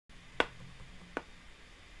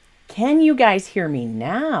Can you guys hear me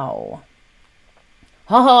now?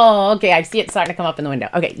 Oh, okay. I see it starting to come up in the window.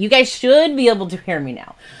 Okay, you guys should be able to hear me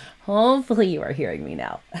now. Hopefully you are hearing me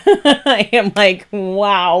now. I am like,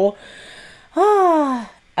 wow. Ah,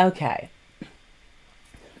 okay.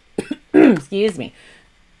 Excuse me.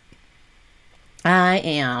 I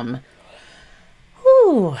am.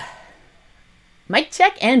 Whew. Mic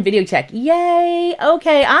check and video check. Yay.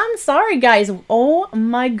 Okay, I'm sorry, guys. Oh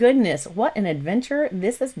my goodness. What an adventure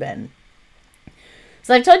this has been.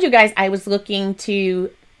 So I've told you guys I was looking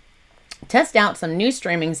to test out some new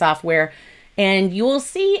streaming software, and you will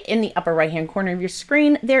see in the upper right hand corner of your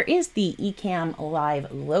screen there is the Ecamm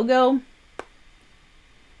Live logo.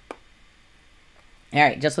 All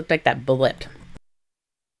right, just looked like that blipped.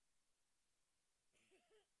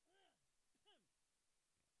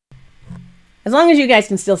 As long as you guys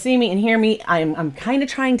can still see me and hear me, I'm kind of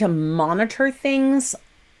trying to monitor things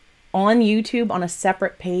on YouTube on a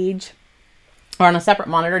separate page or on a separate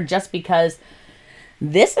monitor, just because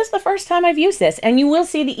this is the first time I've used this. And you will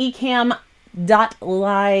see the Ecamm.live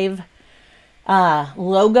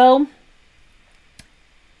logo.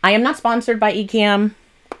 I am not sponsored by Ecamm.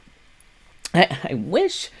 I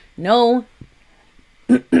wish. No.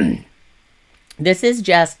 This is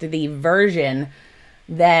just the version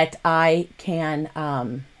that I can,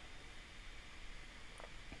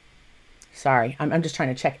 sorry, I'm just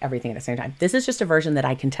trying to check everything at the same time. This is just a version that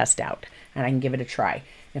I can test out and I can give it a try.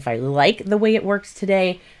 If I like the way it works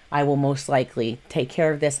today, I will most likely take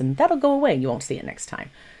care of this and that'll go away. You won't see it next time.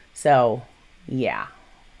 So yeah,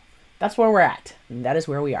 that's where we're at. That is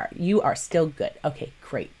where we are. You are still good. Okay,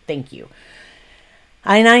 great. Thank you.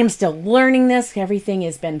 And I am still learning this. Everything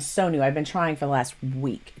has been so new. I've been trying for the last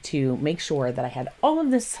week to make sure that I had all of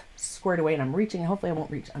this squared away, and I'm reaching. Hopefully I won't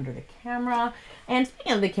reach under the camera. And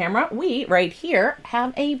speaking of the camera, we right here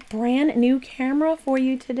have a brand new camera for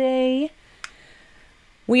you today.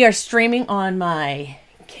 We are streaming on my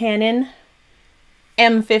Canon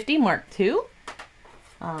M50 Mark II,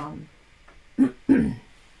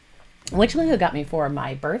 which Leo got me for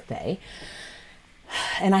my birthday.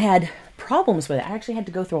 And I had problems with it. I actually had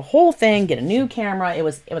to go through a whole thing, get a new camera. It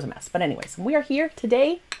was a mess. But anyways, we are here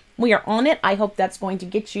today. We are on it. I hope that's going to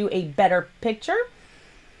get you a better picture.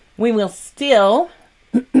 We will still,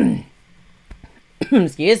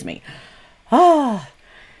 excuse me. Yeah,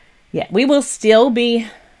 we will still be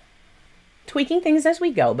tweaking things as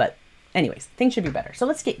we go. But anyways, things should be better. So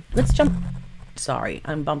let's jump. Sorry,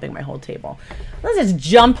 I'm bumping my whole table. Let's just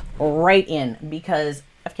jump right in because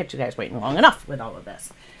I've kept you guys waiting long enough with all of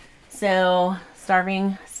this. So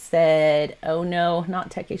Starving said, oh no, not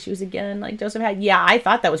tech issues again like Joseph had. Yeah, I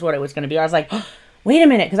thought that was what it was going to be. I was like, oh, wait a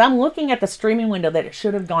minute, because I'm looking at the streaming window that it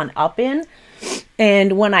should have gone up in.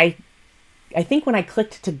 And when I think when I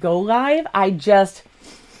clicked to go live, I just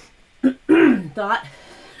thought,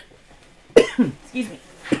 excuse me.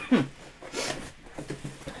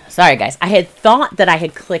 Sorry, guys. I had thought that I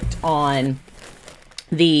had clicked on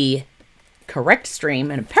the correct stream,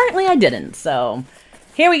 and apparently I didn't. So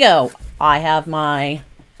here we go. I have my,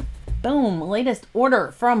 boom, latest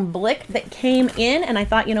order from Blick that came in, and I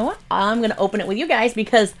thought, you know what? I'm going to open it with you guys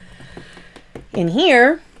because in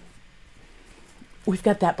here, we've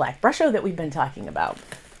got that black Brusho that we've been talking about.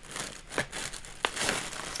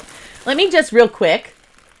 Let me just real quick,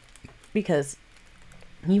 because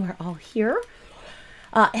you are all here.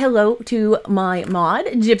 Hello to my mod,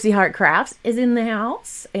 Gypsy Heart Crafts is in the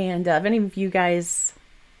house. And if any of you guys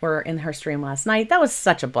were in her stream last night, that was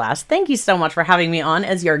such a blast. Thank you so much for having me on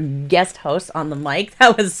as your guest host on the mic.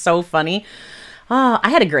 That was so funny. I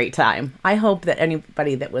had a great time. I hope that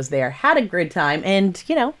anybody that was there had a good time. And,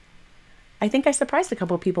 you know, I think I surprised a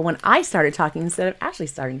couple of people when I started talking instead of actually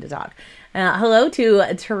starting to talk. Hello to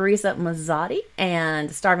Teresa Mazzotti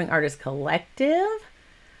and Starving Artist Collective.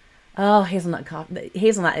 Oh, hazelnut coffee.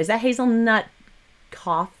 Hazelnut. Is that hazelnut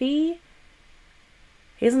coffee?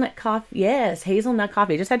 Hazelnut coffee. Yes, hazelnut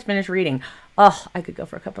coffee. I just had to finish reading. Oh, I could go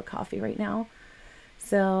for a cup of coffee right now.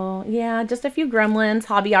 So, yeah, just a few gremlins.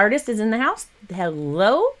 Hobby Artist is in the house.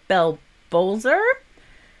 Hello, Belle Bolzer.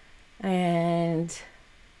 And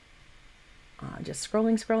just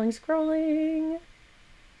scrolling.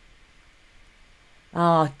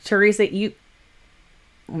 Oh, Teresa, let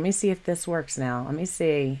me see if this works now. Let me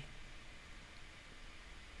see.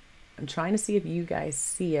 I'm trying to see if you guys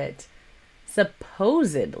see it.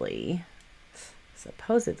 Supposedly,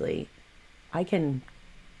 I can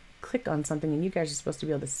click on something and you guys are supposed to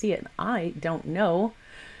be able to see it. I don't know.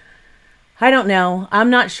 I'm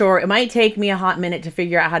not sure. It might take me a hot minute to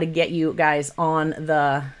figure out how to get you guys on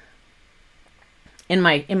the in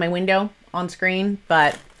my window on screen,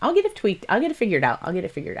 but I'll get it tweaked. I'll get it figured out.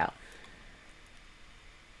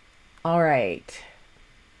 All right.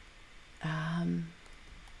 I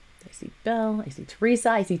see Belle. I see Teresa.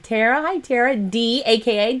 I see Tara. Hi, Tara. D,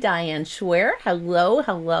 a.k.a. Diane Schwer. Hello,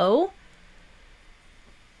 hello.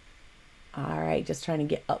 All right, just trying to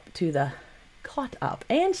get up to the caught up.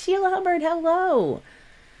 And Sheila Hubbard, hello.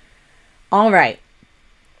 All right.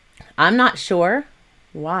 I'm not sure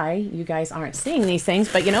why you guys aren't seeing these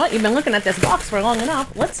things, but you know what? You've been looking at this box for long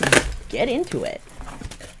enough. Let's get into it.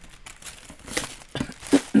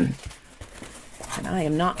 And I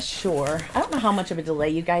am not sure. I don't know how much of a delay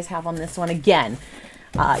you guys have on this one. Again,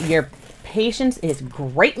 your patience is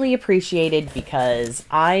greatly appreciated because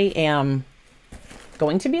I am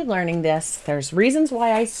going to be learning this. There's reasons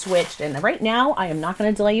why I switched, and right now I am not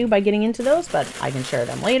going to delay you by getting into those, but I can share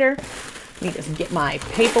them later. Let me just get my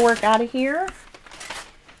paperwork out of here.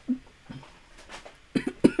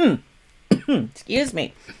 Excuse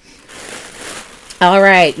me. All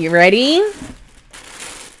right, you ready?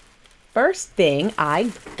 First thing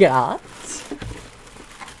I got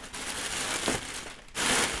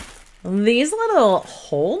these little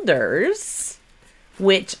holders,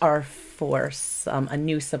 which are for a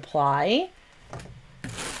new supply,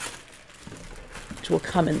 which will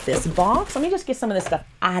come in this box. Let me just get some of this stuff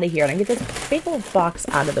out of here and I get this big old box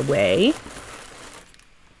out of the way.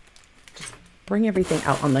 Just bring everything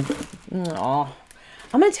out on the... Oh,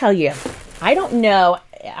 I'm going to tell you, I don't know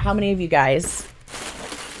how many of you guys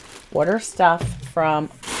order stuff from...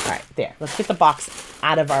 All right, there. Let's get the box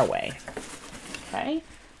out of our way. Okay.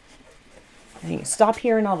 And you can stop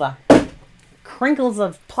hearing all the crinkles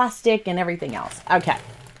of plastic and everything else. Okay.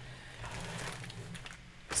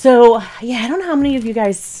 So, yeah, I don't know how many of you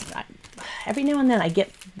guys... Every now and then I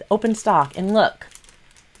get open stock. And look,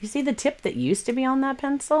 you see the tip that used to be on that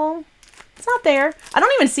pencil? It's not there. I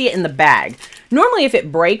don't even see it in the bag. Normally, if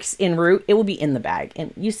it breaks en route, it will be in the bag.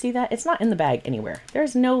 And you see that? It's not in the bag anywhere.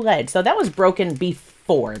 There's no lead. So that was broken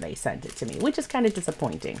before they sent it to me, which is kind of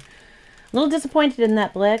disappointing. A little disappointed in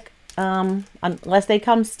that, Blick. Unless they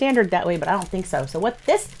come standard that way, but I don't think so. So what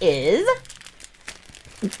this is...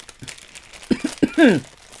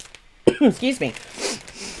 Excuse me.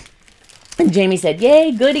 And Jamie said,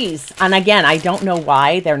 yay, goodies. And again, I don't know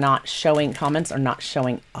why they're not showing comments or not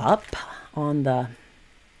showing up on the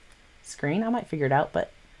screen. I might figure it out,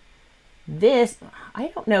 but this, I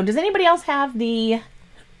don't know. Does anybody else have the...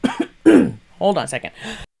 Hold on a second.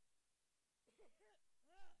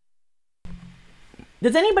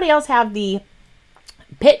 Does anybody else have the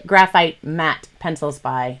Pitt Graphite Matte Pencils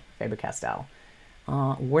by Faber-Castell?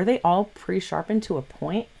 Were they all pre-sharpened to a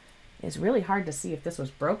point? It's really hard to see if this was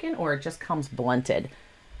broken or it just comes blunted.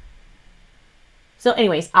 So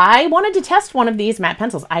anyways, I wanted to test one of these matte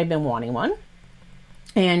pencils. I've been wanting one.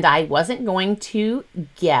 And I wasn't going to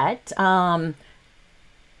get, the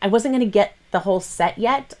whole set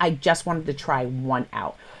yet. I just wanted to try one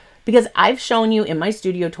out. Because I've shown you in my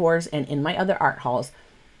studio tours and in my other art hauls,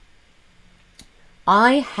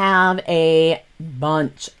 I have a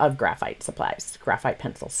bunch of graphite supplies, graphite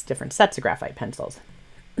pencils, different sets of graphite pencils.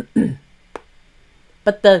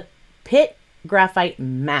 But the Pitt Graphite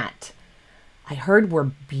Matte, I heard were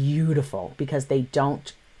beautiful because they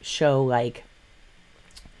don't show like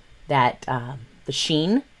that, the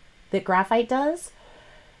sheen that graphite does.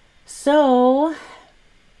 So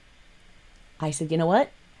I said, you know what?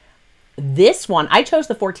 This one, I chose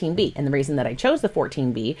the 14B. And the reason that I chose the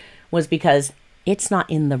 14B was because it's not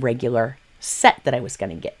in the regular set that I was going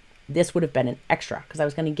to get. This would have been an extra because I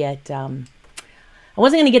was going to get, I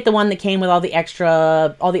wasn't going to get the one that came with all the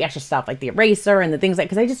extra stuff like the eraser and the things like,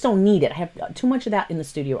 because I just don't need it. I have too much of that in the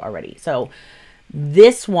studio already. So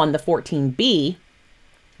this one, the 14B,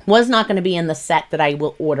 was not going to be in the set that I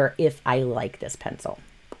will order if I like this pencil.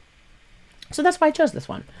 So that's why I chose this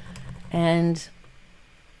one. And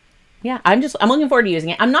yeah, I'm looking forward to using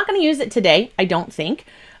it. I'm not going to use it today, I don't think.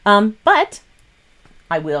 But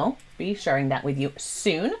I will be sharing that with you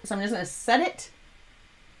soon. So I'm just going to set it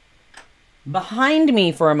behind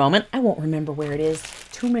me for a moment. I won't remember where it is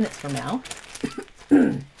 2 minutes from now.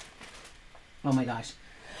 Oh my gosh.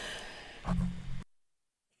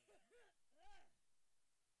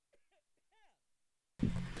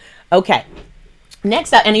 Okay.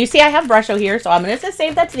 Next up, and you see I have Brusho here, so I'm going to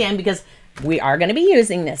save that to the end because we are going to be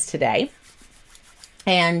using this today.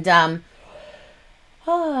 And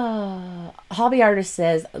Hobby Artist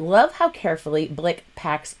says, love how carefully Blick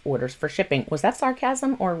packs orders for shipping. Was that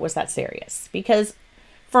sarcasm or was that serious? Because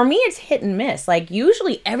for me, it's hit and miss. Like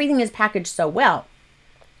usually everything is packaged so well.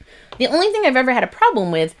 The only thing I've ever had a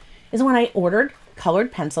problem with is when I ordered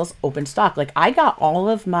colored pencils open stock. Like I got all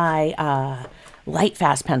of my light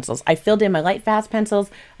fast pencils. I filled in my light fast pencils.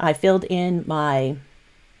 I filled in my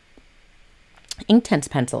Inktense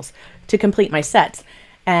pencils to complete my sets.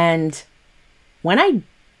 And when I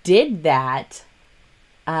did that,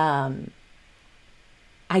 I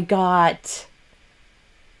got,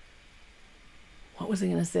 what was I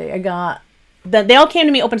going to say? I got, they all came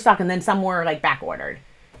to me open stock, and then some were like back ordered.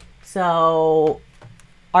 So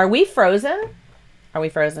are we frozen? Are we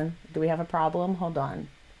frozen? Do we have a problem? Hold on.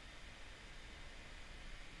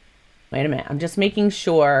 Wait a minute. I'm just making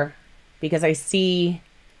sure, because I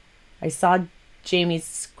saw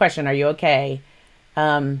Jamie's question. Are you okay?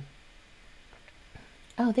 Oh,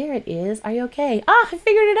 there it is. Are you okay? Ah, I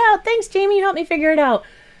figured it out. Thanks, Jamie. You helped me figure it out.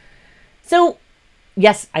 So,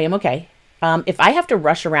 yes, I am okay. If I have to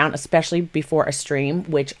rush around, especially before a stream,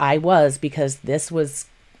 which I was, because this was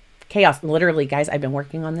chaos. Literally, guys, I've been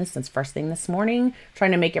working on this since first thing this morning,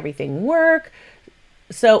 trying to make everything work.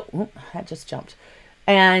 So, that just jumped.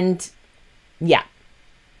 And yeah.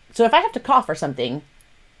 So if I have to cough or something,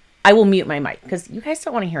 I will mute my mic, because you guys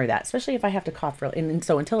don't want to hear that, especially if I have to cough. And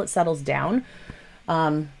so until it settles down,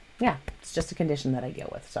 yeah, it's just a condition that I deal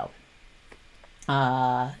with. So,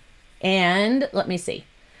 and let me see.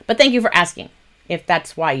 But thank you for asking, if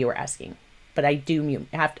that's why you were asking. But I do mute.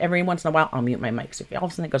 Every once in a while, I'll mute my mic. So if all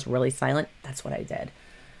of a sudden it goes really silent, that's what I did.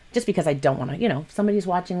 Just because I don't want to, if somebody's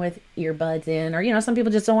watching with earbuds in, or, some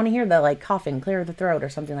people just don't want to hear the like coughing, clear the throat or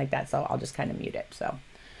something like that. So I'll just kind of mute it. So,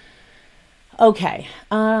 okay.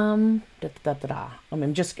 I'm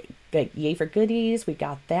just yay for goodies. We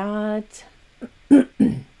got that.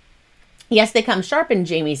 Yes, they come sharpened,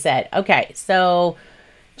 Jamie said. Okay. So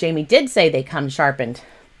Jamie did say they come sharpened.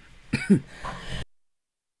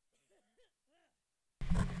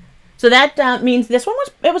 So that means this one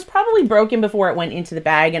was probably broken before it went into the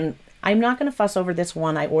bag, and I'm not going to fuss over this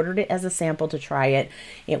one. I ordered it as a sample to try it.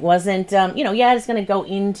 It wasn't, yeah, it's going to go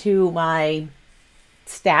into my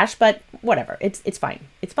stash, but whatever. It's fine.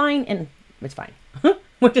 It's fine, and it's fine.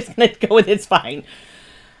 We're just going to go with it's fine.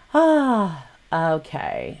 Ah,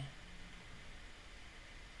 okay.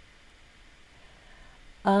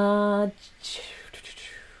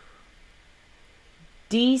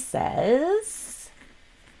 D says,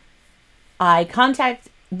 I contact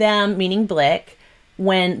them, meaning Blick,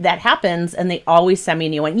 when that happens, and they always send me a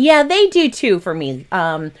new one. Yeah, they do too for me.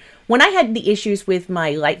 When I had the issues with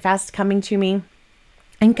my Lightfast coming to me,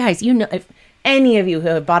 and guys, if any of you who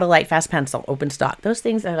have bought a Lightfast pencil open stock, those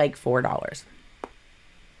things are like $4.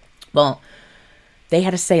 Well, they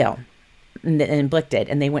had a sale, and Blick did,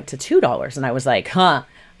 and they went to $2, and I was like, I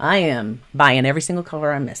am buying every single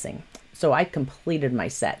color I'm missing. So I completed my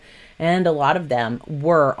set, and a lot of them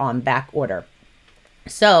were on back order.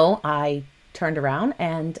 So I turned around,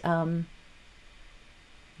 and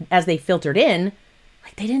as they filtered in,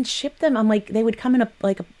 like, they didn't ship them. I'm like, they would come in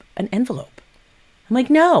an envelope. I'm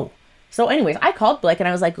like, no. So anyways, I called Blick, and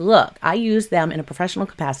I was like, look, I use them in a professional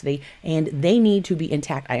capacity, and they need to be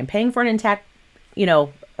intact. I am paying for an intact,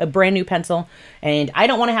 a brand new pencil, and I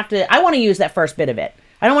don't want to have to, I want to use that first bit of it.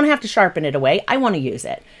 I don't want to have to sharpen it away. I want to use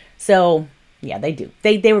it. So yeah, they do.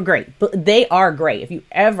 They were great. They are great if you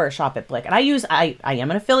ever shop at Blick. And I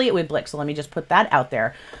am an affiliate with Blick, so let me just put that out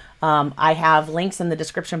there. I have links in the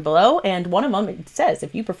description below, and one of them, it says,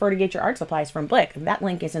 if you prefer to get your art supplies from Blick, that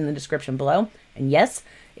link is in the description below. And yes,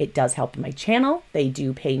 it does help my channel. They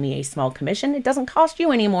do pay me a small commission. It doesn't cost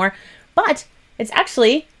you anymore, but it's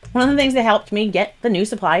actually one of the things that helped me get the new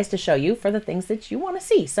supplies to show you for the things that you want to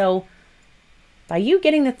see. So by you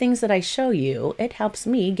getting the things that I show you, it helps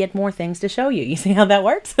me get more things to show you. You see how that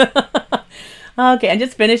works? Okay, I'm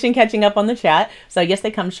just finishing catching up on the chat. So yes,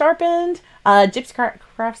 they come sharpened. Gypsy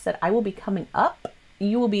Craft said, I will be coming up.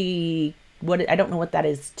 You will be, I don't know what that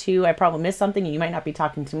is too. I probably missed something, and you might not be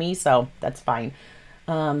talking to me, so that's fine.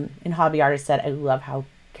 And Hobby Artist said, I love how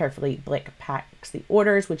carefully Blick packs the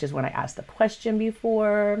orders, which is when I asked the question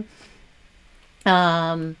before.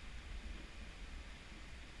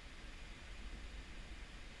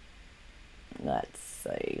 Let's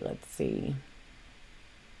see.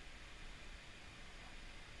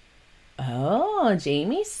 Oh,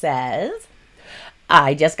 Jamie says,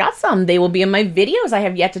 I just got some. They will be in my videos. I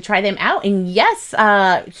have yet to try them out. And yes,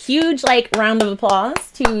 huge round of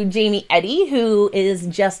applause to Jamie Eddy, who is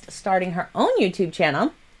just starting her own YouTube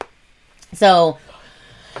channel. So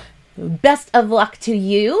best of luck to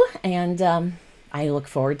you. And I look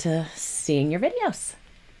forward to seeing your videos.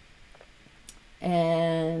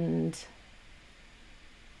 And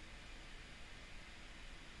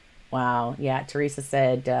wow. Yeah. Teresa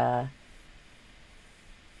said,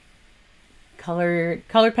 Color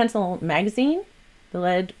Pencil magazine. The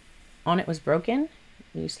lead on it was broken.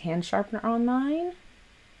 Used hand sharpener on mine.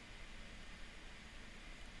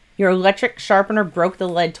 Your electric sharpener broke the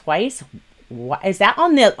lead twice. what is that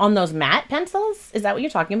on those matte pencils? Is that what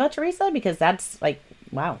you're talking about, Teresa? Because that's like,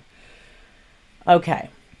 wow. Okay.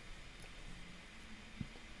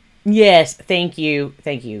 Yes, thank you.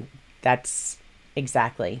 Thank you. That's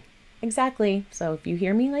exactly. Exactly. So if you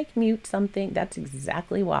hear me like mute something, that's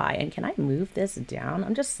exactly why. And can I move this down?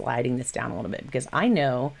 I'm just sliding this down a little bit because I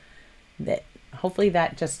know that hopefully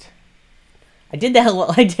that just I did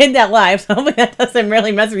that live, so hopefully that doesn't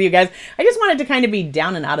really mess with you guys. I just wanted to kind of be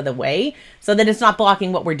down and out of the way so that it's not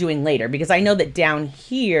blocking what we're doing later, because I know that down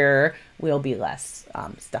here will be less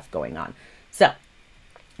stuff going on. So,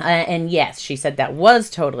 and yes, she said that was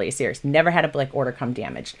totally serious. Never had a Blick order come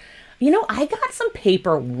damaged. You know, I got some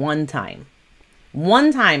paper one time.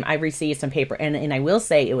 One time I received some paper, and I will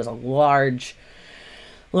say it was a large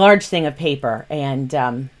thing of paper,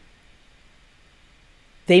 and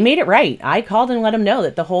they made it right. I called and let them know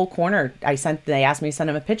that the whole corner, they asked me to send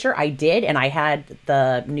them a picture. I did, and I had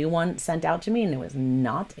the new one sent out to me, and it was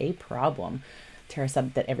not a problem. Tara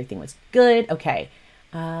said that everything was good. Okay.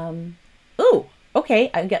 Ooh, okay.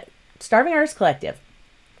 I got Starving Artist Collective.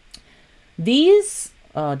 These,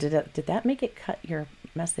 oh, did that make it cut your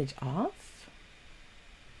message off?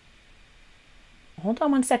 Hold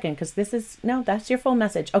on one second, because this is, no, that's your full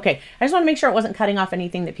message. Okay, I just want to make sure it wasn't cutting off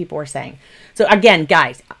anything that people were saying. So again,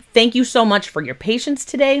 guys, thank you so much for your patience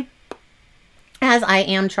today, as I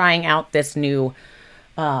am trying out this new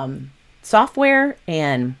software,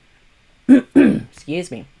 and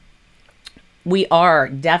excuse me, we are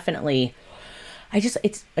definitely,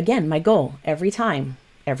 it's, again, my goal every time,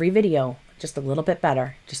 every video, just a little bit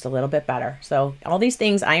better, just a little bit better. So all these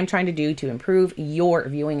things I am trying to do to improve your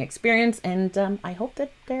viewing experience, and I hope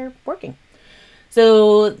that they're working.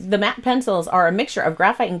 So the matte pencils are a mixture of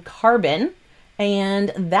graphite and carbon,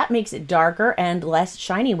 and that makes it darker and less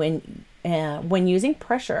shiny when using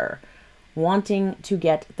pressure. Wanting to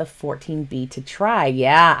get the 14B to try.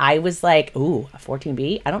 Yeah, I was like, ooh, a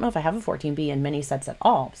 14B? I don't know if I have a 14B in many sets at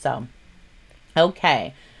all. So,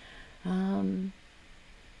 okay.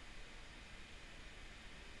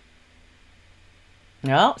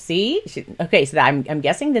 Oh, see? Okay, so I'm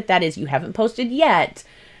guessing that is you haven't posted yet,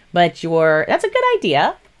 but that's a good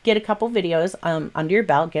idea. Get a couple videos under your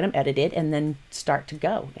belt, get them edited, and then start to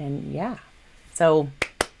go. And yeah, so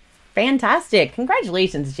fantastic.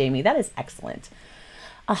 Congratulations, Jamie. That is excellent.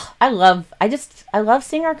 I love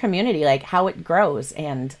seeing our community, like how it grows,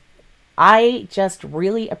 and I just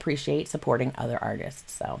really appreciate supporting other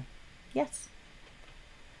artists. So yes.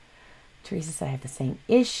 Teresa said I have the same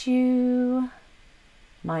issue.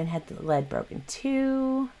 Mine had the lead broken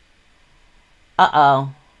too.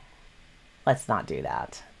 Uh-oh. Let's not do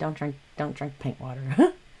that. Don't drink paint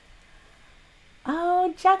water.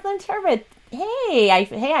 Oh, Jacqueline Turbot. Hey,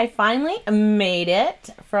 I finally made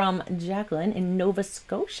it from Jacqueline in Nova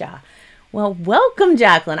Scotia. Well, welcome,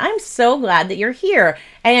 Jacqueline. I'm so glad that you're here.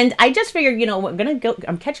 And I just figured, you know,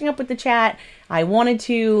 I'm catching up with the chat. I wanted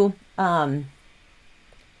to be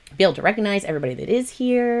able to recognize everybody that is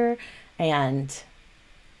here, and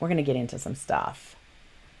we're going to get into some stuff.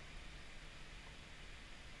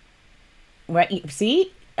 Right,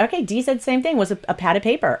 see? Okay, Dee said the same thing, was a pad of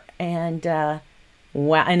paper. And,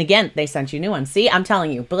 wow, and again, they sent you new ones. See, I'm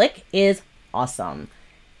telling you, Blick is awesome.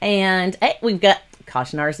 And, hey, we've got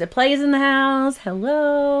Caution Artist That Plays in the house.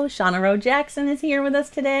 Hello. Shauna Rowe Jackson is here with us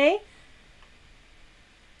today.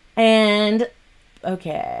 And,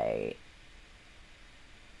 okay.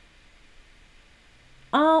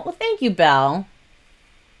 Oh, well, thank you, Belle.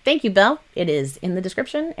 Thank you, Belle. It is in the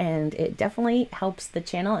description, and it definitely helps the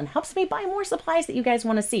channel and helps me buy more supplies that you guys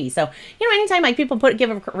want to see. So, you know, anytime like people give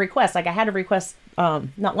a request, like I had a request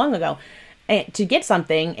not long ago to get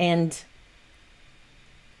something, and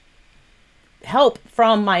help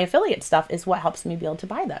from my affiliate stuff is what helps me be able to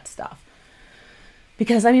buy that stuff.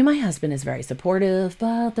 Because, I mean, my husband is very supportive,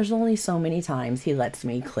 but there's only so many times he lets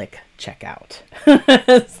me click checkout.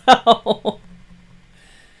 So...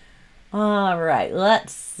 all right,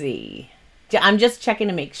 let's see. I'm just checking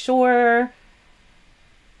to make sure.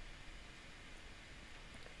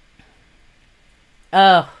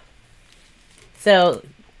 Oh, so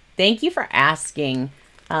thank you for asking.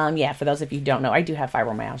 Yeah, for those of you who don't know, I do have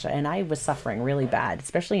fibromyalgia, and I was suffering really bad,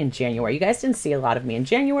 especially in January. You guys didn't see a lot of me in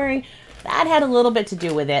January. That had a little bit to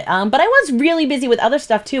do with it. But I was really busy with other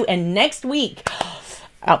stuff too. And next week,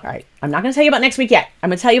 all right, I'm not going to tell you about next week yet. I'm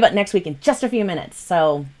going to tell you about next week in just a few minutes.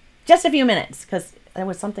 So... just a few minutes, because there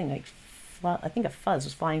was something like, well, I think a fuzz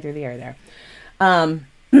was flying through the air there.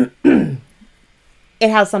 It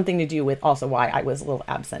has something to do with also why I was a little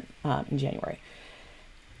absent in January.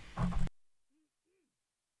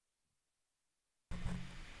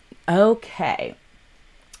 Okay.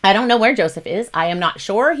 I don't know where Joseph is. I am not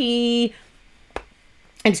sure.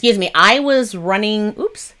 Excuse me, I was running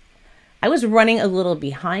a little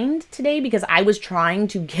behind today because I was trying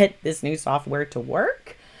to get this new software to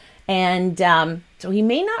work. And so he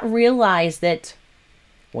may not realize that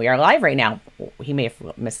we are live right now. He may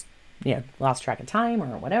have lost track of time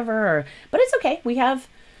or whatever, but it's okay.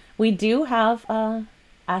 We do have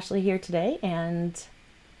Ashley here today, and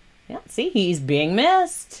yeah, see, he's being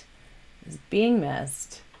missed. He's being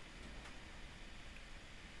missed.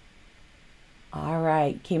 All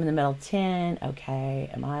right, came in the middle 10. Okay,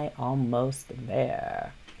 am I almost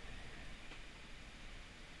there?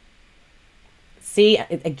 See,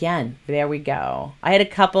 again, there we go. I had a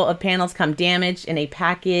couple of panels come damaged in a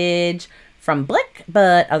package from Blick,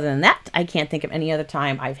 but other than that, I can't think of any other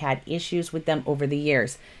time I've had issues with them over the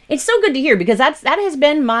years. It's so good to hear because that has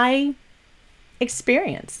been my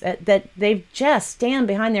experience, that they've just stand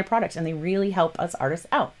behind their products and they really help us artists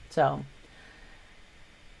out. So,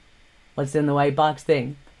 what's in the white box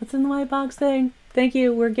thing? What's in the white box thing? Thank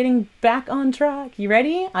you. We're getting back on track. You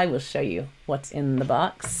ready? I will show you what's in the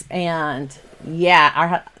box. And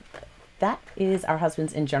yeah, that is our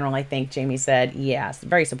husbands in general, I think Jamie said. Yes,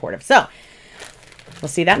 very supportive. So we'll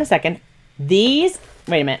see that in a second. Wait a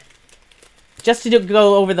minute. Just to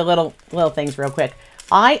go over the little things real quick.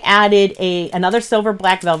 I added another silver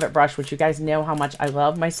black velvet brush, which you guys know how much I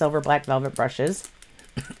love my silver black velvet brushes.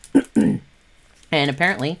 And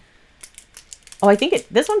apparently, I think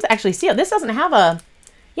this one's actually sealed. This doesn't have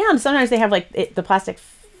sometimes they have like the plastic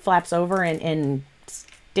flaps over and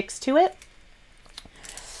sticks to it.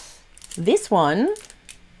 This one,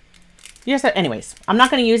 anyways, I'm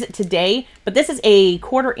not going to use it today, but this is a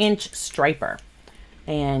 1/4 inch striper.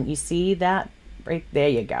 And you see that right there,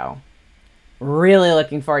 you go. Really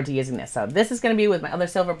looking forward to using this. So this is going to be with my other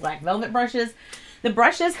silver black velvet brushes. The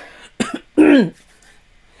brushes,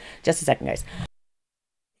 just a second, guys.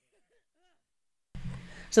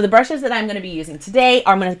 So the brushes that I'm going to be using today,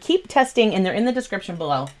 I'm going to keep testing, and they're in the description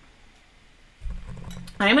below.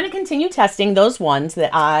 I'm going to continue testing those ones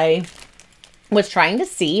that I was trying to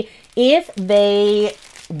see if they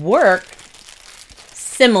work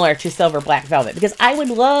similar to silver black velvet, because I would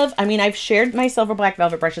love, I've shared my silver black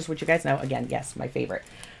velvet brushes, which you guys know, again, yes, my favorite,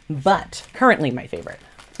 but currently my favorite.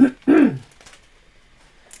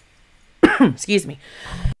 Excuse me.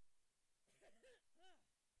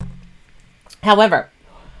 However,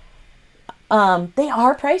 they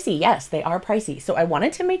are pricey. Yes, they are pricey. So I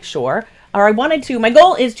wanted to make sure, my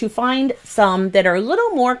goal is to find some that are a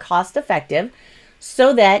little more cost effective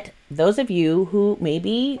so that those of you who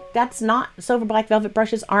maybe that's not silver black velvet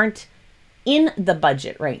brushes aren't in the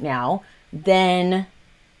budget right now, then,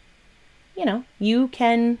 you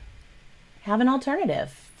can have an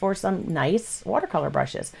alternative for some nice watercolor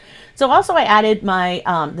brushes. So also I added my,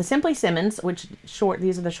 the Simply Simmons,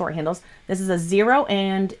 these are the short handles. This is a 0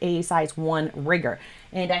 and a size 1 rigger.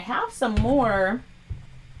 And I have some more.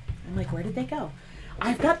 I'm like, where did they go?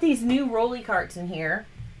 I've got these new rolly carts in here.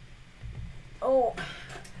 Oh,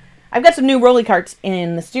 I've got some new rolly carts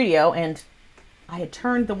in the studio, and I had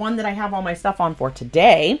turned the one that I have all my stuff on for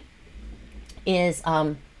today is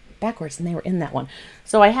backwards, and they were in that one.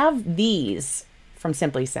 So I have these from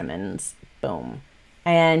Simply Simmons. Boom.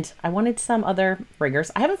 And I wanted some other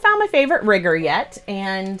riggers. I haven't found my favorite rigger yet,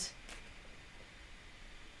 and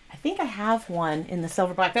I think I have one in the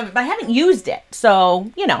silver black velvet, but I haven't used it.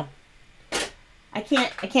 So, I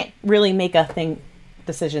can't really make a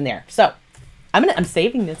decision there. So I'm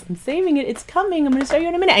saving this. I'm saving it. It's coming. I'm going to show you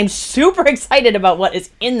in a minute. I'm super excited about what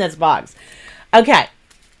is in this box. Okay.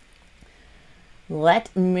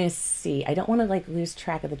 Let me see. I don't want to lose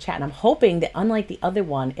track of the chat. And I'm hoping that unlike the other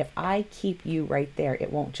one, if I keep you right there,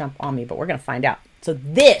 it won't jump on me, but we're going to find out. So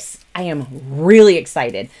this, I am really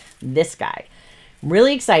excited. This guy,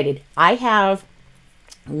 really excited.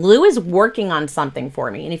 Lou is working on something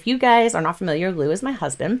for me. And if you guys are not familiar, Lou is my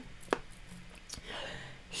husband.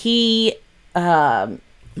 He,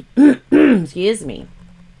 excuse me,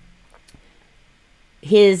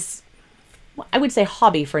 I would say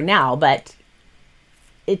hobby for now, but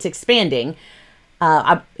it's expanding.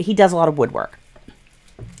 He does a lot of woodwork.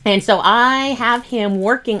 And so I have him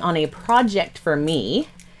working on a project for me.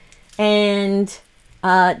 And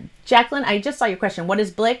Jacqueline, I just saw your question. What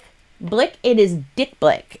is Blick? Blick, it is Dick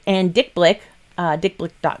Blick. And Dick Blick,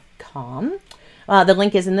 dickblick.com. The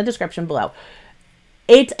link is in the description below.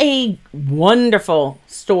 It's a wonderful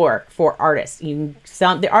store for artists.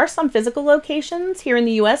 There are some physical locations here in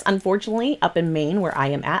the U.S. Unfortunately, up in Maine, where I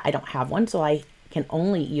am at, I don't have one, so I can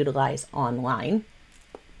only utilize online.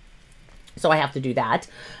 So I have to do that.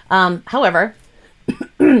 However,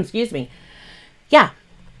 excuse me. Yeah,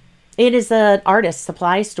 It is an artist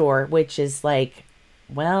supply store, which is like,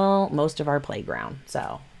 well, most of our playground.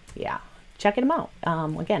 So yeah, check them out.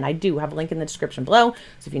 Again, I do have a link in the description below.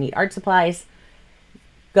 So if you need art supplies,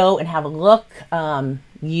 go and have a look.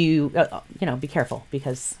 You know, be careful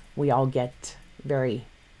because we all get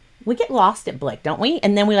we get lost at Blick, don't we?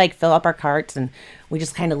 And then we like fill up our carts and we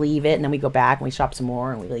just kind of leave it. And then we go back and we shop some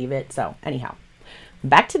more and we leave it. So anyhow,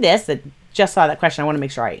 back to this. I just saw that question. I want to make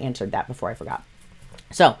sure I answered that before I forgot.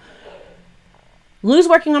 So Lou's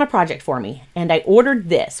working on a project for me, and I ordered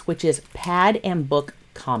this, which is Pad and Book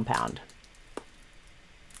Compound,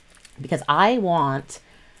 because I want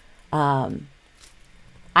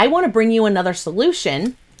to bring you another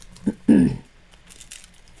solution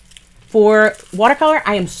for watercolor.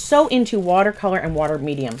 I am so into watercolor and water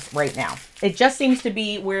mediums right now. It just seems to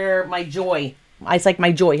be where my joy, it's like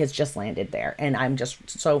my joy has just landed there, and I'm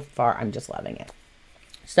just, so far, I'm just loving it.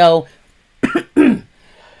 So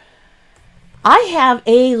I have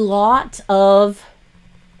a lot of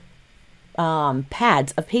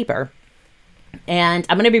pads of paper, and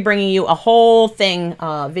I'm going to be bringing you a whole thing,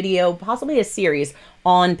 video, possibly a series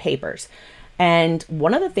on papers. And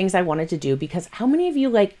one of the things I wanted to do, because how many of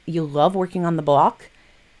you you love working on the block,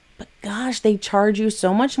 but gosh, they charge you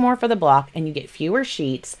so much more for the block and you get fewer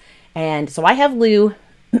sheets. And so I have Lou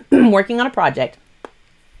working on a project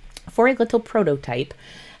for a little prototype.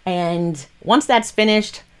 And once that's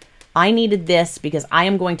finished, I needed this because I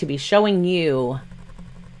am going to be showing you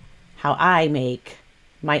how I make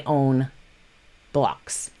my own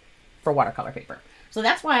blocks for watercolor paper. So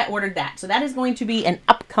that's why I ordered that. So that is going to be an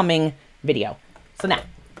upcoming video. So now,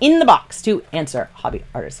 in the box, to answer hobby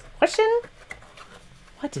artist question,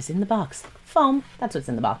 what is in the box? Foam. That's what's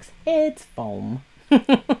in the box. It's foam.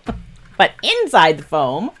 But inside the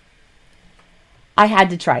foam, I had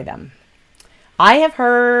to try them. I have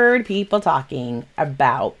heard people talking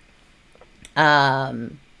about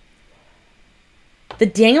the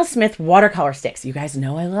Daniel Smith watercolor sticks. You guys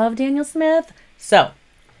know I love Daniel Smith. So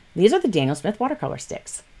these are the Daniel Smith watercolor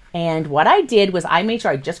sticks. And what I did was I made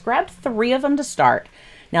sure I just grabbed 3 of them to start.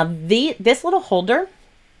 Now this little holder,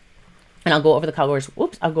 and I'll go over the colors.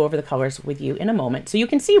 Whoops, I'll go over the colors with you in a moment. So you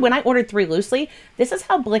can see when I ordered 3 loosely, this is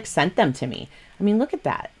how Blick sent them to me. I mean, look at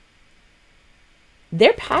that.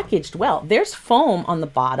 They're packaged well. There's foam on the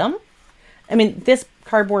bottom. I mean, this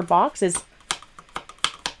cardboard box is,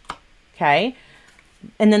 okay.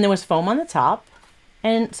 And then there was foam on the top.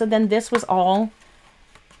 And so then this was all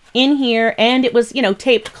in here, and it was, you know,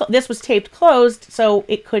 taped. This was taped closed, so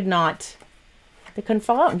it could not, they couldn't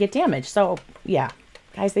fall out and get damaged. So yeah,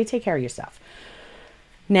 guys, they take care of your stuff.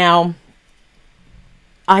 Now,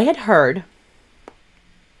 I have heard,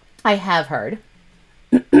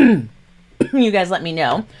 you guys let me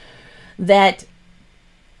know, that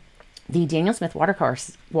the Daniel Smith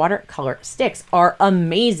watercolor sticks are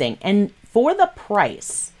amazing. And for the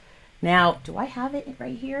price, now, do I have it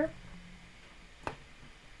right here?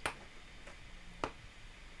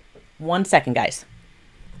 1 second, guys.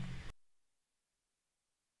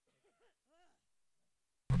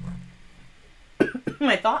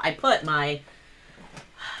 I thought I put my...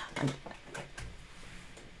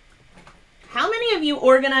 How many of you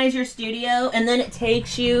organize your studio and then it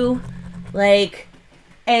takes you like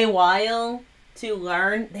a while to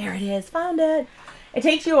learn? There it is. Found it. It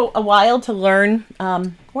takes you a while to learn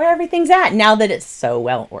where everything's at now that it's so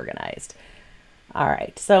well organized. All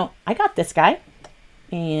right. So I got this guy.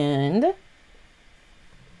 And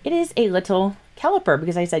it is a little caliper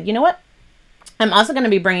because I said, you know what? I'm also going to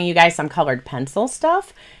be bringing you guys some colored pencil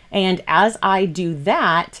stuff. And as I do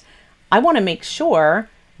that, I want to make sure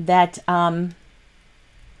that I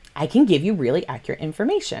can give you really accurate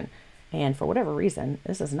information. And for whatever reason,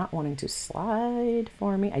 this is not wanting to slide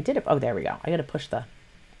for me. I did it. Oh, there we go. I got to push the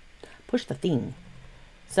thing.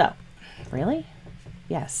 So, really?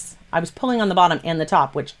 Yes. I was pulling on the bottom and the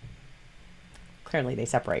top, which clearly they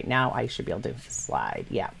separate. Now I should be able to slide.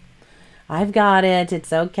 Yeah. I've got it.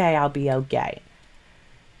 It's okay. I'll be okay.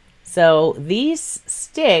 So these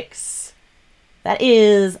sticks, that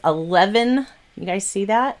is 11. You guys see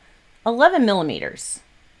that? 11 millimeters.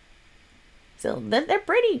 So they're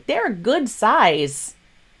pretty, they're a good size.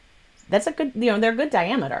 That's a good, you know, they're a good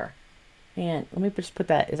diameter. And let me just put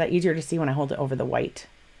that, is that easier to see when I hold it over the white?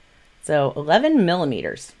 So 11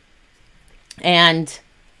 millimeters. And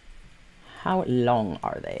how long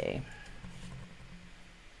are they?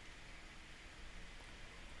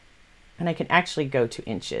 And I can actually go to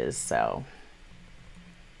inches, so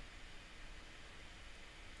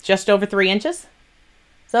just over 3 inches.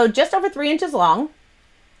 So just over 3 inches long.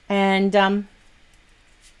 And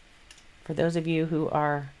for those of you who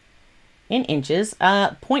are in inches.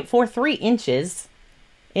 0.43 inches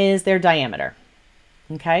is their diameter,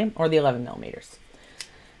 okay, or the 11 millimeters.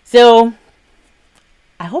 So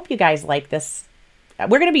I hope you guys like this.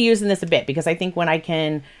 We're going to be using this a bit because I think when I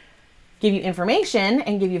can give you information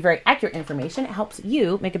and give you very accurate information, it helps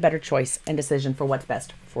you make a better choice and decision for what's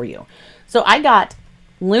best for you. So I got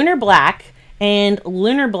Lunar Black, and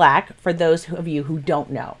Lunar Black, for those of you who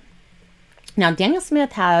don't know. Now, Daniel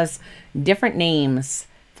Smith has different names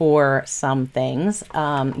for some things.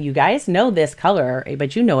 You guys know this color,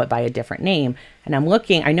 but you know it by a different name. And I'm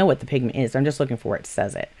looking, I know what the pigment is. I'm just looking for where it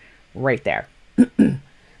says it right there.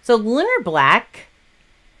 So Lunar Black,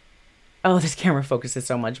 oh, this camera focus is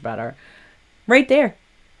so much better. Right there,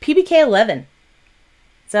 PBK 11.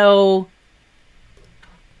 So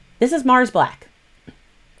this is Mars Black.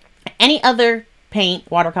 Any other paint,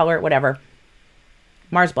 watercolor, whatever,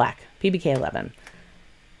 Mars Black, PBK 11.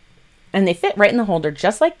 And they fit right in the holder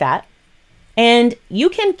just like that. And you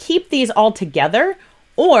can keep these all together,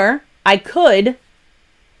 or I could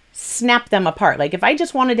snap them apart. Like if I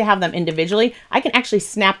just wanted to have them individually, I can actually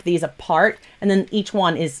snap these apart, and then each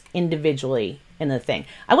one is individually in the thing.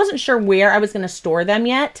 I wasn't sure where I was going to store them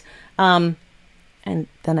yet. And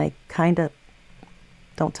then I kind of,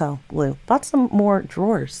 don't tell Lou, bought some more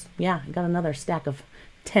drawers. Yeah, I got another stack of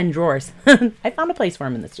 10 drawers. I found a place for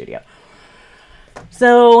them in the studio.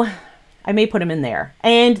 So I may put them in there.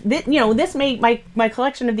 And this may, my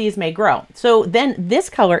collection of these may grow. So then this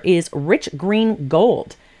color is Rich Green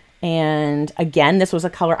Gold. And again, this was a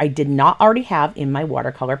color I did not already have in my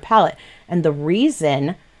watercolor palette. And the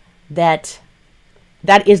reason that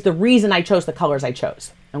is the reason I chose the colors I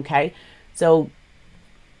chose. Okay. So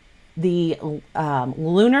the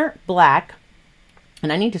Lunar Black,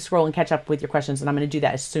 and I need to scroll and catch up with your questions, and I'm going to do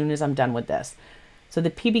that as soon as I'm done with this. So the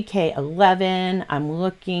PBK 11, I'm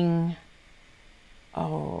looking,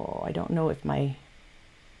 oh, I don't know if my,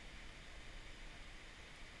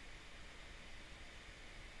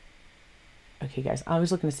 okay guys, I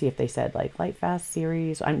was looking to see if they said like Light Fast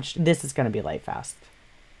series. This is going to be Light Fast.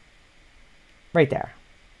 Right there.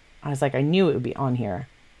 I was like, I knew it would be on here.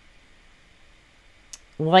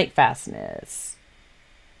 Light Fastness.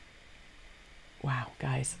 Wow,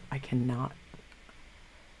 guys, I cannot.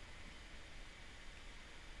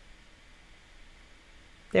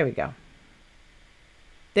 There we go.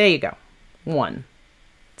 There you go. 1.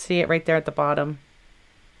 See it right there at the bottom?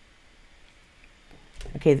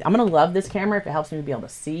 Okay, I'm going to love this camera if it helps me be able to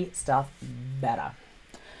see stuff better.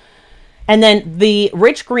 And then the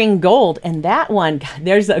Rich Green Gold, and that one,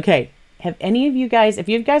 there's, okay, have any of you guys, if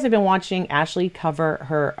you guys have been watching Ashley cover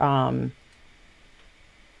her,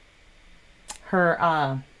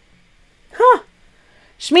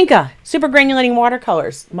 Schminka, super granulating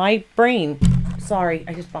watercolors. My brain, sorry,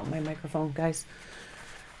 I just bumped my microphone, guys.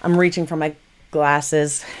 I'm reaching for my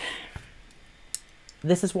glasses.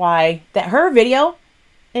 This is why, her video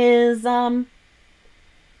is, why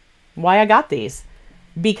I got these.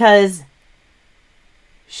 Because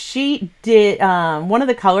she did one of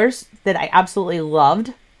the colors that I absolutely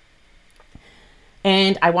loved,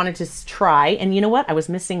 and I wanted to try, and you know what? I was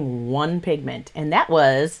missing one pigment, and that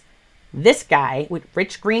was this guy with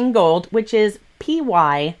Rich Green Gold, which is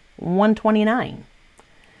PY 129.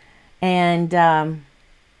 And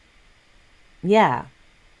yeah,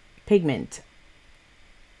 pigment.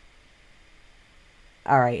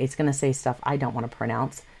 All right, it's going to say stuff I don't want to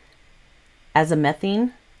pronounce.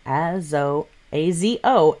 Azomethine, azomethine,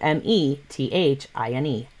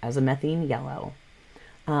 azomethine yellow.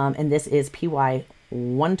 And this is PY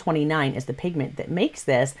 129 is the pigment that makes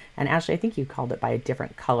this. And Ashley, I think you called it by a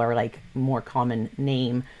different color, like more common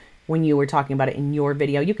name when you were talking about it in your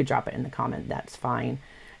video. You could drop it in the comment. That's fine.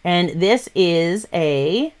 And this is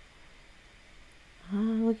a,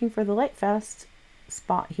 looking for the Light Fast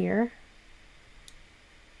spot here.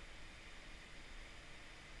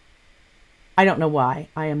 I don't know why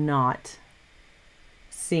I am not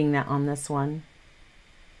seeing that on this one.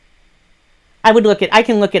 I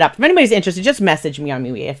can look it up. If anybody's interested, just message me on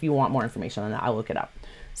MeWe if you want more information on that. I'll look it up.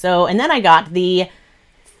 So, and then I got the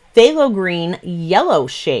Phthalo Green Yellow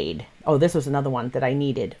shade. Oh, this was another one that I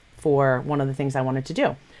needed for one of the things I wanted to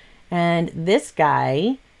do. And this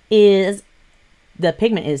guy is, the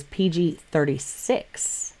pigment is PG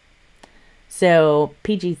 36. So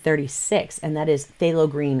PG 36, and that is Phthalo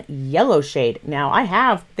Green Yellow shade. Now I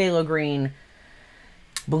have Phthalo Green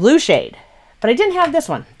Blue shade, but I didn't have this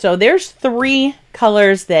one. So there's 3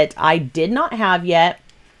 colors that I did not have yet.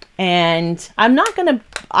 And I'm not going to,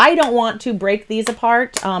 I don't want to break these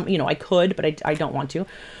apart. You know, I could, but I don't want to.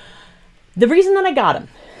 The reason that I got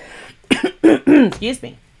them, excuse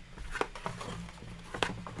me,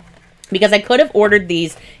 because I could have ordered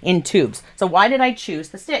these in tubes. So why did I choose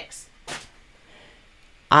the sticks?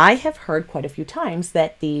 I have heard quite a few times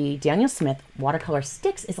that the Daniel Smith watercolor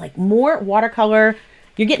sticks is like more watercolor.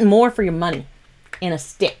 You're getting more for your money in a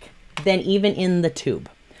stick than even in the tube.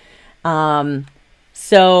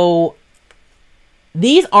 So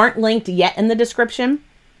these aren't linked yet in the description,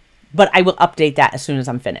 but I will update that as soon as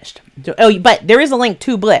I'm finished. So, oh, but there is a link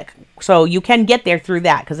to Blick, so you can get there through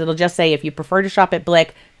that, because it'll just say if you prefer to shop at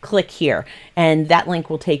Blick, click here, and that link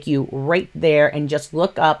will take you right there, and just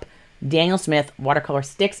look up Daniel Smith watercolor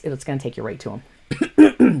sticks. It's going to take you right to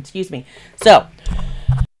them. Excuse me. So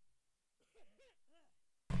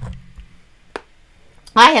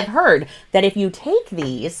I have heard that if you take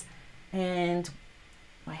these, and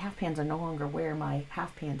my half pans are no longer where my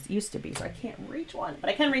half pans used to be, so I can't reach one, but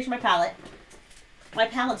I can reach my palette. My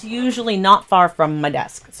palette's usually not far from my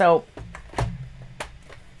desk. So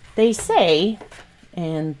they say,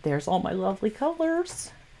 and there's all my lovely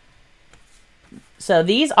colors. So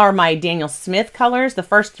these are my Daniel Smith colors, the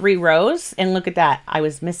first 3 rows. And look at that, I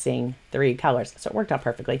was missing 3 colors. So it worked out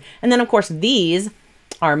perfectly. And then of course, these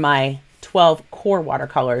are my 12 core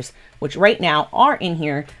watercolors, which right now are in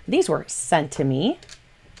here. These were sent to me,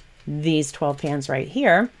 these 12 pans right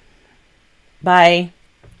here, by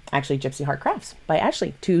actually Gypsy Heart Crafts, by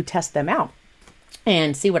Ashley, to test them out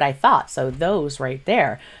and see what I thought. So those right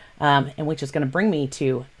there, and which is going to bring me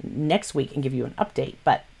to next week and give you an update.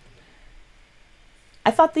 But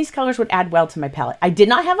I thought these colors would add well to my palette. I did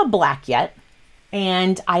not have a black yet,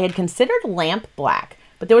 and I had considered lamp black,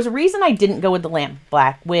 but there was a reason I didn't go with the lamp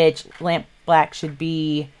black, which lamp black should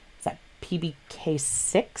be, is that PBK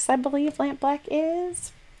 6, I believe lamp black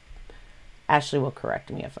is? Ashley will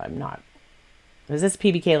correct me if I'm not. Is this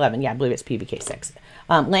PBK 11? Yeah, I believe it's PBK 6.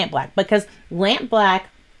 Lamp black, because lamp black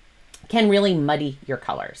can really muddy your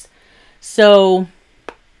colors. So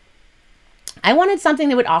I wanted something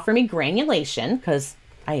that would offer me granulation, because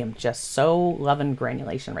I am just so loving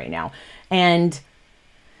granulation right now. And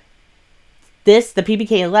this, the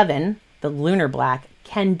PBK 11, the lunar black,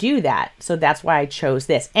 can do that. So that's why I chose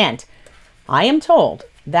this. And I am told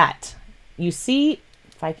that, you see,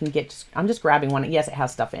 if I can get, I'm just grabbing one. Yes, it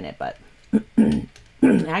has stuff in it, but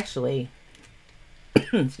actually,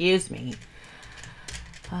 excuse me.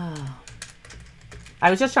 Oh. I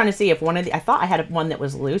was just trying to see if one of the, I thought I had one that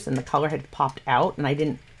was loose and the color had popped out and I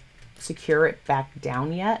didn't secure it back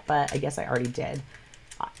down yet, but I guess I already did.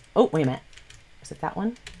 Oh, wait a minute. Is it that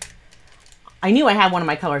one? I knew I had one of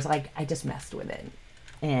my colors, like I just messed with it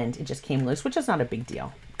and it just came loose, which is not a big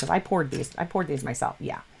deal because I poured these myself.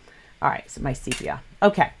 Yeah. All right. So my sepia.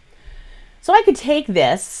 Okay. So I could take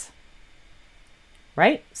this,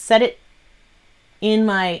 right? Set it in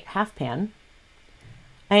my half pan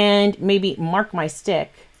and maybe mark my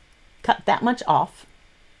stick, cut that much off,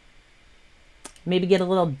 maybe get a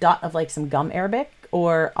little dot of like some gum Arabic,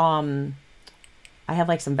 or I have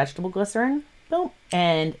like some vegetable glycerin, boom,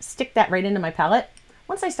 and stick that right into my palette.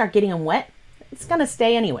 Once I start getting them wet, it's gonna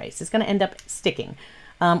stay anyways. It's gonna end up sticking,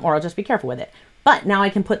 or I'll just be careful with it. But now I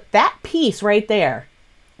can put that piece right there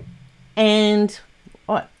and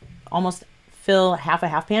almost fill half a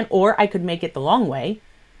half pan, or I could make it the long way,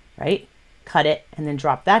 right? Cut it and then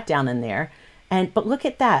drop that down in there. But look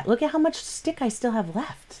at that. Look at how much stick I still have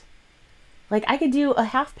left. Like I could do a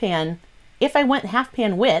half pan if I went half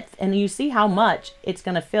pan width, and you see how much it's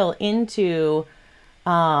going to fill into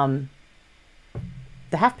the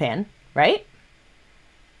half pan, right?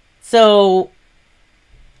 So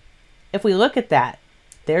if we look at that,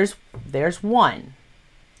 there's one.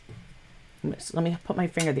 Let me put my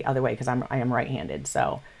finger the other way because I am right-handed.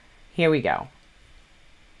 So here we go.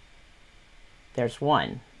 There's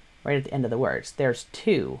one right at the end of the words. There's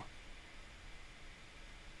 2,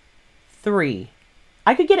 3.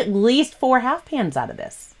 I could get at least 4 half pans out of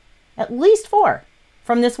this. At least 4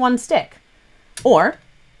 from this one stick. Or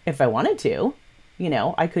if I wanted to, you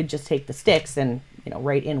know, I could just take the sticks and, you know,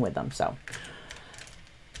 right in with them. So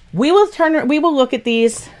we will look at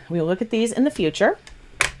these. We will look at these in the future.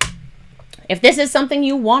 If this is something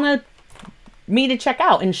you want me to check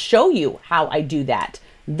out and show you how I do that,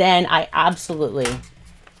 then I absolutely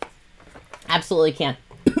can.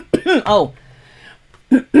 Oh,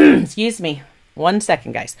 excuse me. 1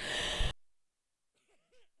 second, guys.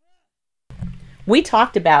 We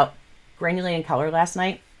talked about granulating color last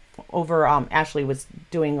night over, Ashley was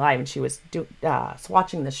doing live and she was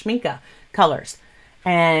swatching the Schminke colors.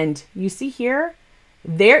 And you see here,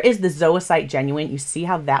 there is the Zoisite Genuine. You see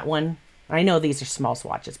how that one, I know these are small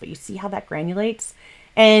swatches, but you see how that granulates?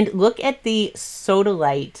 And look at the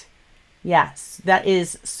Sodalite. Yes, that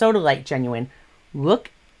is Sodalite Genuine.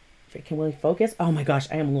 Look, if it can really focus. Oh my gosh,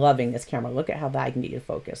 I am loving this camera. Look at how that I can get you to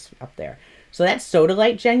focus up there. So that's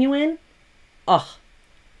Sodalite Genuine. Oh.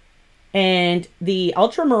 And the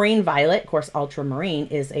Ultramarine Violet, of course, Ultramarine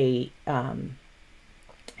is a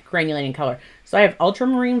granulating color. So I have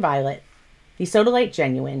Ultramarine Violet, the Sodalite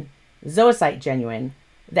Genuine, Zoisite Genuine.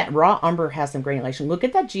 That Raw Umber has some granulation. Look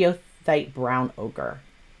at that Geothite Brown Ochre.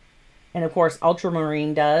 And of course,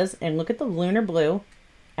 Ultramarine does. And look at the Lunar Blue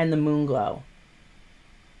and the Moon Glow.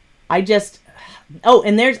 I just... Oh,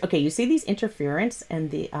 and there's... Okay, you see these Interference and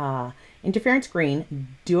the Interference Green,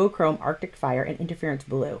 Duochrome Arctic Fire, and Interference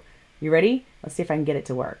Blue. You ready? Let's see if I can get it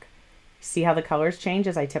to work. See how the colors change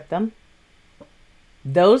as I tip them?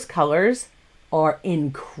 Those colors are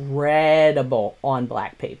incredible on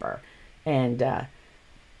black paper. And...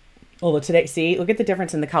 well, today, see, look at the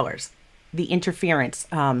difference in the colors. The interference,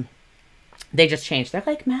 they just changed. They're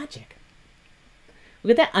like magic.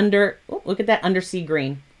 Look at that look at that undersea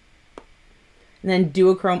green. And then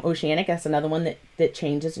Duochrome Oceanic, that's another one that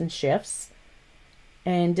changes and shifts.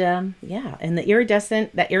 And yeah, and the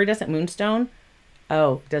that iridescent moonstone.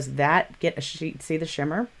 Oh, does that get a sheet? See the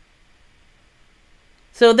shimmer?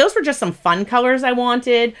 So those were just some fun colors I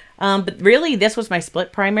wanted. But really, this was my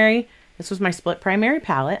split primary. This was my split primary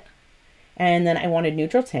palette. And then I wanted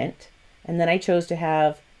neutral tint. And then I chose to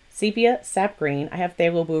have sepia, sap green. I have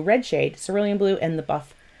phthalo blue red shade, cerulean blue, and the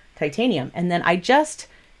buff titanium. And then I just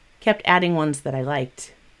kept adding ones that I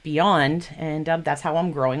liked beyond. And that's how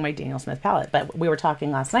I'm growing my Daniel Smith palette. But we were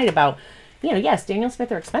talking last night about, you know, yes, Daniel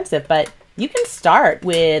Smith are expensive, but you can start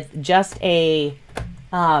with just a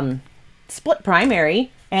split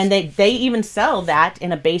primary. And they even sell that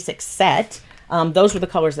in a basic set. Those were the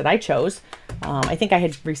colors that I chose. I think I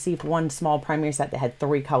had received one small primary set that had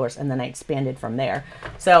 3 colors, and then I expanded from there.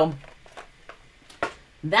 So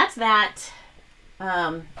that's that.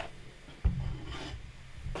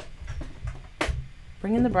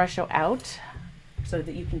 Bringing the Brusho out so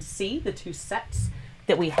that you can see the 2 sets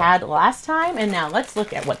that we had last time. And now let's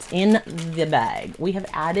look at what's in the bag. We have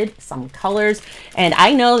added some colors, and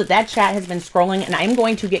I know that that chat has been scrolling, and I'm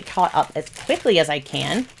going to get caught up as quickly as I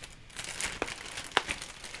can.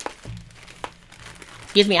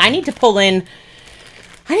 Excuse me, I need to pull in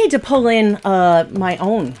my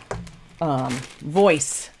own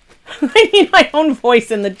voice. I need my own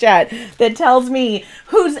voice in the chat that tells me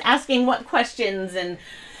who's asking what questions, and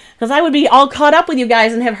because I would be all caught up with you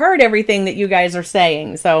guys and have heard everything that you guys are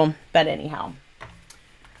saying. So, but anyhow,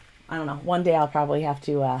 I don't know. One day I'll probably have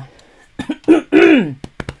to,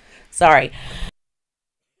 sorry.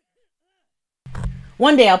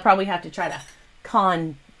 One day I'll probably have to try to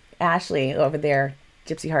con Ashley over there,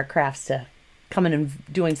 Gypsy Heart Crafts, to come in and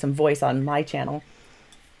doing some voice on my channel.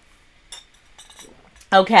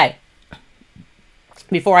 Okay.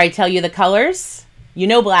 Before I tell you the colors, you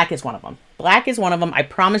know black is one of them. Black is one of them. I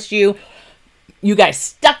promised you. You guys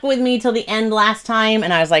stuck with me till the end last time,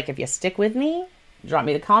 and I was like, if you stick with me, drop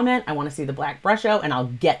me the comment. I want to see the black Brusho, and I'll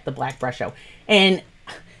get the black Brusho. And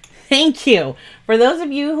thank you. For those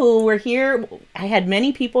of you who were here, I had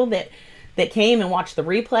many people that came and watched the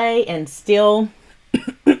replay and still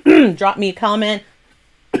dropped me a comment,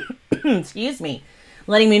 excuse me,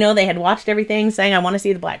 letting me know they had watched everything, saying I want to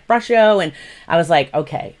see the black Brusho. And I was like,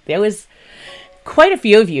 okay, there was quite a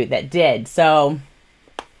few of you that did. So,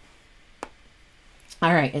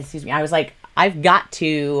 all right, excuse me. I was like, I've got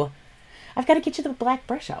to get you the black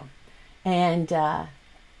Brusho. And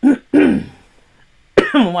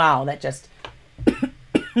wow, that just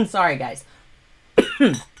sorry guys.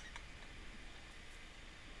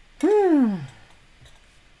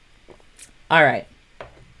 All right.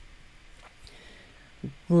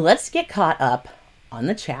 Let's get caught up on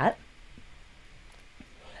the chat.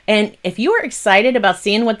 And if you are excited about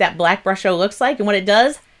seeing what that black Brusho looks like and what it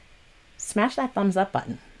does, smash that thumbs up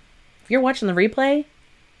button. If you're watching the replay,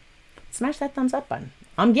 smash that thumbs up button.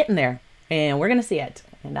 I'm getting there, and we're going to see it.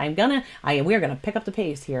 And we're going to pick up the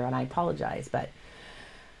pace here, and I apologize, but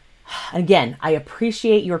again, I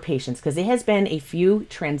appreciate your patience because it has been a few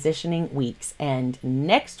transitioning weeks, and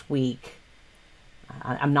next week,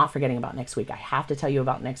 I'm not forgetting about next week. I have to tell you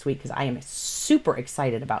about next week because I am super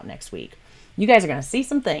excited about next week. You guys are going to see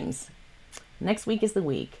some things. Next week is the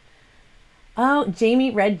week. Oh, Jamie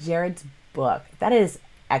read Jared's book. That is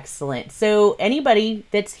excellent. So anybody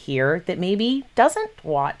that's here that maybe doesn't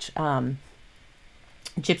watch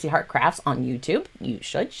Gypsy Heart Crafts on YouTube, you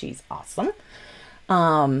should. She's awesome.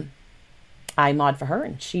 I mod for her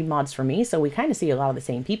and she mods for me, so we kind of see a lot of the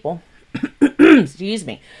same people. Excuse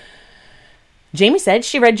me. Jamie said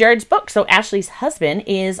she read Jared's book. So Ashley's husband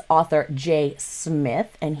is author Jay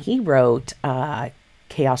Smith, and he wrote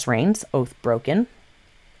Chaos Reigns, Oath Broken.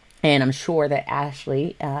 And I'm sure that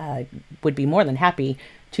Ashley would be more than happy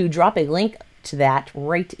to drop a link to that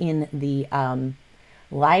right in the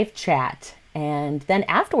live chat. And then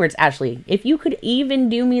afterwards, Ashley, if you could even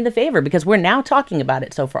do me the favor, because we're now talking about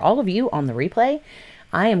it. So for all of you on the replay,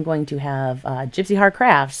 I am going to have Gypsy Heart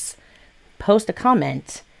Crafts post a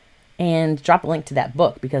comment and drop a link to that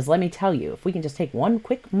book. Because let me tell you, if we can just take one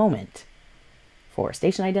quick moment for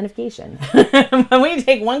station identification. When we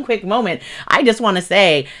take one quick moment, I just want to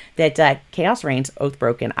say that Chaos Reigns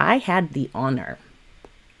Oathbroken, I had the honor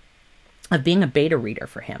of being a beta reader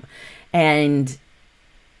for him. And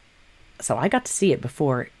so I got to see it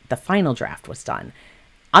before the final draft was done.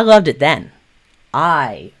 I loved it then.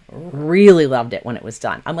 I really loved it when it was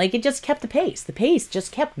done. I'm like, it just kept the pace. The pace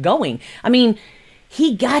just kept going. I mean,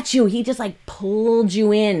 he got you. He just like pulled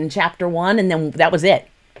you in chapter 1, and then that was it.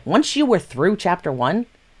 Once you were through chapter 1,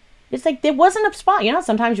 it's like there wasn't a spot. You know,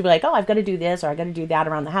 sometimes you'd be like, oh, I've got to do this or I got to do that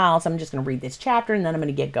around the house. I'm just going to read this chapter and then I'm going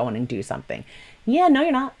to get going and do something. Yeah, no,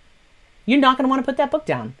 you're not. You're not going to want to put that book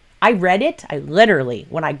down. I read it. I literally,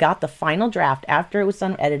 when I got the final draft after it was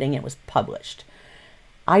done editing, it was published.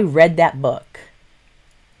 I read that book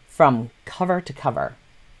from cover to cover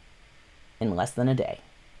in less than a day.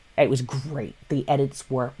 It was great. The edits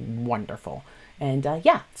were wonderful. And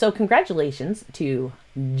yeah, so congratulations to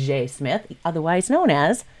Jay Smith, otherwise known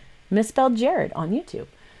as Misspelled Jared on YouTube.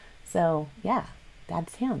 So yeah,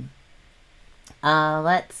 that's him.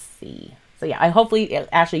 Let's see. So yeah, I hopefully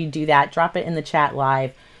Ashley you do that. Drop it in the chat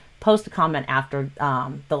live. Post a comment after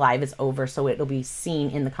the live is over, so it'll be seen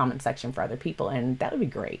in the comment section for other people, and that would be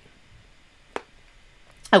great.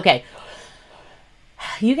 Okay.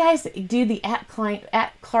 You guys do the at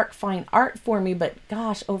Clark Fine Art for me, but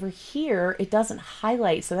gosh, over here it doesn't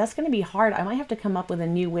highlight, so that's going to be hard. I might have to come up with a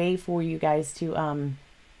new way for you guys to. I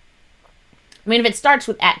mean, if it starts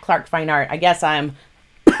with at Clark Fine Art, I guess I'm,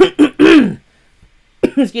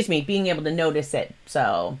 excuse me, being able to notice it.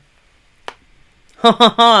 So,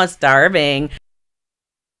 starving.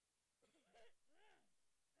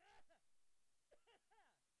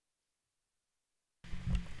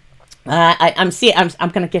 I'm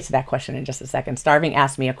going to get to that question in just a second. Starving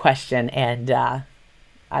asked me a question, and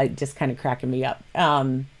I just kind of cracking me up.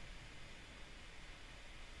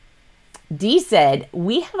 Dee said,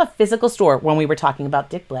 we have a physical store when we were talking about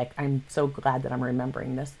Dick Blick. I'm so glad that I'm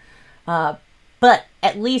remembering this. But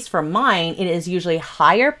at least for mine, it is usually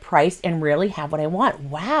higher priced and rarely have what I want.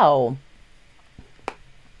 Wow.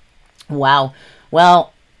 Wow.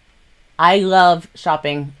 Well, I love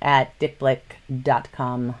shopping at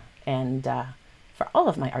dickblick.com. And for all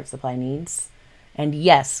of my art supply needs. And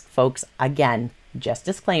yes, folks, again, just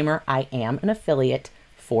disclaimer, I am an affiliate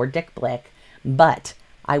for Dick Blick, but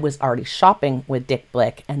I was already shopping with Dick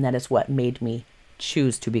Blick, and that is what made me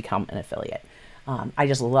choose to become an affiliate. I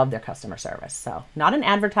just love their customer service. So not an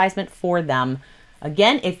advertisement for them.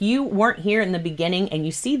 Again, if you weren't here in the beginning and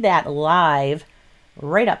you see that live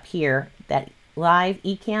right up here, that live,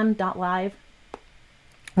 ecam.live,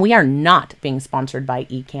 we are not being sponsored by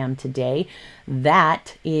Ecamm today.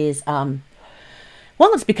 That is, well,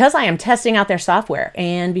 it's because I am testing out their software.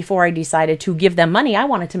 And before I decided to give them money, I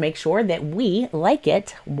wanted to make sure that we like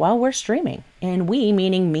it while we're streaming. And we,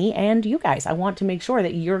 meaning me and you guys. I want to make sure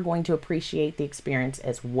that you're going to appreciate the experience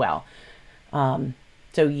as well. So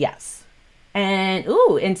yes. And,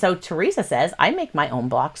 ooh, and so Teresa says, I make my own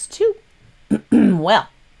blocks too. Well,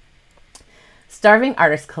 Starving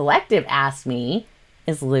Artist Collective asked me,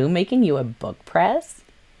 is Lou making you a book press?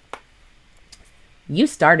 You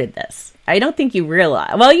started this. I don't think you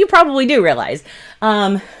realize. Well, you probably do realize.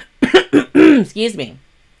 Excuse me.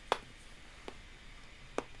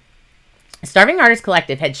 Starving Artist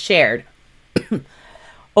Collective had shared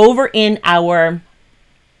over in our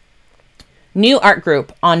new art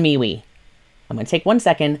group on MeWe. I'm going to take 1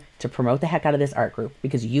 second to promote the heck out of this art group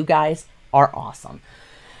because you guys are awesome.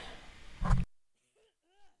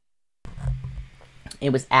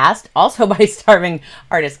 It was asked also by Starving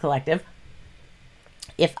Artist Collective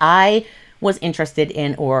if I was interested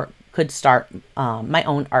in or could start my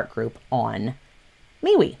own art group on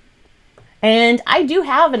MeWe. And I do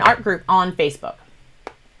have an art group on Facebook.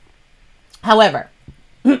 However,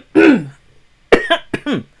 I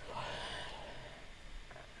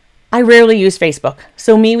rarely use Facebook.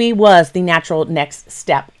 So MeWe was the natural next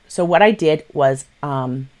step. So what I did was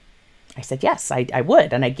I said, yes, I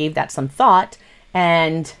would. And I gave that some thought.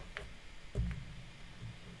 And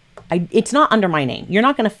it's not under my name. You're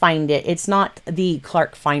not going to find it. It's not the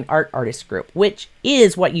Clark Fine Art Artist Group, which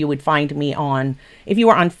is what you would find me on if you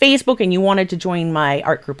were on Facebook and you wanted to join my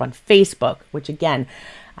art group on Facebook, which again,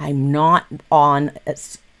 I'm not on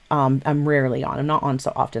I'm rarely on. I'm not on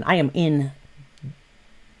so often. I am in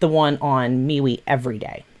the one on MeWe every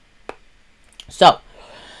day. So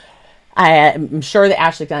I'm sure that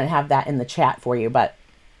Ashley's going to have that in the chat for you, but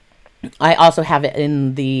I also have it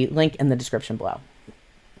in the link in the description below.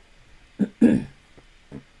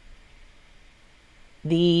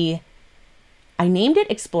 I named it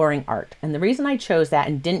Exploring Art. And the reason I chose that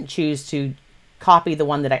and didn't choose to copy the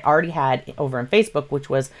one that I already had over on Facebook, which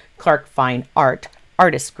was Clark Fine Art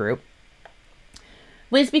Artist Group,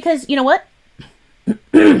 was because, you know what?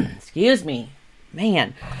 Excuse me,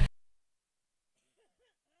 man.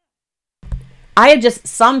 I have just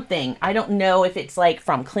something, I don't know if it's like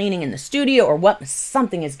from cleaning in the studio or what,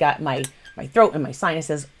 something has got my throat and my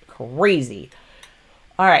sinuses crazy.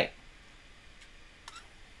 All right.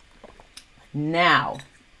 Now,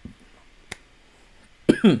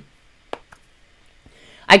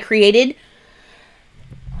 I created,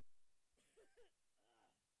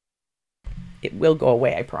 it will go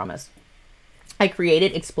away, I promise. I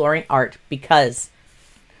created Exploring Art because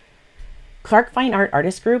Clark Fine Art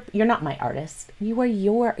Artist Group, you're not my artist. You are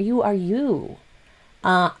you.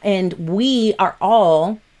 And we are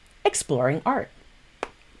all exploring art.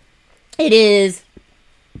 It is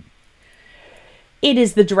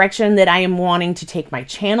the direction that I am wanting to take my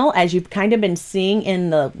channel, as you've kind of been seeing in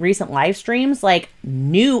the recent live streams, like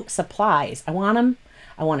new supplies. I want them.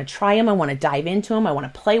 I want to try them. I want to dive into them. I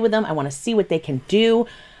want to play with them. I want to see what they can do.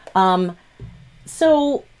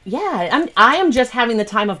 So yeah, I am just having the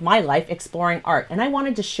time of my life exploring art. And I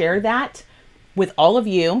wanted to share that with all of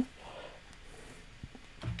you.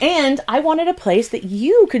 And I wanted a place that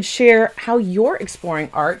you could share how you're exploring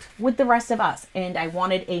art with the rest of us. And I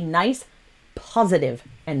wanted a nice, positive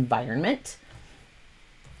environment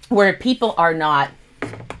where people are not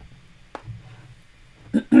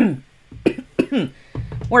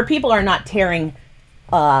tearing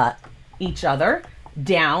each other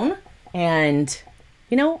down. And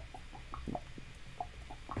you know,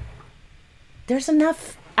 there's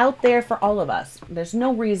enough out there for all of us. There's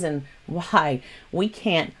no reason why we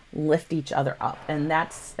can't lift each other up, and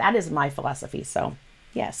that is my philosophy. So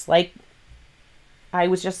yes, like I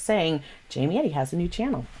was just saying, Jamie Eddy has a new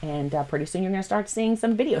channel, and pretty soon you're going to start seeing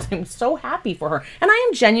some videos. I'm so happy for her, and I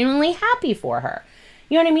am genuinely happy for her.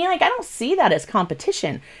 You know what I mean? Like, I don't see that as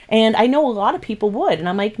competition, and I know a lot of people would, and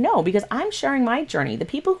I'm like, no, because I'm sharing my journey. The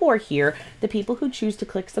people who are here, the people who choose to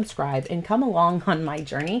click subscribe and come along on my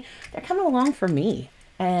journey, they're coming along for me,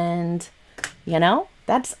 and you know,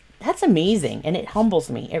 that's amazing, and it humbles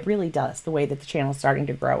me. It really does, the way that the channel is starting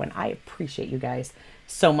to grow, and I appreciate you guys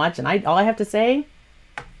so much. And all I have to say,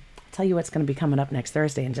 tell you what's going to be coming up next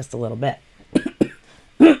Thursday in just a little bit.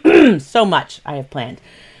 So much I have planned.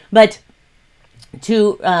 But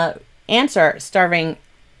to answer Starving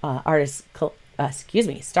Artist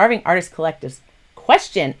Collective's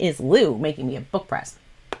question, is Lou making me a book press?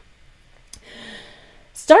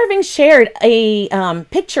 Starving shared a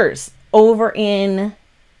pictures over in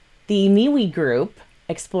the MeWe group,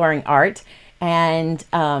 Exploring Art, and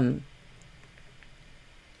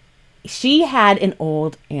she had an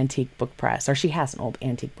old antique book press, or she has an old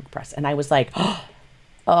antique book press. And I was like,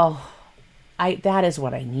 oh, that is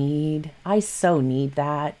what I need. I so need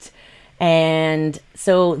that. And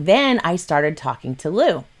so then I started talking to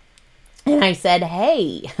Lou, and I said,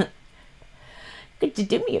 hey, could you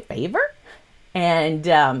do me a favor? And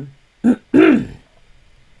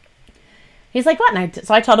he's like, what? And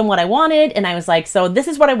so I told him what I wanted, and I was like, so this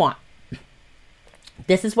is what I want.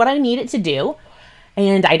 This is what I need it to do.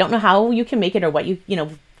 And I don't know how you can make it or what you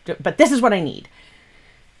know, but this is what I need.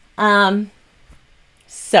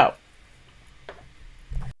 So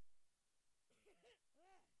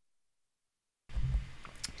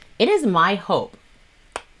it is my hope.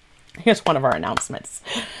 Here's one of our announcements.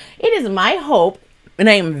 It is my hope, and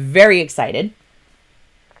I am very excited,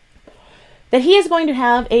 that he is going to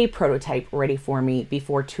have a prototype ready for me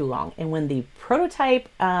before too long. And when the prototype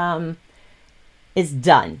is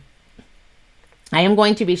done, I am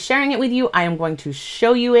going to be sharing it with you. I am going to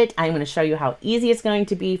show you it. I'm going to show you how easy it's going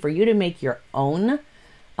to be for you to make your own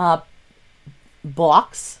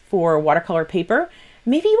blocks for watercolor paper.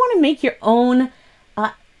 Maybe you want to make your own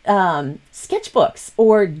sketchbooks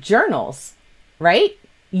or journals, right?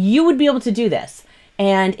 You would be able to do this,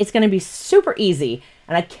 and it's going to be super easy.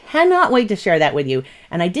 And I cannot wait to share that with you.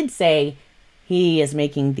 And I did say he is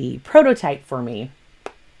making the prototype for me,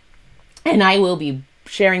 and I will be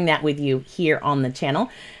sharing that with you here on the channel.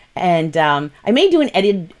 And I may do an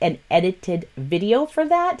edited video for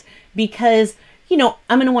that, because, you know,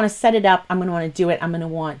 I'm going to want to set it up. I'm going to want to do it. I'm going to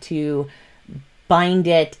want to bind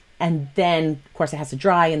it And then, of course, it has to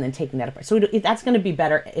dry and then taking that apart. So that's going to be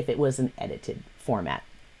better if it was an edited format.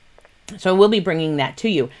 So we'll be bringing that to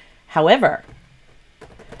you. However,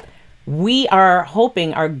 we are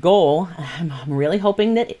hoping our goal, I'm really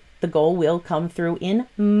hoping that the goal will come through in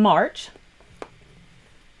March.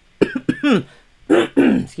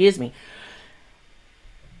 Excuse me.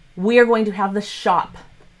 We are going to have the shop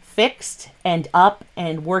fixed and up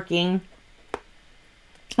and working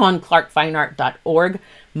on clarkfineart.org.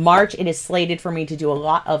 March, it is slated for me to do a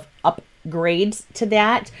lot of upgrades to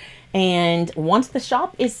that. And once the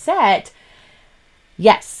shop is set,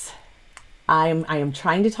 yes, I am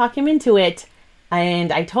trying to talk him into it.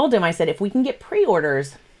 And I told him, I said, if we can get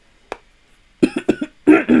pre-orders,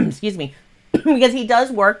 excuse me, because he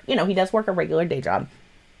does work, you know, he does work a regular day job.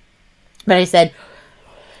 But I said,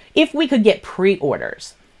 if we could get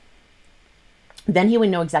pre-orders, then he would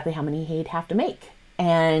know exactly how many he'd have to make.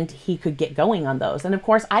 And he could get going on those. And of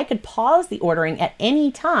course, I could pause the ordering at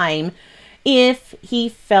any time if he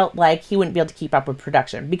felt like he wouldn't be able to keep up with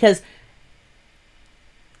production. Because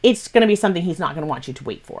it's going to be something he's not going to want you to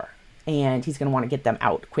wait for. And he's going to want to get them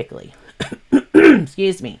out quickly.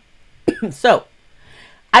 Excuse me. So,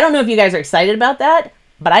 I don't know if you guys are excited about that,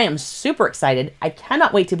 but I am super excited. I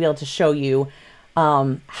cannot wait to be able to show you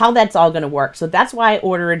how that's all going to work. So that's why I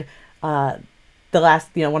ordered the last,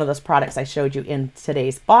 one of those products I showed you in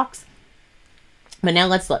today's box. But now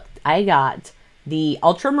let's look. I got the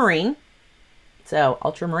Ultramarine. So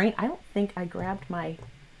Ultramarine, I don't think I grabbed my...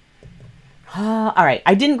 all right,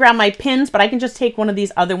 I didn't grab my pins, but I can just take one of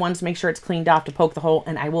these other ones, make sure it's cleaned off to poke the hole,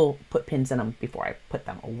 and I will put pins in them before I put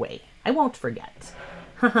them away. I won't forget.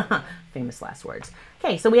 Famous last words.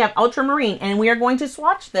 Okay, so we have Ultramarine, and we are going to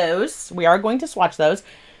swatch those. We are going to swatch those.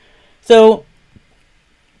 So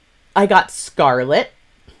I got Scarlet.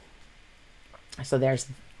 So there's,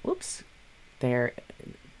 whoops, there,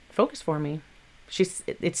 focus for me.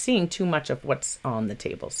 It's seeing too much of what's on the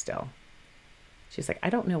table still. She's like, I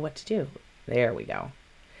don't know what to do. There we go.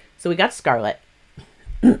 So we got Scarlet.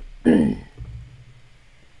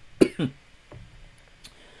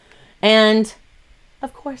 And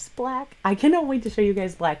of course, black. I cannot wait to show you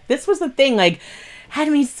guys black. This was the thing, like, had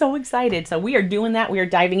me so excited. So we are doing that. We are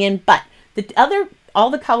diving in. But all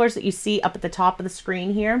the colors that you see up at the top of the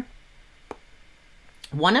screen here,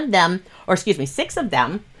 one of them, or excuse me, 6 of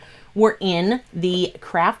them were in the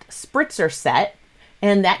Craft Spritzer set.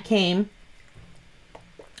 And that came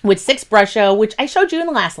with 6 Brusho, which I showed you in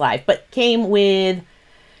the last live, but came with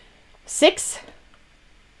 6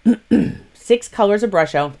 colors of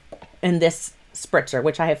Brusho in this spritzer,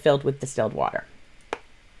 which I have filled with distilled water.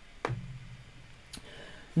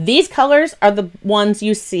 These colors are the ones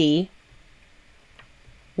you see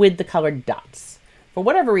with the colored dots. For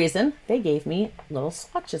whatever reason, they gave me little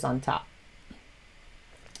swatches on top.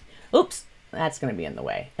 Oops, that's going to be in the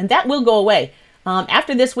way. And that will go away.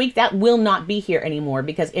 After this week, that will not be here anymore,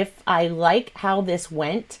 because if I like how this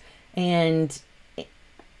went and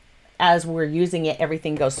as we're using it,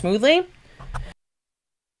 everything goes smoothly,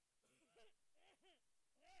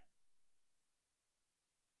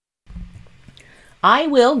 I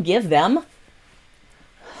will give them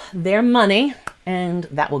their money and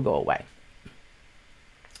that will go away.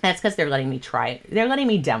 That's because they're letting me try it. They're letting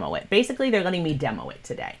me demo it. Basically, they're letting me demo it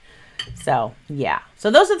today. So, yeah.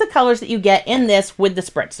 So those are the colors that you get in this with the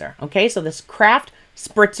spritzer. Okay, so this Craft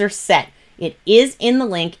Spritzer set. It is in the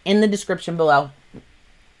link in the description below.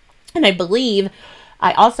 And I believe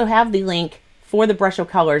I also have the link for the Brusho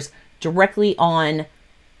colors directly on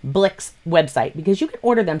Blick's website, because you can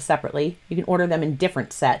order them separately. You can order them in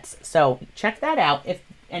different sets. So check that out if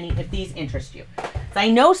these interest you. So I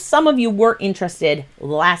know some of you were interested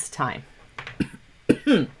last time.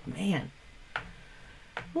 Man.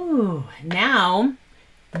 Ooh, now,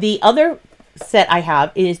 the other set I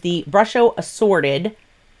have is the Brusho Assorted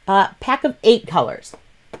pack of 8 colors.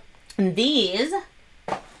 And these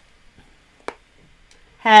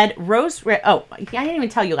had rose red. Oh, I didn't even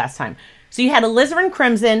tell you last time. So you had alizarin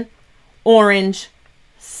crimson, orange,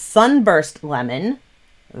 sunburst lemon,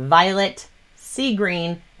 violet, sea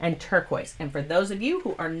green, and turquoise. And for those of you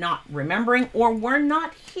who are not remembering or were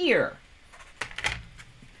not here,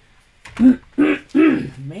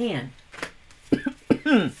 man,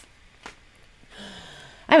 I'm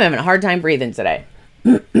having a hard time breathing today.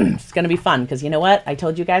 It's going to be fun because you know what? I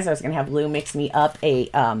told you guys I was going to have Lou mix me up a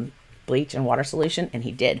bleach and water solution, and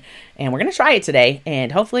he did. And we're going to try it today,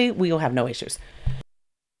 and hopefully we will have no issues.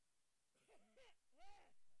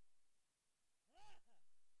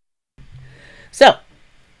 So,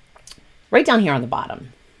 right down here on the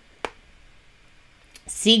bottom,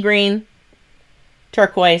 sea green,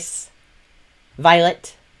 turquoise,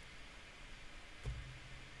 violet,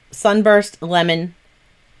 Sunburst Lemon,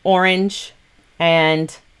 Orange,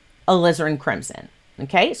 and Alizarin Crimson.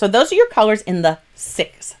 Okay, so those are your colors in the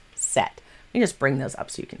 6 set. Let me just bring those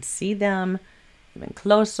up so you can see them even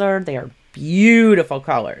closer. They are beautiful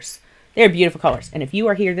colors. They're beautiful colors. And if you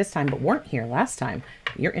are here this time but weren't here last time,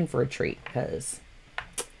 you're in for a treat because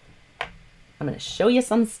I'm going to show you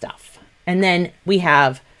some stuff. And then we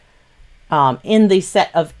have, in the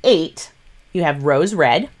set of 8, you have Rose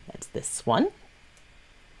Red. That's this one.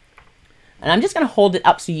 And I'm just going to hold it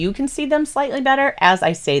up so you can see them slightly better as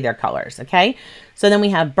I say their colors, okay? So then we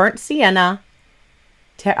have Burnt Sienna.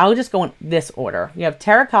 I'll just go in this order. You have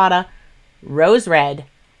Terracotta, Rose Red,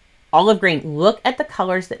 Olive Green. Look at the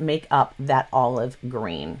colors that make up that olive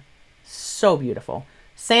green. So beautiful.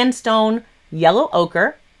 Sandstone, Yellow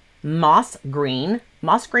Ochre, Moss Green.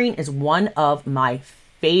 Moss Green is one of my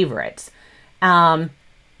favorites. Man.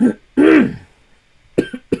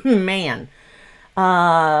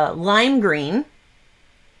 Lime Green.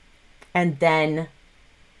 And then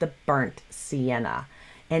the Burnt Sienna.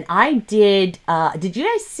 And I did you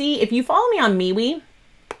guys see, if you follow me on MeWe,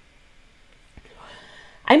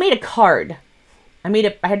 I made a card. I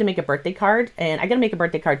had to make a birthday card, and I got to make a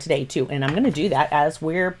birthday card today too. And I'm going to do that as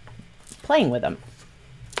we're playing with them.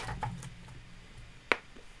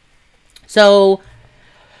 So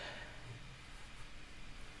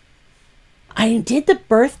I did the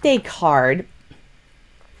birthday card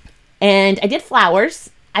and I did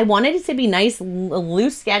flowers. I wanted it to be nice, a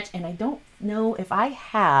loose sketch, and I don't know if I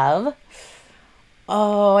have.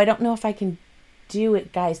 Oh, I don't know if I can do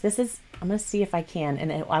it, guys. I'm going to see if I can,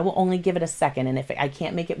 and I will only give it a second. And if I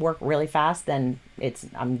can't make it work really fast, then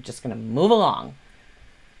I'm just going to move along.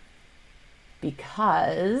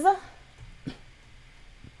 Because I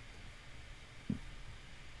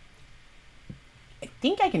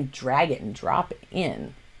think I can drag it and drop it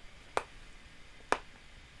in.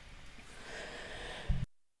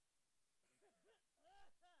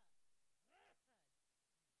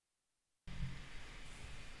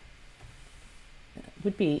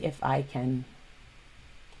 Would be if I can.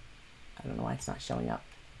 I don't know why it's not showing up.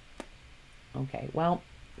 Okay, well.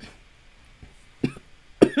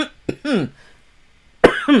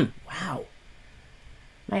 Wow.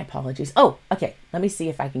 My apologies. Oh, okay. Let me see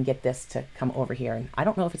if I can get this to come over here. And I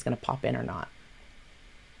don't know if it's going to pop in or not.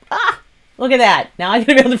 Ah, look at that. Now I'm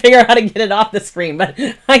going to be able to figure out how to get it off the screen, but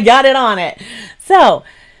I got it on it. So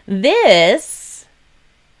this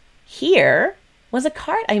here was a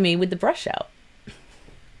card I made with the Brusho.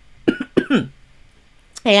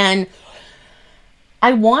 And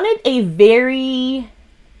I wanted a very,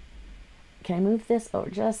 can I move this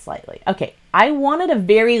over just slightly? Okay. I wanted a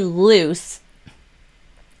very loose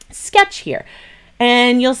sketch here.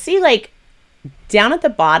 And you'll see, like, down at the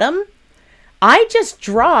bottom, I just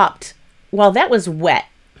dropped, well, that was wet.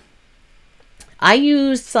 I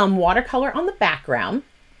used some watercolor on the background.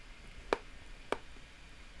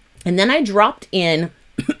 And then I dropped in,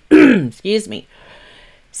 excuse me,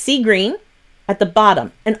 sea green at the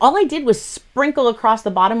bottom. And all I did was sprinkle across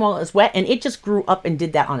the bottom while it was wet, and it just grew up and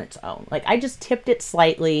did that on its own. Like, I just tipped it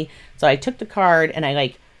slightly. So I took the card and I,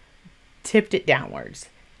 like, tipped it downwards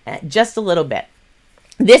just a little bit.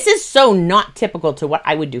 This is so not typical to what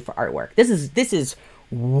I would do for artwork. This is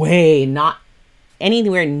way not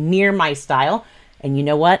anywhere near my style. And you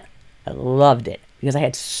know what? I loved it because I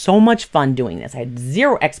had so much fun doing this. I had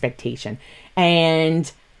zero expectation. And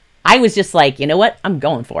I was just like, you know what? I'm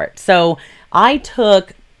going for it. So I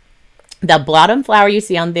took the bottom flower you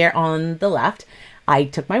see on there on the left. I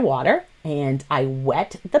took my water and I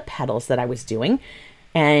wet the petals that I was doing.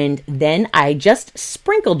 And then I just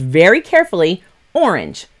sprinkled very carefully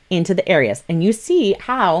orange into the areas. And you see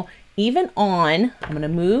how even on, I'm going to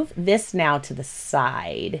move this now to the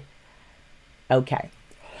side. Okay.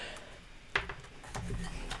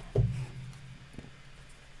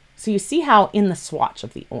 So you see how in the swatch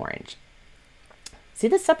of the orange, see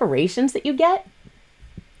the separations that you get?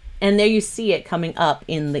 And there you see it coming up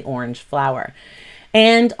in the orange flower.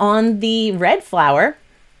 And on the red flower,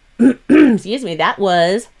 excuse me, that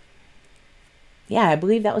was, yeah, I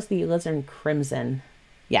believe that was the alizarin crimson.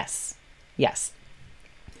 Yes, yes.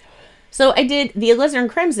 So I did the alizarin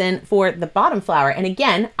crimson for the bottom flower. And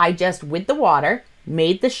again, I just, with the water,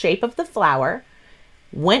 made the shape of the flower,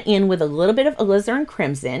 went in with a little bit of alizarin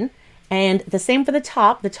crimson, and the same for the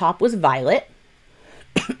top. The top was violet.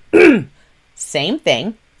 Same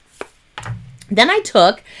thing. Then I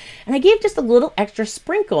took and I gave just a little extra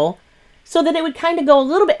sprinkle so that it would kind of go a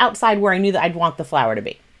little bit outside where I knew that I'd want the flower to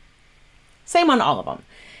be. Same on all of them.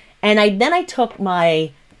 And then I took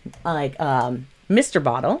my mister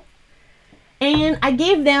bottle and I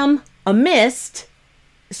gave them a mist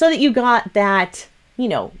so that you got that, you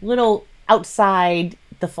know, little outside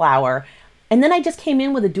the flower. And then I just came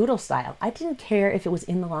in with a doodle style. I didn't care if it was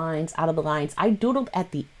in the lines, out of the lines. I doodled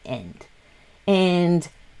at the end. And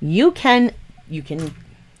you can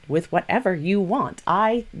with whatever you want.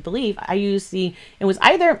 I believe I used it was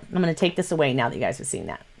either, I'm going to take this away now that you guys have seen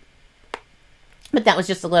that. But that was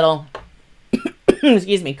just a little,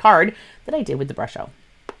 excuse me, card that I did with the Brusho.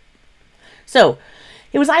 So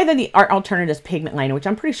it was either the Art Alternatives pigment liner, which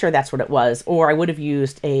I'm pretty sure that's what it was, or I would have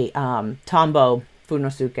used a Tombow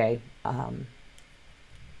Funosuke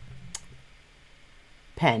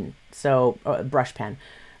pen, so brush pen.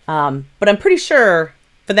 But I'm pretty sure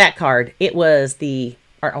for that card, it was the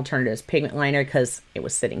Art Alternatives pigment liner because it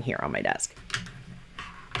was sitting here on my desk.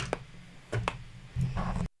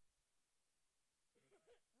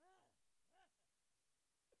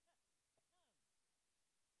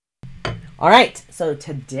 All right, so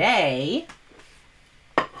today,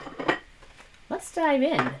 let's dive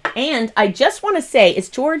in. And I just want to say, is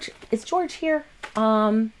George here?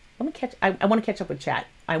 Let me catch, I want to catch up with chat.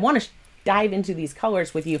 I want to dive into these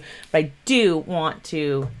colors with you, but I do want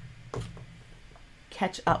to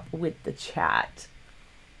catch up with the chat.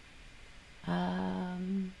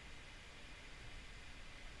 Daniel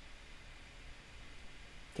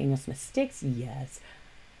Smith sticks, yes.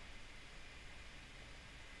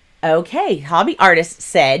 Okay, Hobby Artist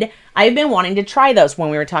said, I've been wanting to try those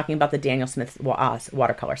when we were talking about the Daniel Smith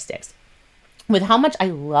watercolor sticks. With how much I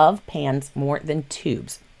love pans more than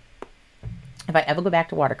tubes. If I ever go back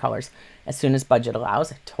to watercolors, as soon as budget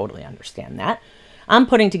allows, I totally understand that. I'm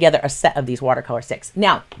putting together a set of these watercolor sticks.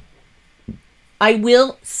 Now, I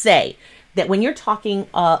will say that when you're talking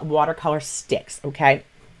watercolor sticks, okay,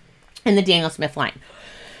 in the Daniel Smith line,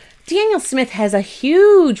 Daniel Smith has a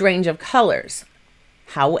huge range of colors.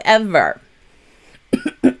 However,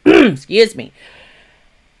 excuse me,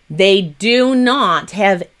 they do not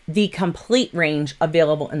have the complete range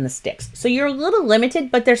available in the sticks. So you're a little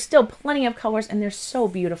limited, but there's still plenty of colors and they're so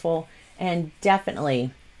beautiful and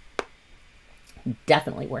definitely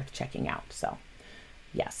worth checking out. So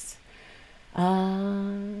yes.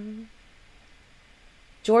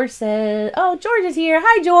 George says, oh, George is here.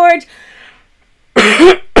 Hi, George.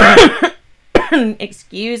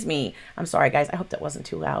 Excuse me. I'm sorry, guys. I hope that wasn't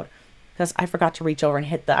too loud because I forgot to reach over and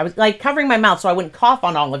hit I was like covering my mouth so I wouldn't cough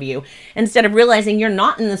on all of you instead of realizing you're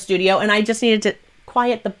not in the studio and I just needed to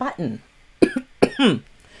quiet the button.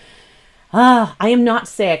 I am not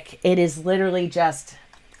sick. It is literally just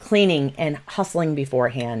cleaning and hustling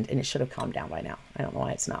beforehand and it should have calmed down by now. I don't know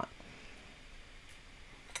why it's not.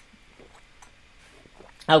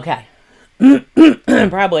 Okay.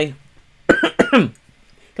 Probably.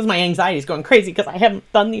 Because my anxiety is going crazy because I haven't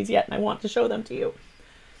done these yet and I want to show them to you.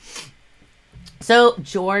 So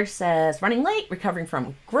George says, running late, recovering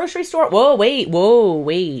from grocery store. Whoa,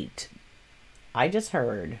 wait. I just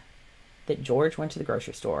heard that George went to the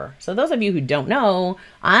grocery store. So those of you who don't know,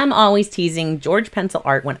 I'm always teasing George Pencil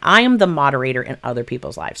Art when I am the moderator in other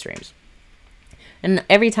people's live streams. And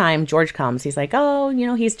every time George comes, he's like, oh, you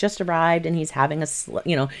know, he's just arrived and he's having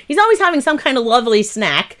he's always having some kind of lovely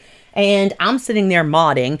snack. And I'm sitting there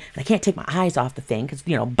modding, and I can't take my eyes off the thing because,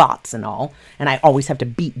 you know, bots and all. And I always have to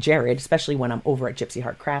beat Jared, especially when I'm over at Gypsy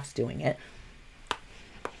Heart Crafts doing it.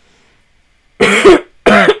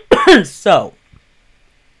 So,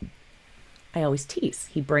 I always tease.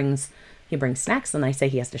 He brings snacks, and I say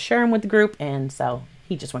he has to share them with the group. And so,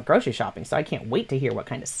 he just went grocery shopping. So, I can't wait to hear what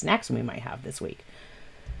kind of snacks we might have this week.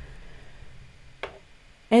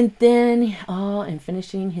 And then, and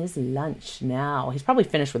finishing his lunch now. He's probably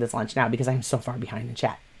finished with his lunch now because I'm so far behind in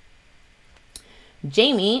chat.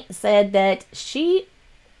 Jamie said that she,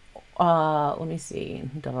 let me see.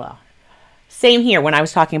 Same here when I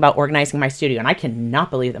was talking about organizing my studio. And I cannot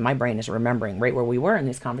believe that my brain is remembering right where we were in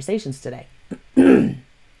these conversations today. Same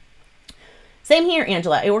here,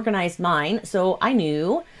 Angela. I organized mine so I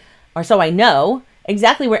know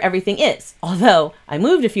exactly where everything is. Although I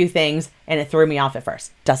moved a few things and it threw me off at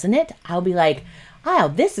first. Doesn't it? I'll be like,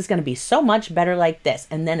 oh, this is going to be so much better like this.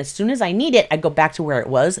 And then as soon as I need it, I go back to where it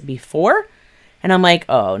was before. And I'm like,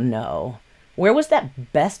 oh no. Where was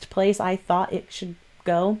that best place I thought it should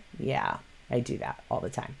go? Yeah, I do that all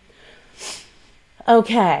the time.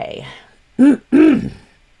 Okay.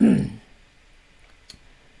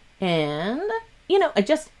 And, you know,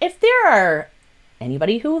 if there are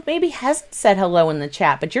anybody who maybe hasn't said hello in the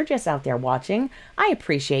chat, but you're just out there watching, I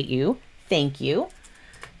appreciate you. Thank you.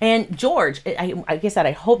 And George, I guess that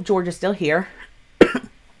I hope George is still here.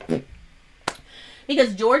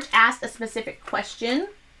 Because George asked a specific question.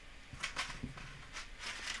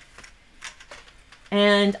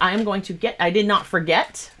 And I'm going to get, I did not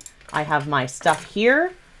forget, I have my stuff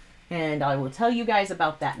here, and I will tell you guys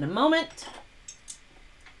about that in a moment.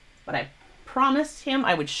 But I promised him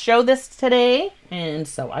I would show this today, and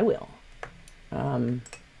so I will.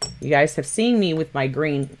 You guys have seen me with my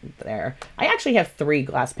green there. I actually have 3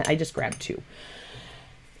 glass pens. I just grabbed 2.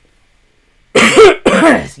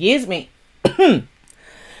 Excuse me.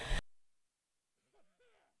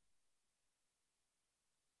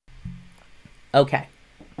 Okay.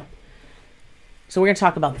 So we're going to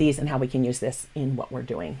talk about these and how we can use this in what we're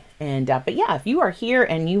doing. And but yeah, if you are here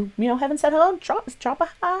and you haven't said hello, drop a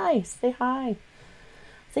hi. Say hi.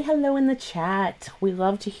 Say hello in the chat. We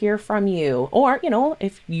love to hear from you. Or,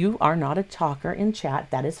 if you are not a talker in chat,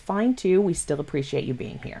 that is fine too. We still appreciate you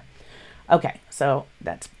being here. Okay, so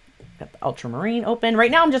that's got the ultramarine open.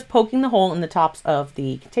 Right now I'm just poking the hole in the tops of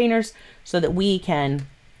the containers so that we can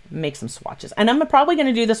make some swatches. And I'm probably going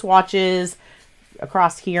to do the swatches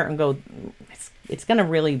across here and go, it's going to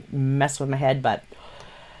really mess with my head, but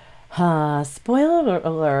spoiler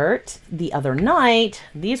alert, the other night,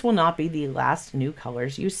 these will not be the last new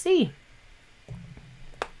colors you see.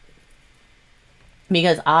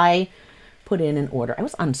 Because I put in an order. I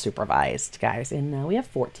was unsupervised, guys, and we have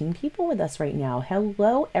 14 people with us right now.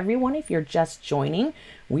 Hello, everyone. If you're just joining,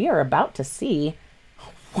 we are about to see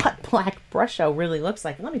what black Brusho really looks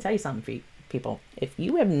like. Let me tell you something, people. If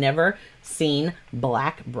you have never seen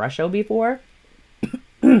black Brusho before,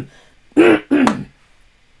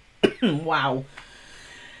 wow,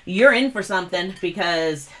 you're in for something,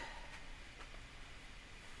 because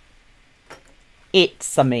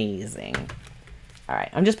it's amazing. All right,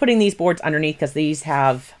 I'm just putting these boards underneath because these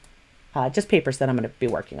have just papers that I'm going to be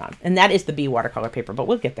working on. And that is the B watercolor paper, but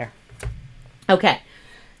we'll get there. Okay,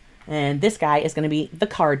 and this guy is going to be the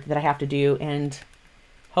card that I have to do, and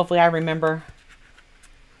hopefully I remember.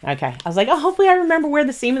 Okay, I was like, oh, hopefully I remember where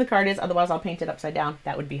the seam of the card is. Otherwise, I'll paint it upside down.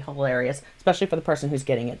 That would be hilarious, especially for the person who's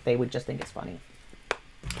getting it. They would just think it's funny.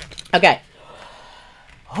 Okay.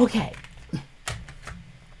 Okay.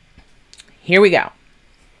 Here we go.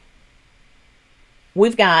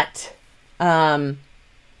 We've got, don't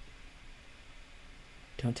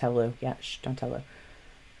tell Lou. Yeah, shh, don't tell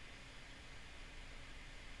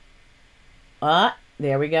Lou.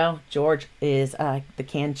 There we go. George is the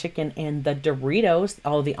canned chicken and the Doritos.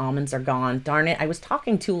 Oh, the almonds are gone. Darn it. I was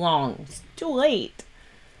talking too long. It's too late.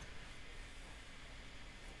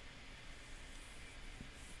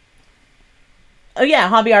 Oh, yeah.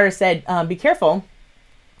 Hobby Artist said, be careful.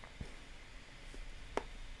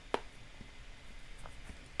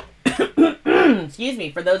 Excuse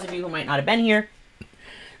me. For those of you who might not have been here,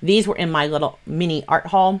 these were in my little mini art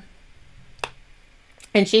haul.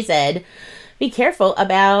 And she said, be careful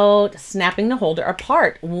about snapping the holder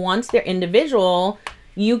apart. Once they're individual,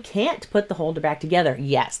 you can't put the holder back together.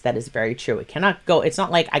 Yes, that is very true. It cannot go. It's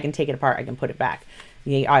not like I can take it apart, I can put it back.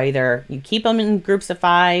 Either you keep them in groups of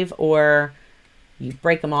 5 or you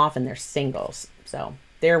break them off and they're singles. So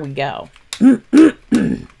there we go.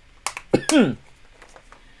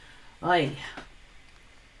 All right.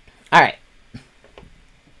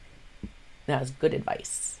 That was good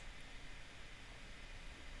advice.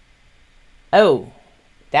 Oh,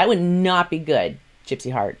 that would not be good,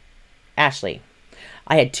 Gypsy Heart. Ashley,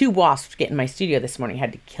 I had 2 wasps get in my studio this morning. I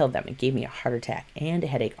had to kill them. It gave me a heart attack and a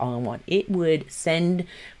headache all in one. It would send,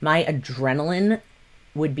 my adrenaline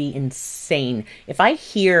would be insane. If I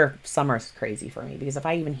hear, summer's crazy for me, because if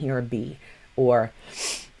I even hear a bee or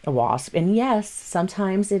a wasp, and yes,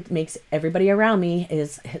 sometimes it makes everybody around me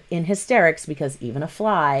is in hysterics, because even a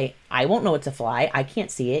fly, I won't know it's a fly. I can't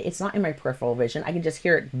see it. It's not in my peripheral vision. I can just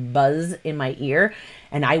hear it buzz in my ear,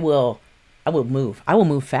 and I will move. I will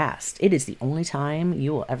move fast. It is the only time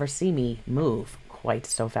you will ever see me move quite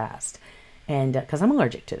so fast. And because I'm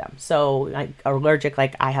allergic to them. So allergic,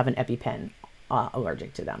 like I have an EpiPen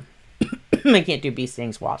allergic to them. I can't do bee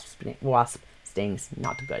stings, wasp stings.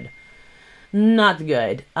 Not good. Not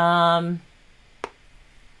good. Oh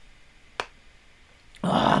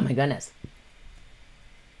my goodness.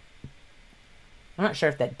 I'm not sure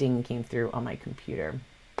if that ding came through on my computer.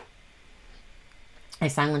 I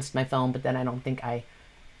silenced my phone, but then I don't think I...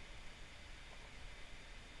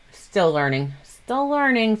 Still learning. Still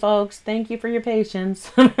learning, folks. Thank you for your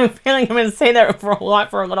patience. I'm feeling I'm going to say that for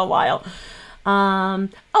a little while.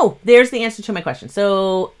 Oh, there's the answer to my question.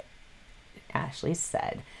 So, Ashley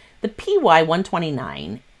said, the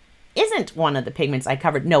PY129 isn't one of the pigments I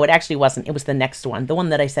covered. No, it actually wasn't. It was the next one. The one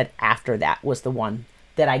that I said after that was the one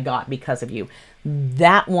that I got because of you.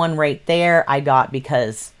 That one right there I got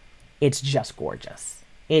because it's just gorgeous.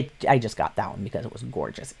 I just got that one because it was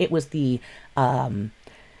gorgeous. It was the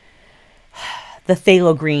the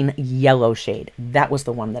phthalo green yellow shade. That was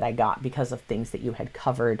the one that I got because of things that you had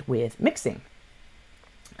covered with mixing.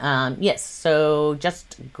 Yes, so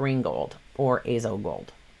just green gold or azo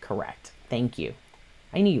gold. Correct. Thank you.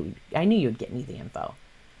 I knew you'd get me the info.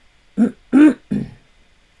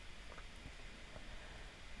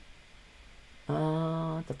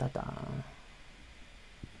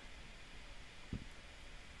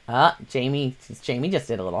 Jamie just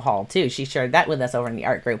did a little haul too. She shared that with us over in the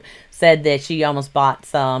art group. Said that she almost bought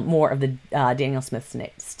some more of the Daniel Smith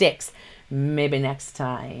sticks. Maybe next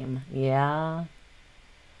time. Yeah.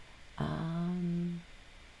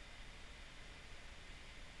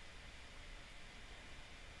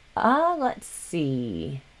 Let's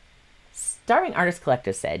see. Starving Artist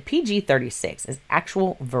Collective said PG-36 is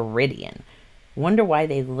actual Viridian. Wonder why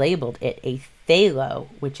they labeled it a phthalo,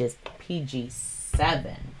 which is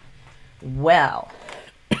PG-7. Well,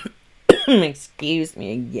 excuse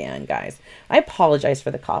me again, guys. I apologize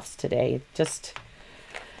for the coughs today. Just,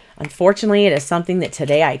 unfortunately, it is something that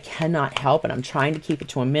today I cannot help, and I'm trying to keep it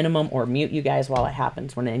to a minimum or mute you guys while it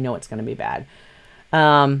happens when I know it's going to be bad.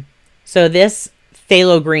 So this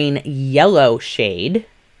phthalo green yellow shade,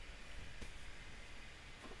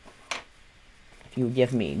 if you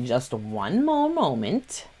give me just one more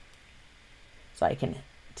moment so I can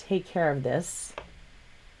take care of this.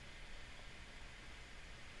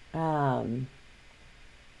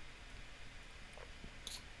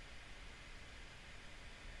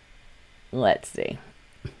 Let's see.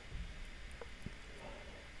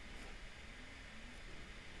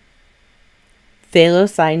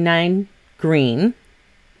 Phthalocyanine green,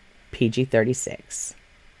 PG-36.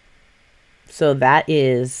 So that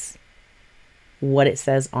is what it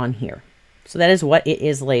says on here. So that is what it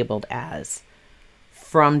is labeled as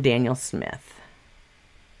from Daniel Smith.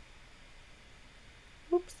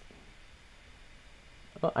 Oops.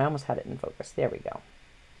 Oh, I almost had it in focus. There we go.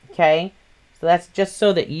 Okay. So that's just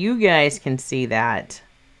so that you guys can see that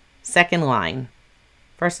second line,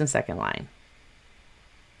 first and second line.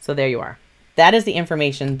 So there you are. That is the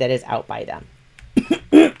information that is out by them.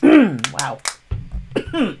 Wow.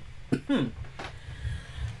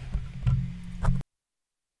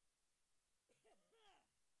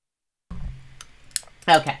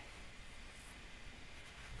 Okay.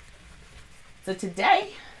 So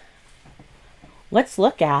today, let's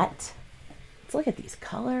look at these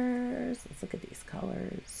colors. Let's look at these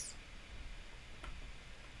colors.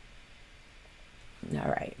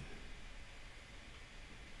 All right.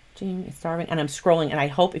 Jamie is starving, and I'm scrolling, and I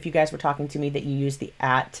hope if you guys were talking to me that you use the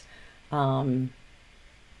 @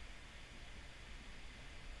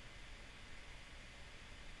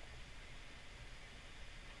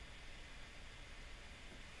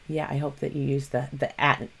 yeah, I hope that you use the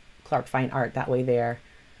 @ Clark Fine Art. That way there,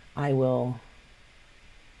 I will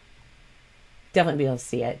definitely be able to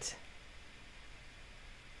see it.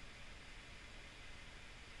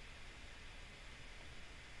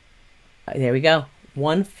 There we go.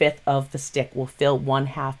 1/5 of the stick will fill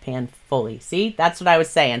 1/2 pan fully. See, that's what I was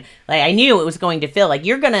saying. Like, I knew it was going to fill. Like,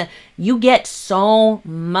 you get so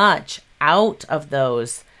much out of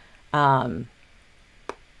those. And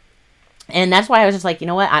that's why I was just like, you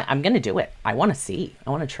know what? I'm going to do it. I want to see. I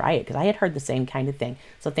want to try it because I had heard the same kind of thing.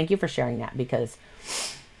 So thank you for sharing that because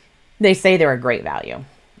they say they're a great value.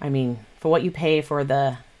 I mean, for what you pay for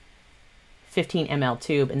the 15 ml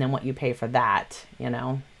tube and then what you pay for that, you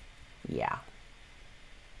know? Yeah.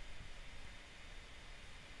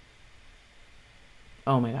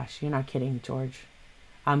 Oh my gosh, you're not kidding, George.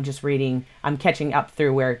 I'm just reading. I'm catching up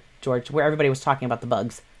through where everybody was talking about the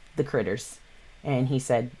bugs, the critters. And he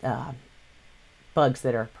said bugs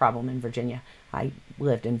that are a problem in Virginia. I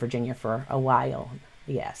lived in Virginia for a while.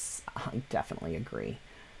 Yes, I definitely agree.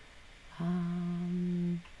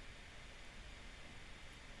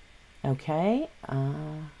 Okay.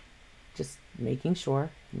 Just making sure.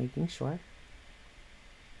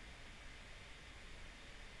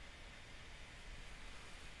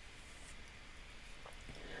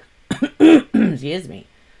 Excuse me.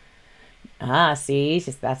 See,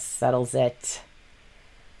 that settles it.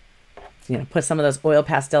 You know, put some of those oil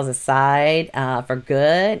pastels aside for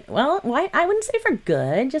good. Well, why? I wouldn't say for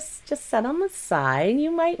good. Just set on the side.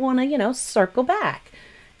 You might want to, you know, circle back.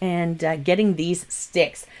 And getting these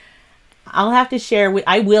sticks, I'll have to share.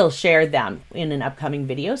 I will share them in an upcoming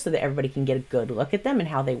video so that everybody can get a good look at them and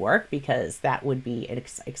how they work, because that would be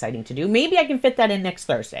exciting to do. Maybe I can fit that in next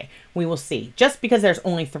Thursday. We will see. Just because there's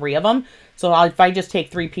only 3 of them, so if I just take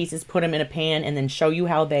 3 pieces, put them in a pan, and then show you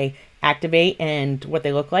how they activate and what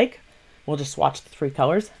they look like. We'll just swatch the 3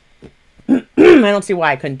 colors. I don't see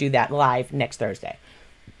why I couldn't do that live next Thursday.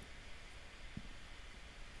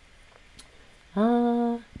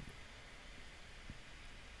 Uh,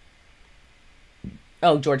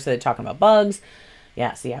 oh, George said talking about bugs.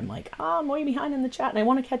 Yeah, see, I'm like, oh, I'm way behind in the chat and I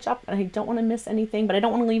want to catch up and I don't want to miss anything, but I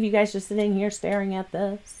don't want to leave you guys just sitting here staring at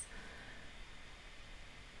this.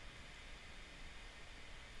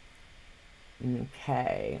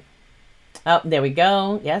 Okay. Oh, there we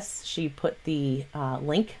go. Yes, she put the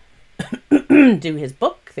link to his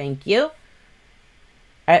book. Thank you.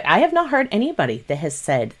 I have not heard anybody that has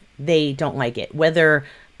said they don't like it, whether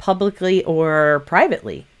publicly or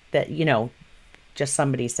privately, that, you know, just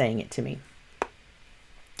somebody saying it to me.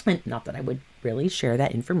 And not that I would really share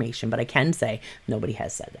that information, but I can say nobody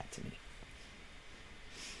has said that to me.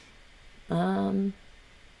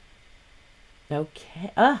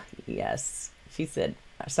 Okay. Yes. She said,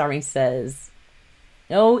 Sorry says,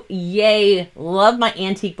 oh, yay. Love my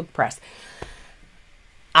antique book press.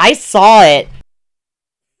 I saw it.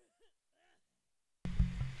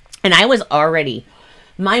 And I was already,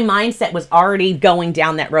 my mindset was already going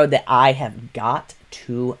down that road that I have got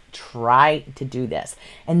to try to do this.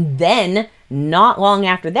 And then not long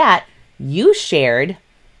after that, you shared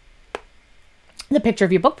the picture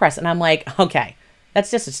of your book press. And I'm like, okay,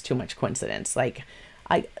 that's just too much coincidence. Like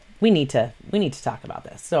we need to talk about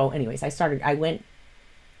this. So anyways, I went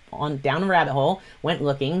on down a rabbit hole, went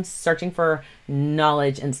looking, searching for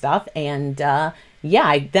knowledge and stuff. And,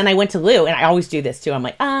 yeah, then I went to Lou, and I always do this too. I'm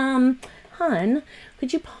like, hun,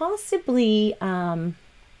 could you possibly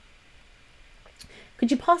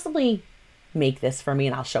make this for me?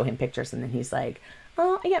 And I'll show him pictures. And then he's like,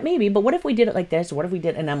 oh, yeah, maybe. But what if we did it like this? Or what if we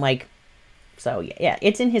did? And I'm like, so yeah,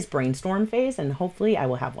 it's in his brainstorm phase, and hopefully I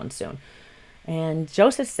will have one soon. And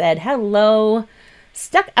Joseph said, hello,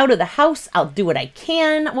 stuck out of the house. I'll do what I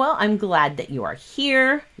can. Well, I'm glad that you are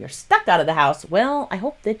here. You're stuck out of the house. Well, I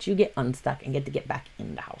hope that you get unstuck and get to get back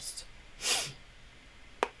in the house.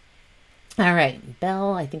 All right,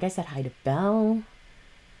 Belle. I think I said hi to Belle.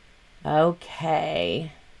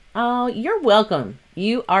 Okay. Oh, you're welcome.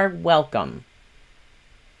 You are welcome.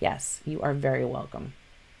 Yes, you are very welcome.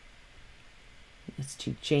 It's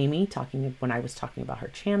to Jamie talking when I was talking about her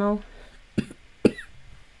channel.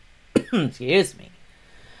 Excuse me.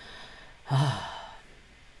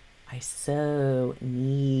 I so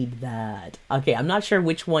need that. Okay, I'm not sure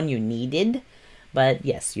which one you needed, but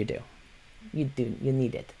yes, you do. You do. You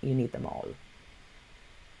need it. You need them all.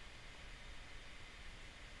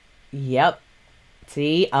 Yep.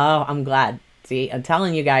 See? Oh, I'm glad. See, I'm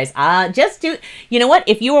telling you guys. Just do. You know what?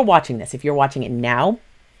 If you are watching this, if you're watching it now,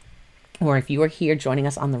 or if you are here joining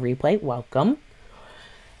us on the replay, welcome.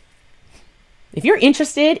 If you're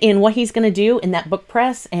interested in what he's going to do in that book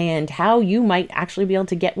press and how you might actually be able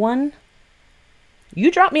to get one, you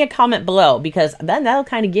drop me a comment below, because then that'll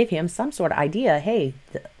kind of give him some sort of idea. Hey,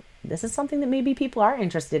 this is something that maybe people are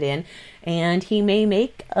interested in, and he may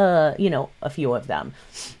make, you know, a few of them,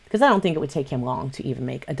 because I don't think it would take him long to even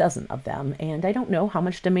make a dozen of them. And I don't know how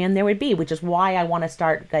much demand there would be, which is why I want to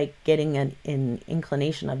start like getting an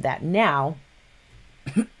inclination of that now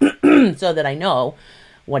so that I know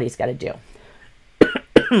what he's got to do.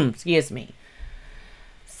 Excuse me.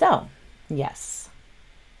 So, yes.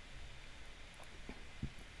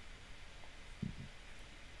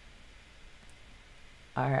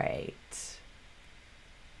 All right.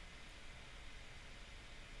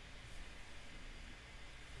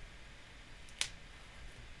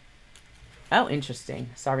 Oh,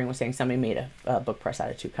 interesting. Sarvin was saying somebody made a book press out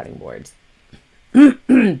of 2 cutting boards.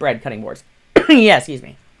 Bread cutting boards. Yeah, excuse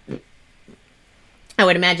me. I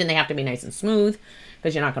would imagine they have to be nice and smooth,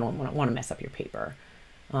 because you're not going to want to mess up your paper.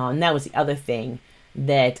 And that was the other thing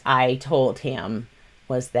that I told him,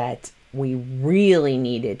 was that we really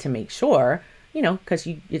needed to make sure, you know, because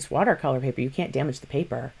it's watercolor paper. You can't damage the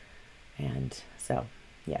paper. And so,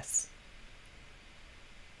 yes.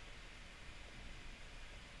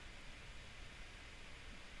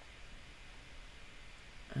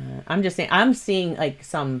 I'm just saying, I'm seeing like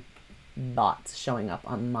some dots showing up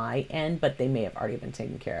on my end, but they may have already been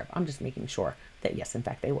taken care of. I'm just making sure that yes, in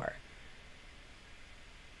fact, they were.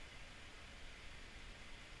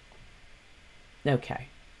 Okay.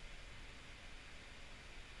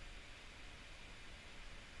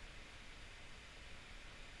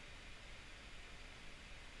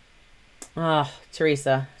 Oh,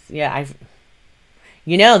 Teresa. Yeah,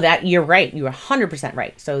 you know that you're right. You're 100%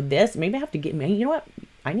 right. So this, maybe I have to get, you know what?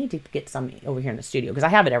 I need to get some over here in the studio, because I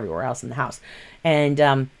have it everywhere else in the house.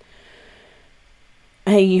 And,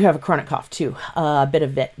 hey, you have a chronic cough too. A bit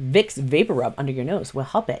of Vicks Vapor Rub under your nose will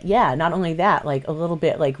help it. Yeah, not only that, like a little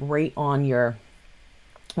bit like right on where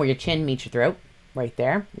your chin meets your throat. right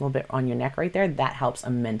there, a little bit on your neck right there. That helps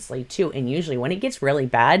immensely too. And usually when it gets really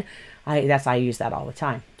bad, I use that all the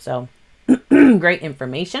time. So great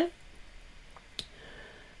information.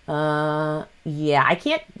 Yeah, I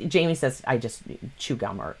can't, Jamie says I just chew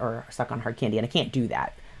gum or suck on hard candy, and I can't do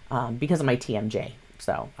that because of my TMJ.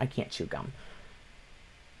 So I can't chew gum.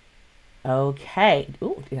 Okay.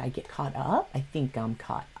 Ooh, did I get caught up? I think I'm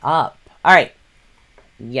caught up. All right.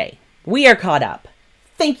 Yay. We are caught up.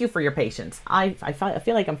 Thank you for your patience. I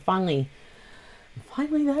feel like I'm finally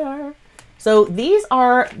there. So these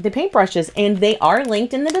are the paintbrushes, and they are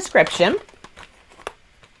linked in the description.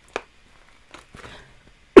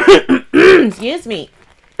 Excuse me.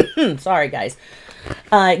 Sorry, guys.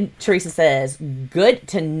 Teresa says, good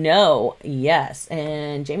to know. Yes.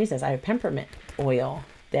 And Jamie says, I have peppermint oil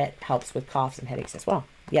that helps with coughs and headaches as well.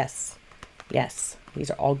 Yes. Yes. These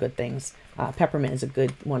are all good things. Peppermint is a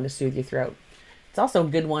good one to soothe your throat. It's also a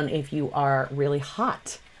good one if you are really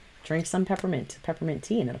hot. Drink some peppermint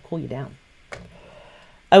tea, and it'll cool you down.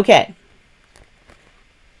 Okay.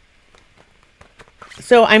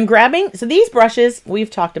 So I'm grabbing, so these brushes, we've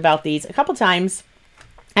talked about these a couple times.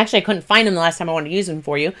 Actually, I couldn't find them the last time I wanted to use them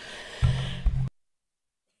for you,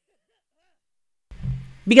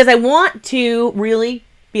 because I want to really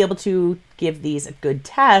be able to give these a good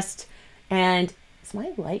test. And is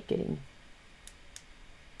my light getting...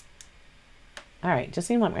 All right, just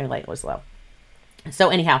seemed like my light was low. So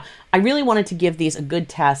anyhow, I really wanted to give these a good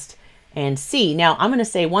test and see. Now, I'm going to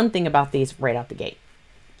say one thing about these right out the gate.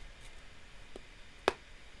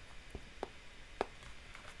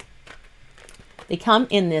 They come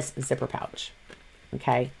in this zipper pouch,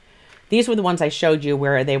 okay? These were the ones I showed you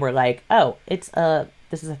where they were like, oh, this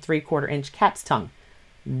is a 3/4 inch cat's tongue.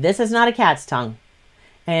 This is not a cat's tongue.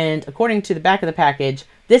 And according to the back of the package,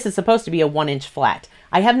 this is supposed to be a 1-inch flat.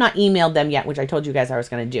 I have not emailed them yet, which I told you guys I was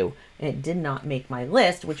going to do. And it did not make my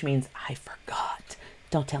list, which means I forgot.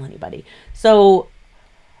 Don't tell anybody. So,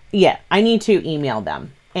 yeah, I need to email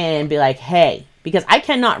them and be like, hey, because I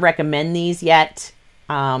cannot recommend these yet.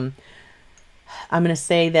 I'm going to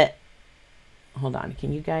say that, hold on,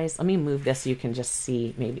 can you guys, let me move this so you can just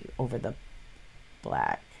see maybe over the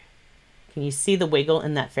black. Can you see the wiggle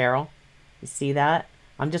in that ferrule? You see that?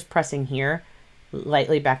 I'm just pressing here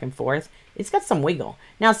lightly back and forth. It's got some wiggle.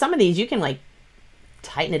 Now, some of these you can like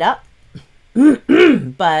tighten it up.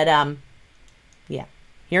 But, yeah.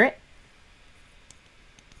 Hear it?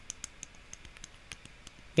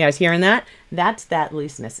 You guys hearing that? That's that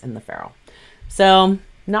looseness in the ferrule. So,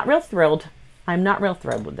 not real thrilled. I'm not real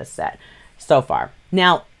thrilled with this set so far.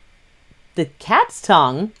 Now, the cat's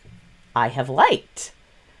tongue, I have liked.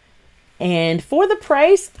 And for the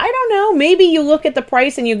price, I don't know. Maybe you look at the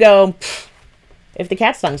price and you go, if the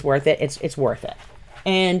cat's tongue's worth it, it's worth it.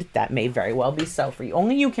 And that may very well be so for you.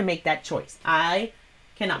 Only you can make that choice. I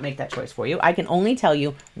cannot make that choice for you. I can only tell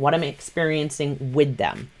you what I'm experiencing with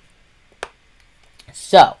them.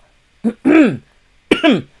 So,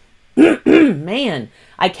 man,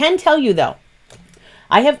 I can tell you though,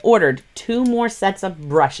 I have ordered 2 more sets of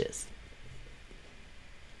brushes.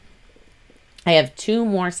 I have 2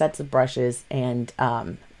 more sets of brushes, and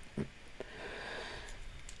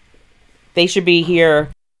they should be here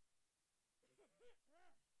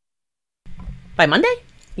by Monday.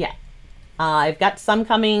 Yeah. I've got some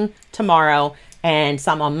coming tomorrow and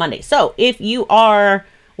some on Monday. So if you are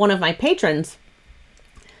one of my patrons,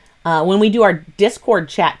 when we do our Discord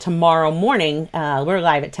chat tomorrow morning, we're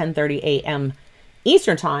live at 10:30 a.m.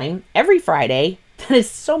 Eastern time every Friday. That is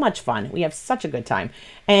so much fun. We have such a good time.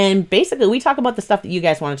 And basically, we talk about the stuff that you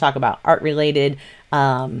guys want to talk about, art related.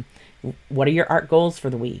 What are your art goals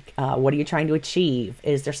for the week? What are you trying to achieve?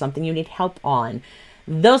 Is there something you need help on?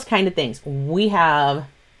 Those kind of things. We have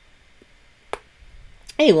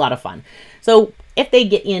a lot of fun. So if they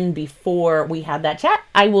get in before we have that chat,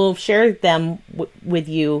 I will share them with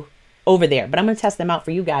you over there. But I'm going to test them out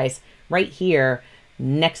for you guys right here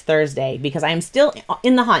next Thursday, because I am still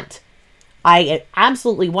in the hunt. I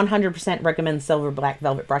absolutely 100% recommend silver black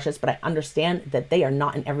velvet brushes, but I understand that they are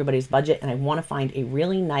not in everybody's budget, and I want to find a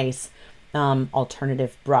really nice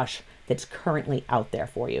alternative brush that's currently out there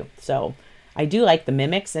for you. So I do like the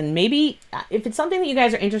Mimics, and maybe if it's something that you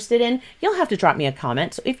guys are interested in, you'll have to drop me a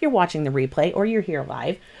comment. So if you're watching the replay or you're here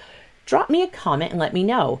live, drop me a comment and let me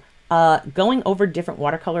know. Going over different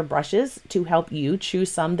watercolor brushes to help you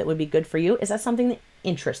choose some that would be good for you, is that something that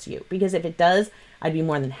interests you? Because if it does, I'd be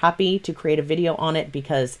more than happy to create a video on it,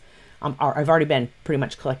 because I've already been pretty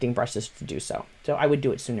much collecting brushes to do so. So I would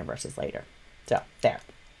do it sooner versus later. So there.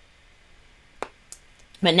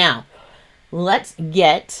 But now let's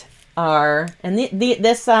get our, and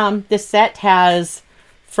this set has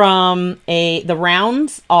from the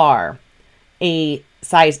rounds are a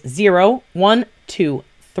size 0, 1, 2,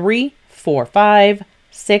 3, 4, 5,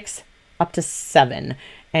 6, up to 7.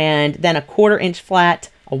 And then a 1/4 inch flat,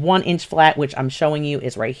 a 1 inch flat, which I'm showing you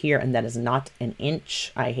is right here. And that is not an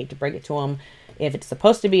inch. I hate to break it to them. If it's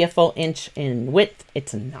supposed to be a full inch in width,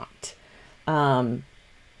 it's not. And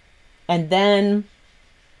then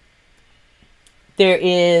there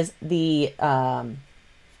is the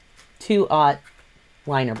 2/0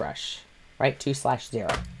 liner brush, right? 2/0.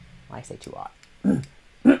 I say 2/0.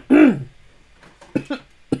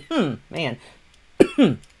 Man.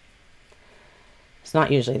 It's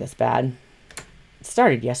not usually this bad. It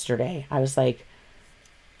started yesterday. I was like,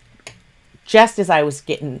 just as I was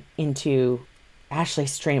getting into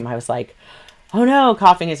Ashley's stream, I was like, oh no,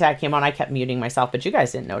 coughing attack came on. I kept muting myself, but you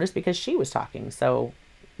guys didn't notice because she was talking. So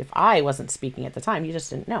if I wasn't speaking at the time, you just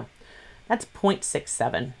didn't know. That's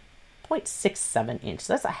 0.67. 0.67 inch.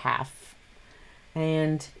 So that's a half.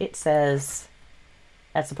 And it says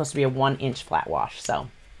that's supposed to be a 1 inch flat wash. So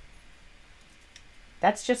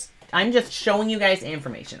that's just, I'm just showing you guys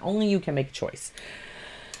information. Only you can make a choice.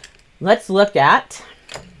 Let's look at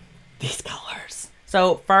these colors.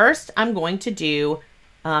 So first I'm going to do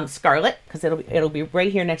Scarlet, because it'll be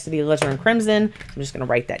right here next to the alizarin crimson. I'm just going to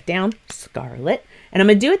write that down, Scarlet. And I'm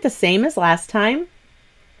going to do it the same as last time.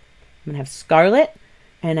 I'm going to have Scarlet,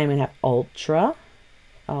 and I'm going to have Ultra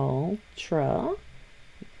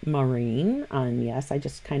Marine on, yes, I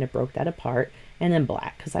just kind of broke that apart, and then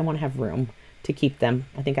Black, because I want to have room to keep them.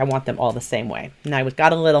 I think I want them all the same way. And I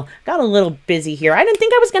got a little busy here. I didn't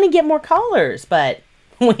think I was going to get more colors, but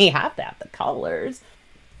we have to have the colors.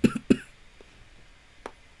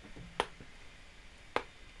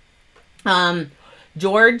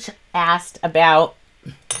 George asked about,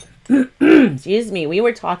 excuse me, we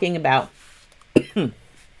were talking about, damn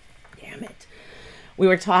it. We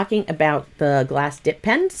were talking about the glass dip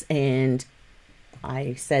pens, and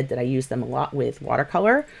I said that I use them a lot with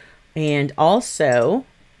watercolor, and also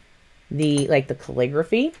the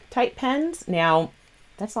calligraphy type pens. Now,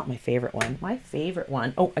 that's not my favorite one. My favorite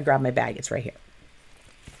one, oh, I grabbed my bag. It's right here.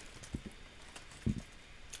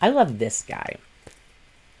 I love this guy.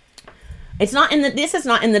 It's not in this is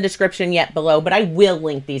not in the description yet below, but I will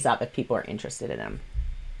link these up if people are interested in them.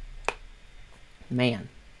 Man.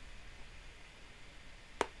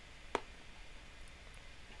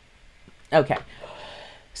 Okay.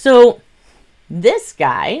 So this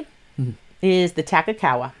guy is the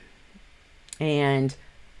Takakawa. And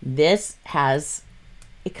this has,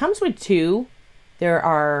 it comes with two. There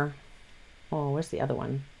are, oh, where's the other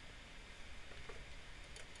one?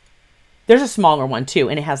 There's a smaller one too,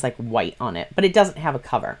 and it has like white on it, but it doesn't have a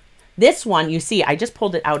cover. This one, you see, I just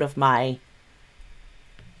pulled it out of my,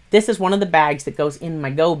 this is one of the bags that goes in my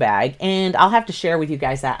go bag, and I'll have to share with you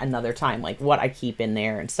guys that another time, like what I keep in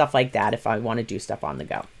there and stuff like that if I want to do stuff on the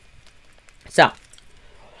go. So,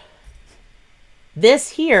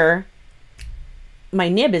 this here, my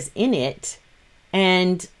nib is in it,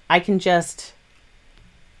 and I can just,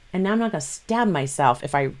 and now I'm not going to stab myself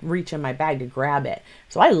if I reach in my bag to grab it.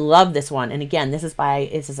 So I love this one. And again, this is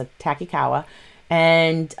a Takakawa.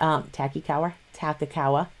 And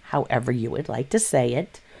Takakawa, however you would like to say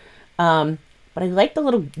it. But I like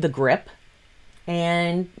the grip.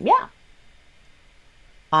 And yeah.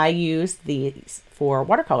 I use these for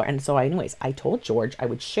watercolor. And so anyways, I told George I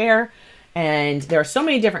would share. And there are so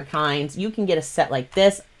many different kinds. You can get a set like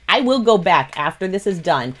this. I will go back after this is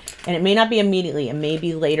done, and it may not be immediately. It may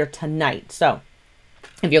be later tonight. So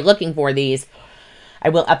if you're looking for these, I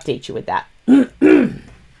will update you with that.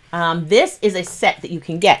 This is a set that you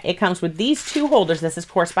can get. It comes with these two holders. This is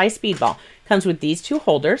Course by Speedball. It comes with these two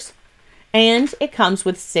holders, and it comes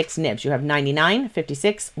with 6 nibs. You have 99,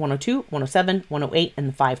 56, 102, 107, 108, and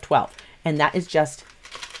the 512. And that is just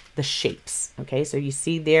the shapes. Okay, so you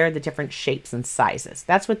see there the different shapes and sizes.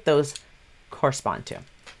 That's what those correspond to.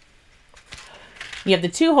 You have the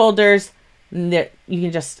two holders that you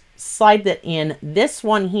can just slide that in. This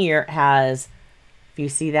one here has, if you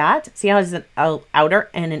see that, see how it's an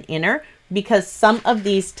outer and an inner? Because some of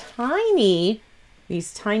these tiny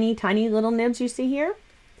little nibs you see here,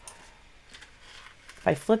 if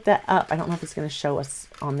I flip that up, I don't know if it's going to show us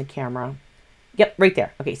on the camera. Yep, right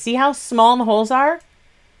there. Okay, see how small the holes are?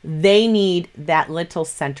 They need that little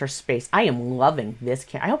center space. I am loving this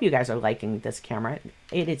camera. I hope you guys are liking this camera.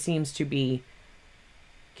 It seems to be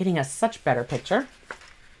getting us such better picture,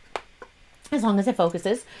 as long as it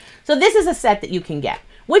focuses. So this is a set that you can get,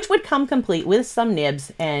 which would come complete with some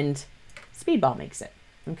nibs, and Speedball makes it.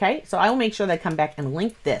 Okay, so I will make sure that I come back and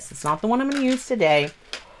link this. It's not the one I'm going to use today,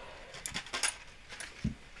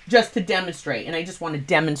 just to demonstrate. And I just want to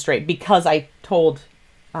demonstrate because I told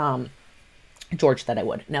George that I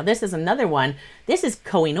would. Now, this is another one. This is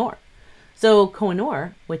Koh-i-Noor. So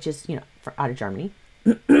Koh-i-Noor, which is, you know, out of Germany.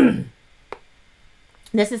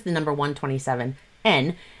 This is the number 127N.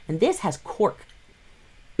 And this has cork.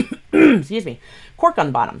 Excuse me. Cork on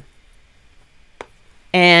the bottom.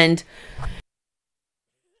 And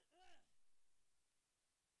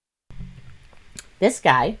this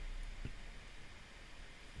guy,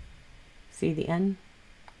 see the N?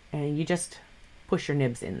 And you just push your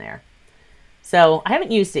nibs in there. So I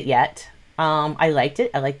haven't used it yet. I liked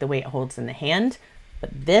it. I like the way it holds in the hand. But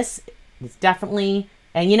this is definitely,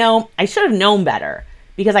 and you know, I should have known better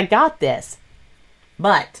because I got this.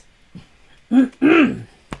 But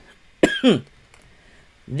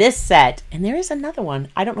this set, and there is another one.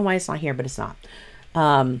 I don't know why it's not here, but it's not.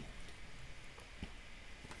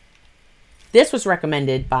 This was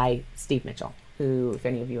recommended by Steve Mitchell, who, if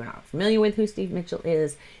any of you are not familiar with who Steve Mitchell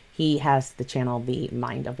is, he has the channel The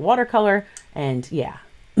Mind of Watercolor. And yeah,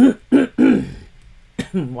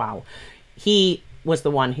 wow. He was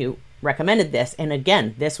the one who recommended this. And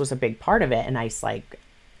again, this was a big part of it. And I was like,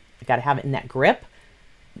 I got to have it in that grip.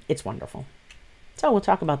 It's wonderful. So we'll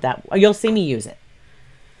talk about that. You'll see me use it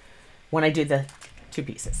when I do the two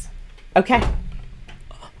pieces. Okay,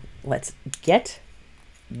 let's get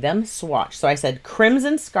them swatched. So I said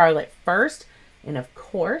Crimson Scarlet first. And of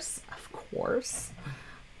course,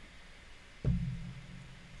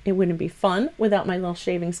 it wouldn't be fun without my little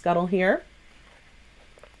shaving scuttle here.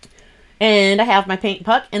 And I have my paint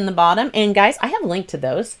puck in the bottom. And guys, I have a link to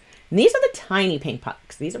those. And these are the tiny paint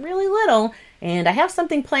pucks. These are really little. And I have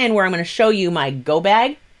something planned where I'm going to show you my go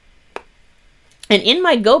bag. And in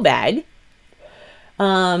my go bag,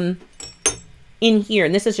 in here,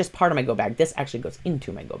 and this is just part of my go bag. This actually goes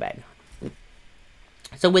into my go bag.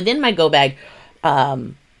 So within my go bag,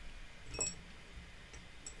 the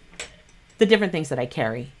different things that I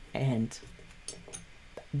carry, and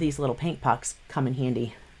these little paint pucks come in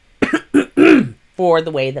handy for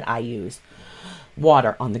the way that I use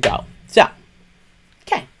water on the go. So,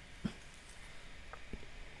 okay.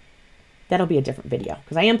 That'll be a different video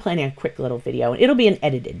because I am planning a quick little video, and it'll be an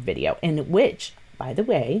edited video, in which, by the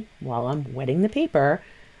way, while I'm wetting the paper,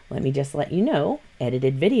 let me just let you know,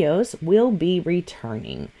 edited videos will be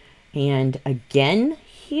returning. And again,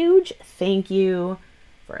 huge thank you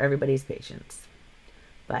for everybody's patience.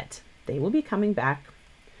 But they will be coming back,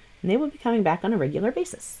 and they will be coming back on a regular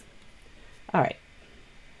basis. All right.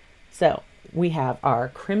 So we have our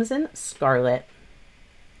Crimson Scarlet,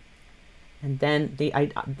 and then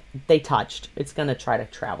they touched. It's going to try to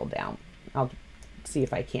travel down. I'll see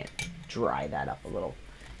if I can't dry that up a little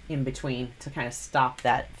in between to kind of stop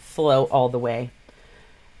that flow all the way.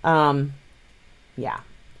 Yeah.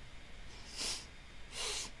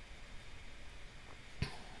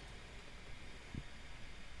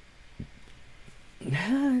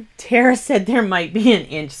 Tara said there might be an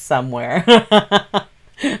inch somewhere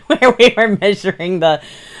where we were measuring the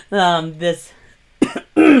this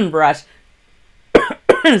brush.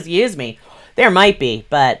 Excuse me. There might be,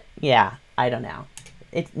 but yeah, I don't know.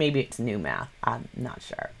 Maybe it's new math. I'm not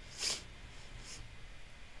sure.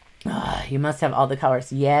 You must have all the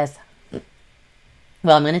colors. Yes.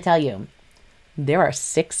 Well, I'm going to tell you, there are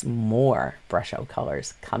 6 more Brusho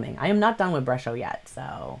colors coming. I am not done with Brusho yet,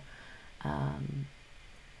 so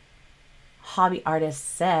Hobby Artist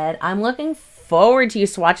said, I'm looking forward to you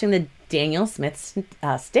swatching the Daniel Smith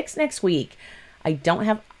sticks next week. I don't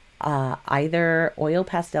have either oil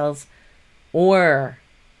pastels or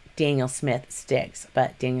Daniel Smith sticks,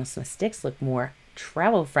 but Daniel Smith sticks look more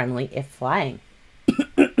travel friendly if flying.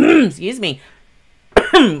 Excuse me.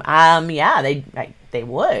 Yeah, they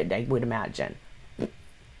would, I would imagine.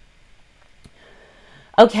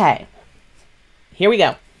 Okay, here we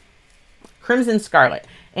go. Crimson Scarlet.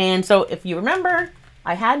 And so if you remember,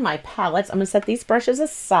 I had my palettes. I'm going to set these brushes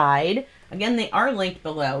aside. Again, they are linked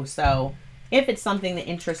below. So if it's something that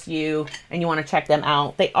interests you and you want to check them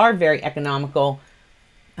out, they are very economical.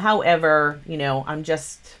 However, you know, I'm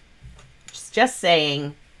just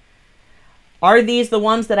saying, are these the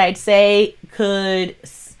ones that I'd say could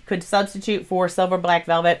substitute for Silver Black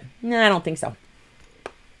Velvet? No, I don't think so.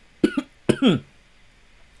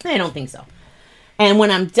 I don't think so. And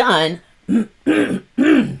when I'm done,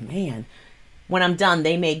 man, when I'm done,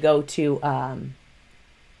 they may go to, I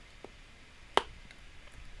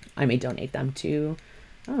may donate them to,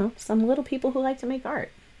 I don't know, some little people who like to make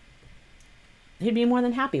art. He'd be more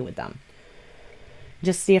than happy with them.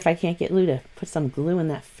 Just see if I can't get Lou to put some glue in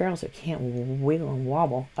that ferrule so it can't wiggle and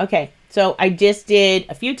wobble. Okay, so I just did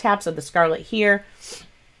a few taps of the Scarlet here.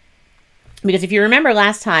 Because if you remember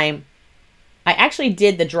last time, I actually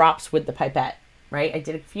did the drops with the pipette, right? I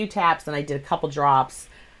did a few taps and I did a couple drops.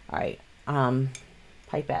 All right,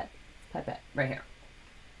 pipette right here.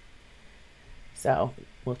 So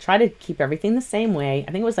we'll try to keep everything the same way.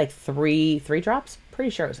 I think it was like three drops. Pretty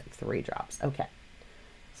sure it was like 3 drops. Okay.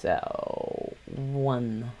 So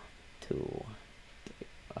 1, 2, 3,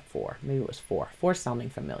 4. Maybe it was 4. 4 sounding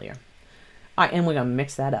familiar. All right, and we're gonna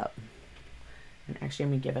mix that up. And actually,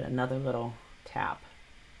 I'm gonna give it another little tap.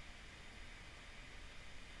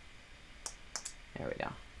 There we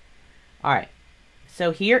go. All right.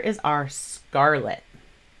 So here is our scarlet.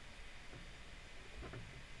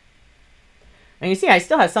 And you see, I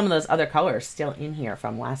still have some of those other colors still in here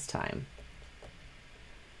from last time.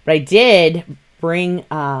 But I did bring,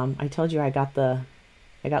 I told you I got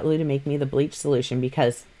Lou to make me the bleach solution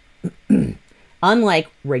because unlike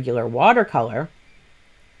regular watercolor,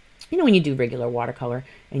 you know, when you do regular watercolor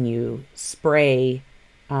and you spray,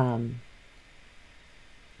 I'm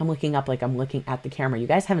looking up like I'm looking at the camera. You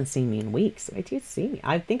guys haven't seen me in weeks. Wait till you see me.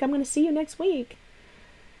 I think I'm going to see you next week.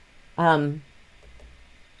 So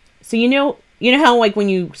you know how like when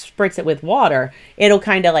you spritz it with water, it'll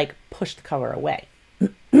kind of like push the color away.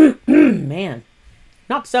 Man,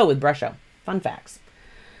 not so with Brusho. Fun facts.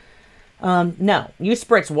 No, you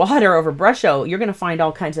spritz water over Brusho, you're going to find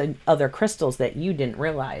all kinds of other crystals that you didn't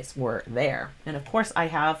realize were there. And of course I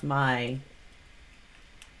have my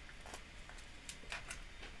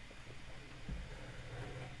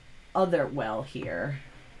other well here.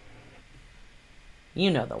 You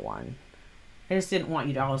know the one. I just didn't want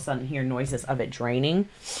you to all of a sudden hear noises of it draining.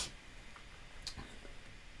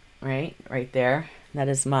 Right there. That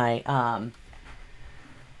is my,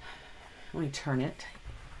 let me turn it.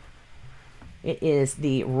 It is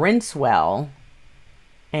the rinse well,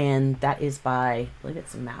 and that is by, I believe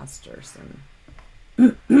it's Masterson.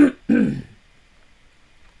 All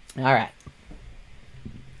right.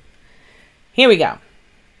 Here we go.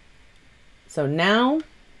 So now,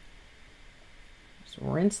 just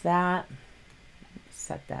rinse that.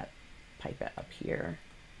 Set that pipette up here.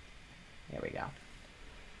 There we go.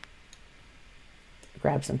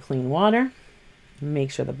 Grab some clean water.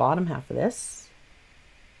 Make sure the bottom half of this.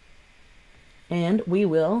 And we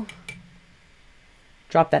will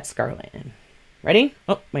drop that scarlet in. Ready?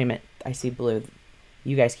 Oh, wait a minute. I see blue.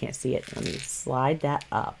 You guys can't see it. Let me slide that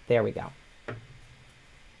up. There we go.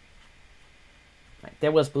 Right,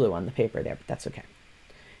 there was blue on the paper there, but that's okay.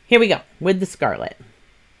 Here we go with the scarlet.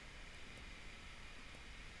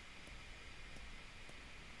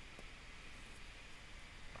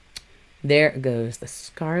 There goes the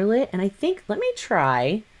scarlet. And I think, let me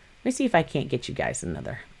see if I can't get you guys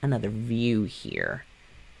another view here.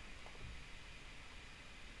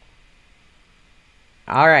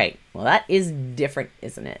 All right. Well, that is different,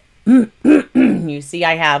 isn't it? You see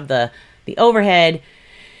I have the overhead.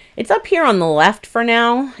 It's up here on the left for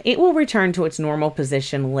now. It will return to its normal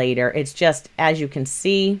position later. It's just, as you can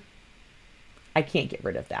see, I can't get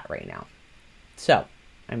rid of that right now. So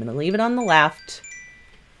I'm going to leave it on the left.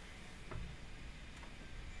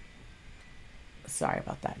 Sorry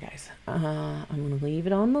about that, guys. I'm going to leave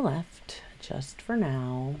it on the left just for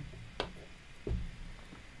now.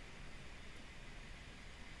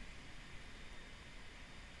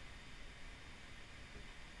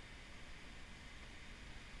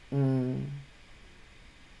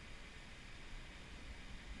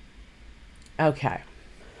 Okay.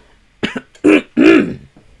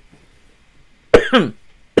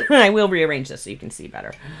 I will rearrange this so you can see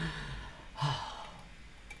better.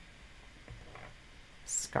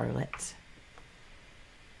 Scarlet.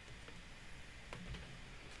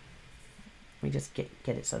 Let me just get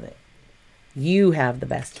it so that you have the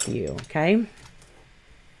best view, okay?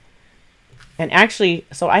 And actually,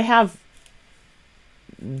 so I have,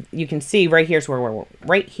 you can see right here is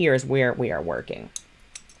where we are working.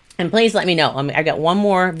 And please let me know. I got one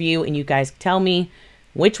more view, and you guys tell me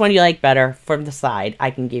which one you like better from the side.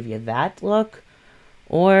 I can give you that look,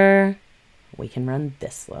 or we can run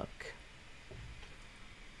this look.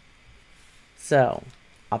 So,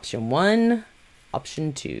 option 1,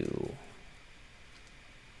 option 2.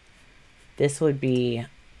 This would be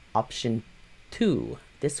option 2.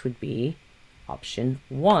 This would be option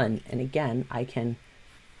 1. And again, I can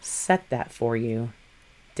set that for you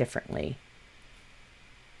differently.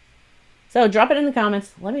 So drop it in the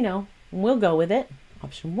comments. Let me know. We'll go with it.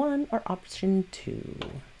 Option 1 or option 2.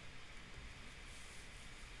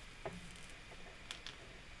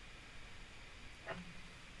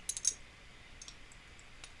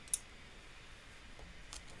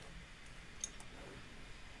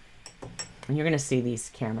 And you're going to see these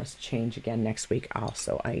cameras change again next week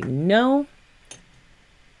also, I know.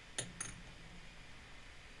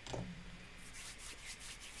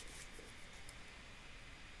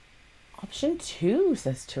 Option 2,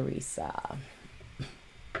 says Teresa.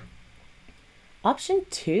 Option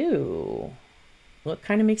 2. Well, it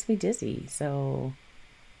kind of makes me dizzy, so...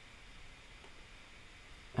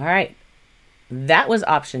 All right. That was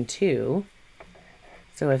option 2.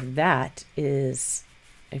 So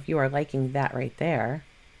if you are liking that right there,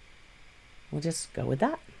 we'll just go with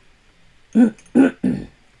that.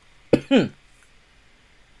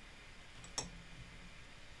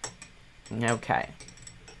 Okay.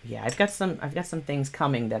 Yeah, I've got some things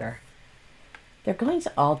coming they're going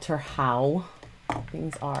to alter how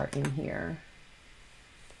things are in here.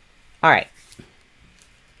 All right.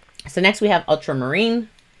 So next we have ultramarine.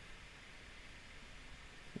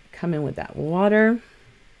 Come in with that water.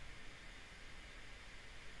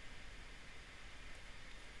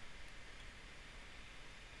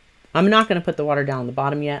 I'm not going to put the water down on the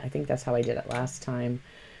bottom yet. I think that's how I did it last time.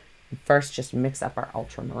 First, just mix up our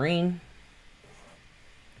ultramarine.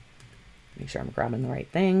 Make sure I'm grabbing the right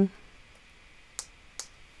thing.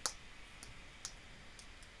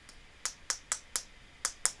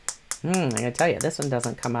 I gotta tell you, this one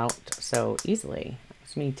doesn't come out so easily.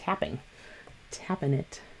 It's me tapping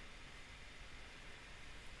it.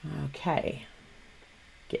 Okay.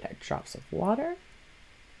 Get our drops of water.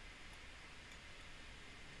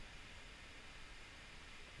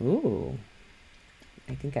 Ooh,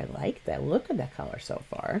 I think I like that look of that color so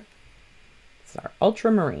far. This is our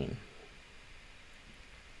ultramarine.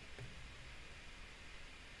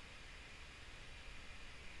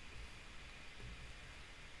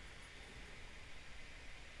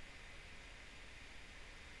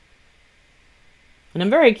 And I'm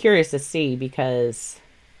very curious to see, because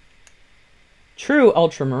true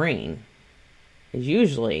ultramarine is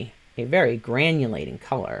usually a very granulating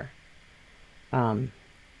color.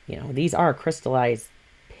 You know, these are crystallized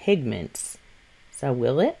pigments. So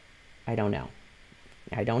will it? I don't know.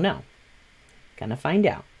 I don't know. Gonna find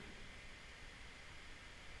out.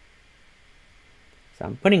 So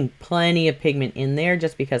I'm putting plenty of pigment in there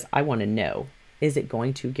just because I want to know. Is it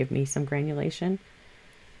going to give me some granulation?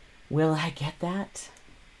 Will I get that?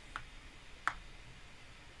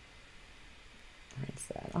 Rinse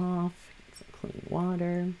that off. Get some clean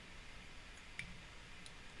water.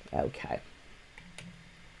 Okay.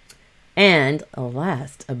 And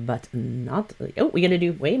last but not least, oh, we gotta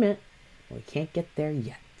do, wait a minute. We can't get there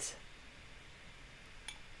yet.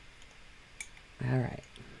 All right.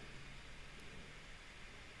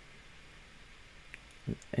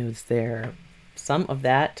 It was there. Some of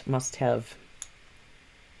that must have,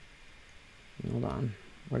 hold on.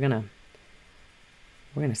 We're gonna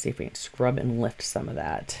see if we can scrub and lift some of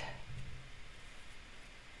that.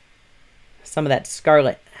 Some of that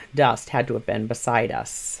scarlet dust had to have been beside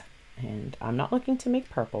us. And I'm not looking to make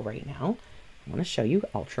purple right now. I want to show you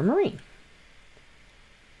ultramarine.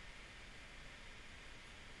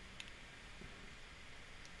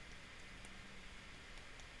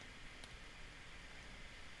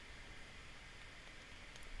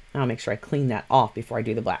 I'll make sure I clean that off before I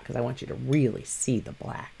do the black, because I want you to really see the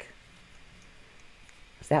black.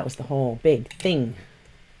 So that was the whole big thing.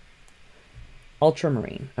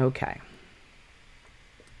 Ultramarine. Okay.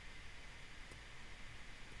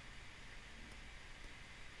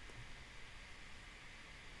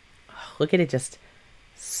 Look at it just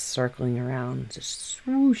circling around, just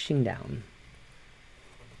swooshing down.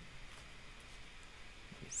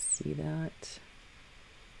 You see that?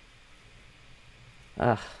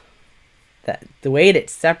 The way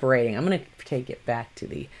it's separating, I'm going to take it back to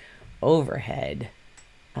the overhead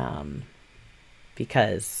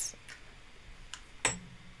because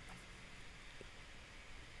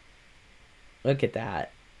look at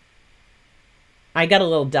that. I got a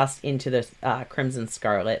little dust into this crimson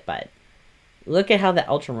scarlet, but look at how the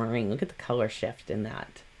ultramarine, look at the color shift in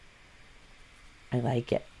that. I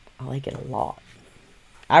like it. I like it a lot.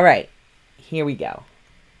 All right, here we go.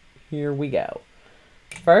 Here we go.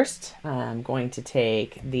 First, I'm going to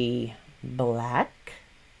take the black.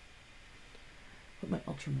 Put my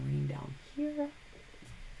ultramarine down here.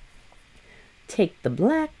 Take the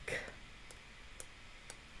black.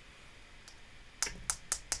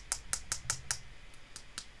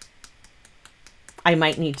 I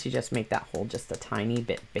might need to just make that hole just a tiny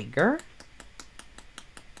bit bigger.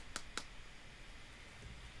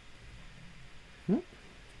 And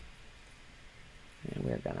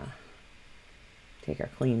we're gonna take our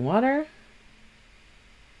clean water.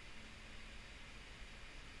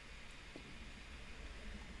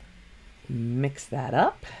 Mix that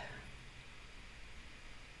up.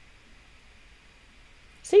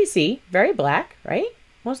 So you see, very black, right?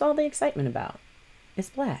 What's all the excitement about? It's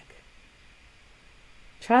black.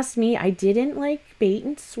 Trust me, I didn't like bait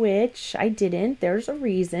and switch. I didn't. There's a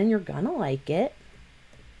reason. You're gonna like it.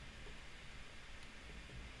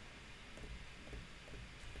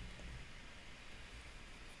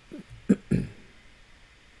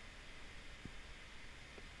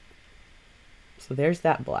 So there's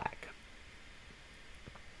that black.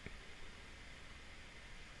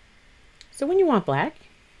 So when you want black,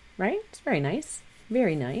 right? It's very nice.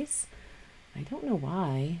 Very nice. I don't know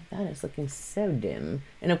why that is looking so dim.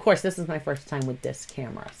 And of course, this is my first time with this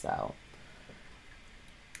camera, so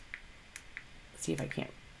let's see if I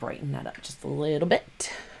can't brighten that up just a little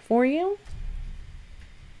bit for you.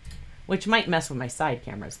 Which might mess with my side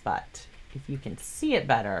cameras, but if you can see it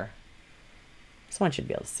better, this one should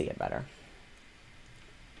be able to see it better.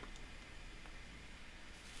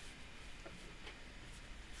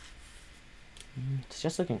 It's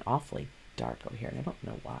just looking awfully dark over here, and I don't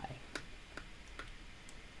know why.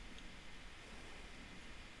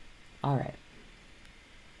 All right,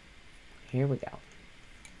 here we go.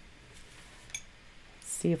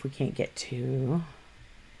 Let's see if we can't get to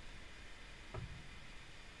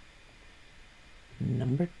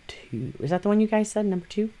number 2. Is that the one you guys said, number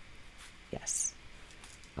 2? Yes.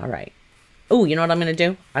 All right. Oh, you know what I'm going to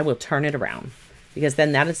do? I will turn it around, because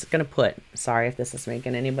then that is going to put, sorry if this is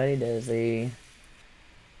making anybody dizzy.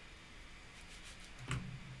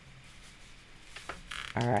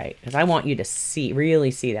 All right, because I want you to see,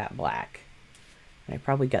 really see that black. And I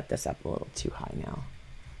probably got this up a little too high now.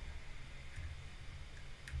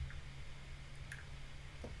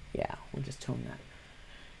 Yeah, we'll just tone that,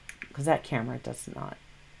 because that camera does not.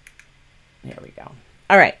 There we go.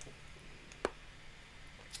 All right.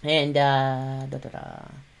 And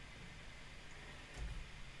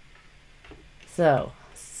So,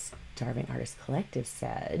 Starving Artist Collective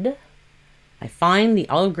said, I find the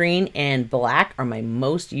olive green and black are my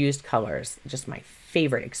most used colors. Just my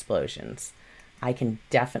favorite explosions. I can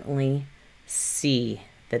definitely see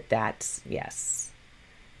that that's, yes.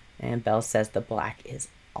 And Belle says the black is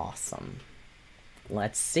awesome.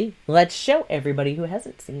 Let's see. Let's show everybody who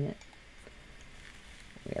hasn't seen it.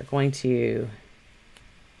 We are going to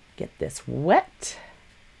get this wet.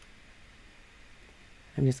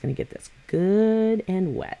 I'm just going to get this good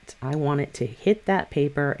and wet. I want it to hit that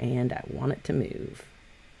paper and I want it to move.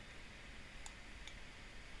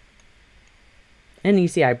 And you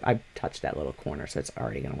see I touched that little corner, so it's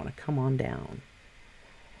already going to want to come on down.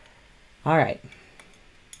 All right.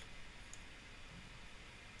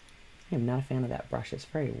 I am not a fan of that brush. It's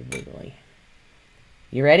very wiggly.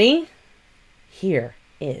 You ready? Here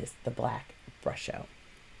is the black Brusho.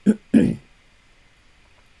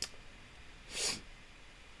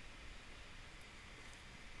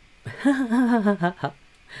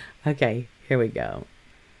 Okay, here we go.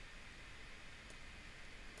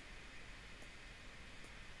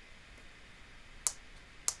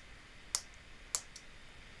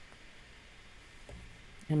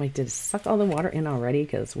 And I did suck all the water in already,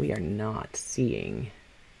 because we are not seeing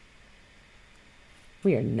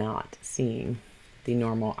the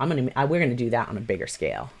normal. We're gonna do that on a bigger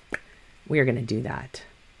scale. We are gonna do that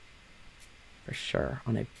for sure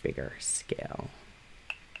on a bigger scale.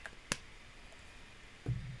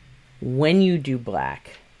 When you do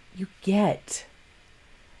black, you get,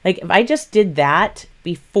 like, if I just did that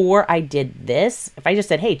before I did this, if I just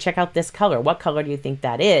said, hey, check out this color, what color do you think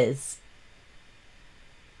that is?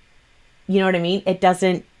 You know what I mean? It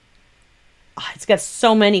doesn't, it's got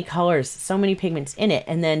so many colors, so many pigments in it,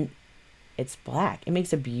 and then it's black. It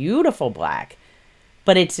makes a beautiful black,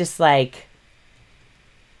 but it's just like,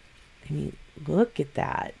 I mean, look at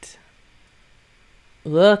that.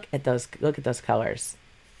 Look at those colors.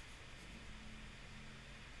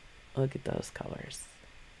 Look at those colors.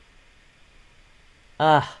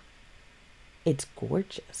 It's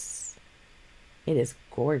gorgeous. It is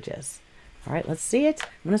gorgeous. All right, let's see it. I'm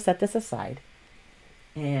going to set this aside.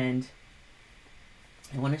 And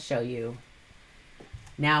I want to show you.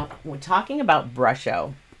 Now, we're talking about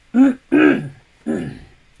Brusho. You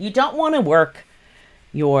don't want to work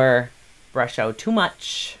your Brusho too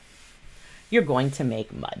much. You're going to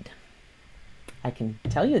make mud. I can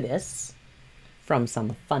tell you this from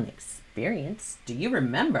some fun experience. Do you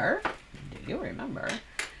remember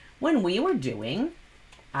when we were doing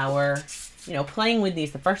our, playing with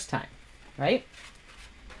these the first time, right?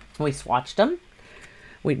 We swatched them.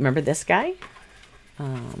 We remember this guy.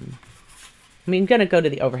 I'm going to go to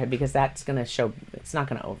the overhead because that's going to show, it's not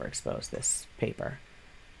going to overexpose this paper.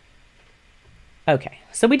 Okay,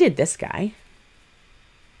 so we did this guy.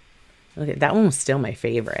 Okay, that one was still my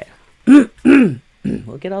favorite.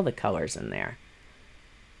 Look at all the colors in there.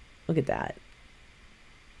 Look at that.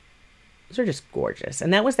 Those are just gorgeous.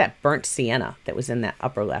 And that was that burnt sienna that was in that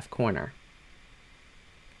upper left corner.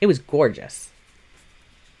 It was gorgeous.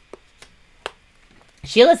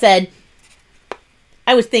 Sheila said,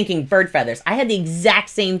 I was thinking bird feathers. I had the exact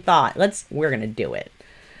same thought. We're going to do it.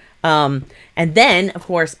 And then, of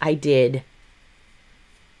course, I did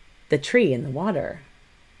the tree in the water.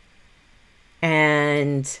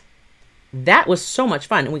 And that was so much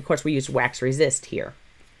fun. And of course, we used wax resist here.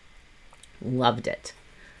 Loved it.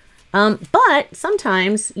 But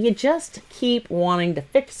sometimes you just keep wanting to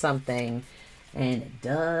fix something and it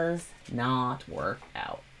does not work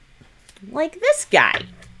out. Like this guy,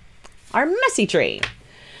 our messy tree.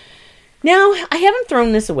 Now, I haven't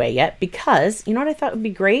thrown this away yet because, you know what I thought would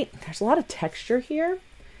be great? There's a lot of texture here.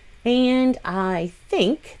 And I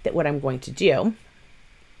think that what I'm going to do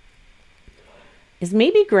is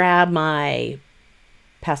maybe grab my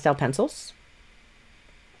pastel pencils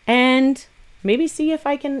and maybe see if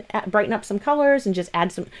I can brighten up some colors and just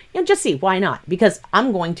add some, just see, why not? Because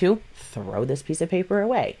I'm going to throw this piece of paper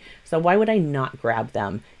away. So why would I not grab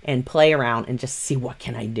them and play around and just see what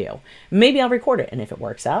can I do? Maybe I'll record it. And if it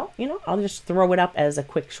works out, I'll just throw it up as a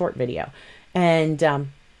quick short video. And,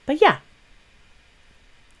 but yeah,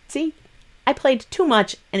 see, I played too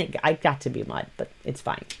much and I got to be mud, but it's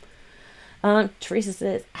fine. Teresa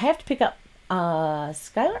says, I have to pick up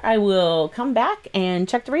Skylar. I will come back and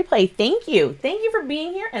check the replay. Thank you. Thank you for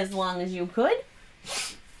being here as long as you could.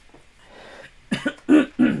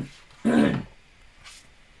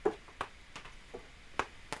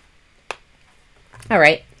 All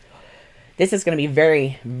right. This is going to be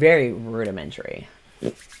very, very rudimentary.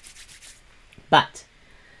 But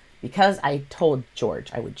because I told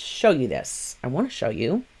George I would show you this, I want to show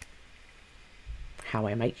you how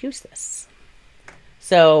I might use this.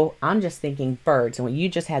 So I'm just thinking birds, and when you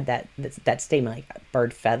just had that statement like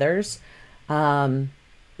bird feathers, it's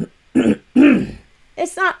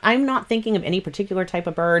not. I'm not thinking of any particular type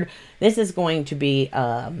of bird. This is going to be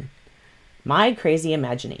my crazy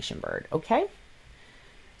imagination bird. Okay.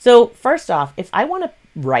 So first off, if I want to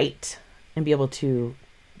write and be able to,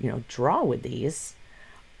 draw with these,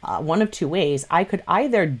 one of two ways. I could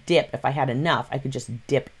either dip, if I had enough, I could just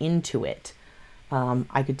dip into it.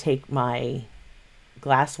 I could take my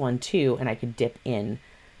glass one too, and I could dip in.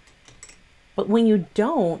 But when you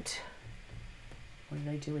don't, what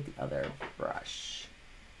did I do with the other brush?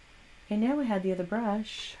 Okay, now I had the other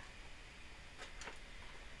brush.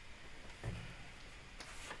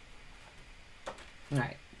 All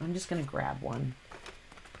right, I'm just gonna grab one.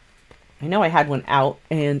 I know I had one out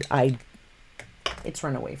and it's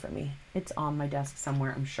run away from me. It's on my desk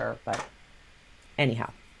somewhere, I'm sure, but anyhow.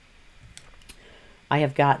 I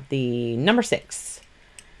have got the number 6.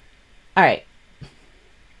 All right.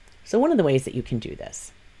 So one of the ways that you can do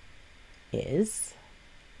this is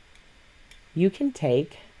you can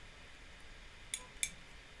take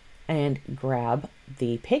and grab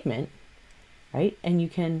the pigment, right? And you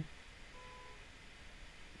can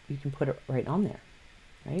put it right on there,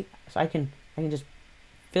 right? So I can just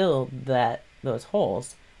fill those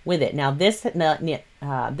holes with it. Now this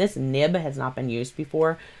nib has not been used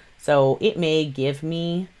before, so it may give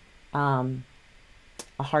me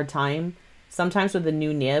a hard time. Sometimes with the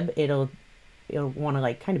new nib, it'll want to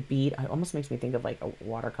like kind of bead. It almost makes me think of like a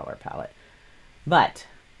watercolor palette. But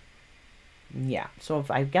yeah, so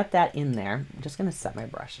if I get that in there, I'm just going to set my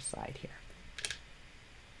brush aside here.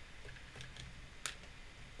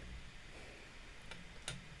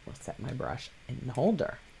 We'll set my brush in the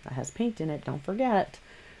holder that has paint in it. Don't forget.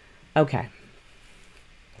 Okay.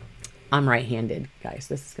 I'm right-handed, guys.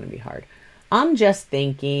 This is going to be hard. I'm just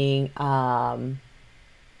thinking, I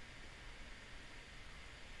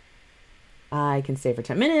can stay for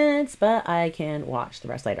 10 minutes, but I can watch the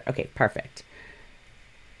rest later. Okay, perfect.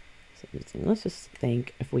 So let's just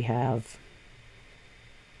think if we have,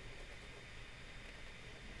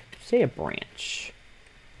 say, a branch.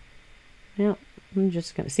 Now, I'm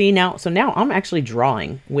just going to see now. So now I'm actually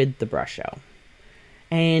drawing with the Brusho.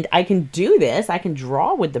 And I can do this. I can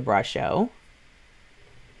draw with the Brusho.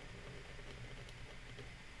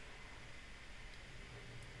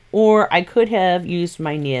 Or I could have used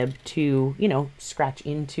my nib to, scratch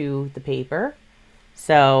into the paper.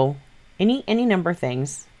 So any number of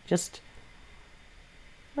things, just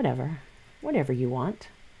whatever you want.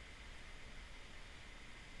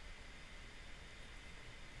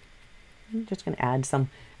 I'm just going to add some,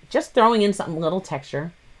 just throwing in some little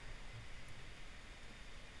texture.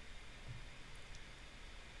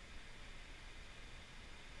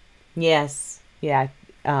 Yes. Yeah.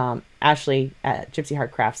 Ashley at Gypsy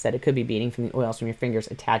Heart Craft said it could be beading from the oils from your fingers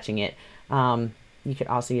attaching it. You could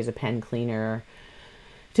also use a pen cleaner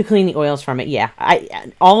to clean the oils from it. Yeah,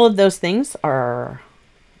 all of those things are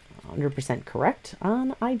 100% correct.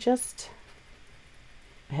 I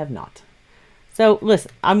have not. So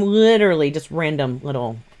listen, I'm literally just random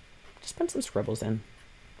little, just put some scribbles in.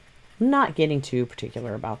 I'm not getting too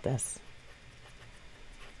particular about this.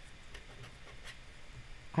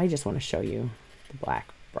 I just want to show you the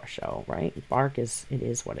black Brusho, right? Bark is, it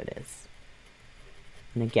is what it is.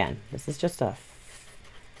 And again, this is just a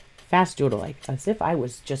fast doodle, like as if I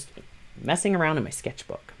was just messing around in my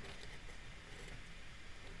sketchbook.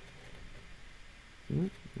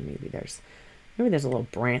 Maybe there's a little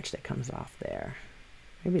branch that comes off there.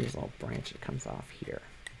 Maybe there's a little branch that comes off here.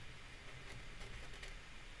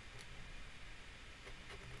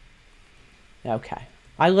 Okay.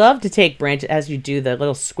 I love to take branches as you do the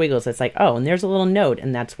little squiggles. It's like, oh, and there's a little node,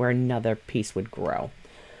 and that's where another piece would grow.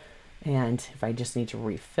 And if I just need to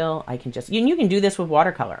refill, I can just, you can do this with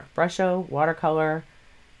watercolor. Brusho, watercolor.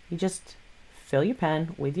 You just fill your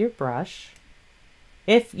pen with your brush.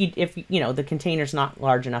 If you know, the container's not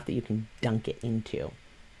large enough that you can dunk it into,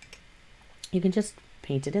 you can just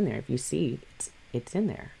paint it in there. If you see, it's in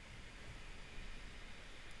there.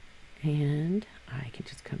 And I can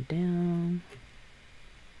just come down.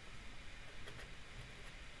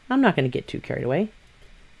 I'm not going to get too carried away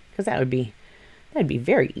because that'd be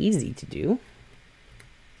very easy to do.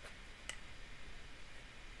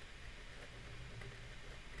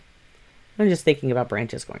 I'm just thinking about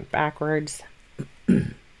branches going backwards.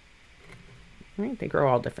 Right? They grow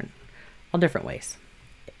all different ways.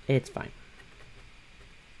 It's fine.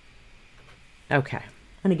 Okay.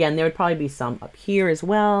 And again, there would probably be some up here as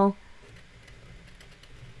well.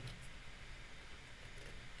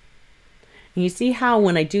 And you see how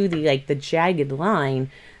when I do the jagged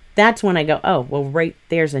line, that's when I go, oh, well, right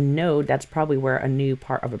there's a node. That's probably where a new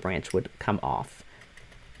part of a branch would come off.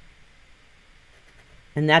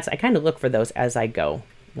 And that's, I kind of look for those as I go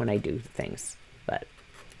when I do things. But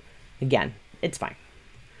again, it's fine.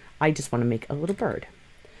 I just want to make a little bird.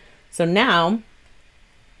 So now,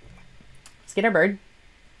 let's get our bird.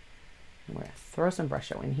 And we're going to throw some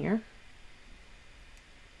Brusho in here.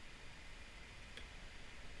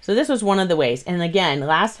 So this was one of the ways. And again,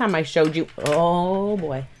 last time I showed you, oh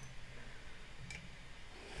boy.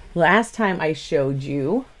 Last time I showed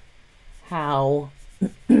you how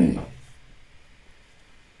I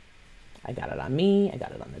got it on me, I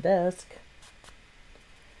got it on the desk.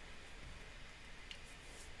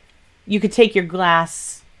 You could take your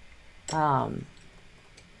glass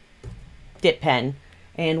dip pen,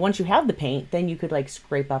 and once you have the paint, then you could like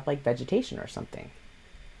scrape up like vegetation or something.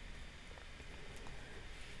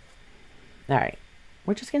 All right,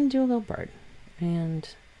 we're just going to do a little bird. And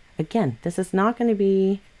again, this is not going to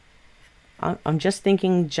be, I'm just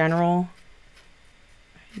thinking general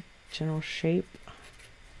shape.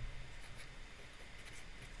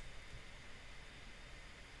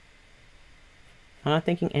 I'm not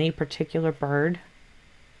thinking any particular bird.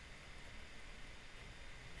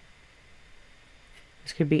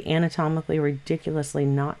 This could be anatomically ridiculously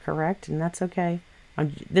not correct, and that's okay.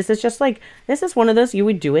 This is just like, this is one of those, you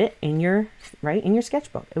would do it in your, right, in your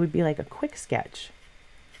sketchbook. It would be like a quick sketch.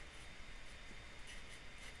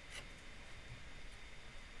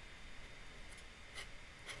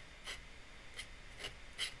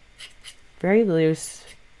 Very loose.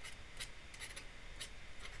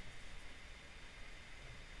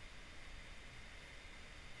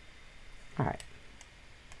 All right.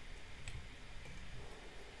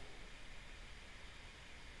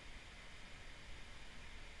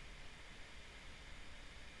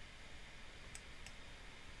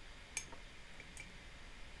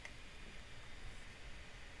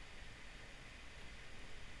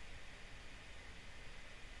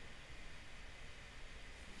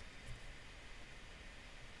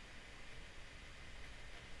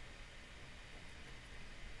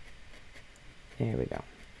 There we go.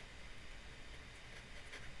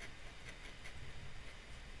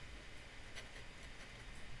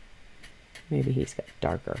 Maybe he's got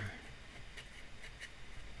darker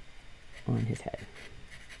on his head.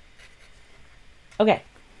 Okay,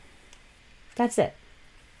 that's it.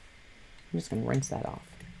 I'm just going to rinse that off.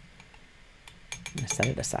 I'm going to set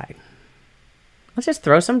it aside. Let's just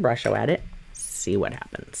throw some Brusho at it, see what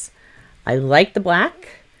happens. I like the black,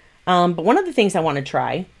 but one of the things I want to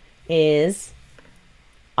try is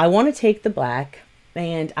I want to take the black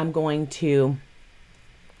and I'm going to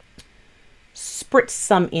spritz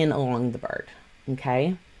some in along the bird,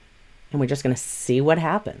 okay? And we're just going to see what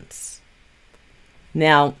happens.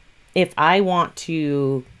 Now, If I want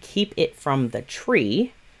to keep it from the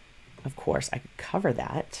tree, of course, I could cover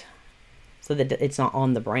that so that it's not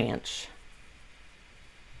on the branch.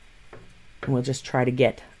 And we'll just try to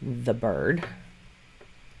get the bird.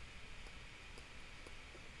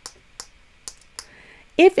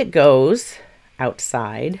 If it goes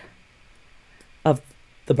outside of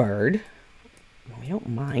the bird, we don't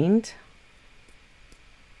mind.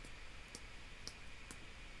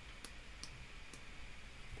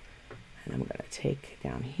 And I'm going to take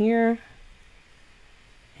down here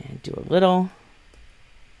and do a little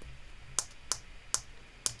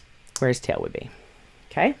where his tail would be.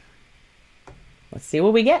 Okay. Let's see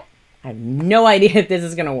what we get. I have no idea if this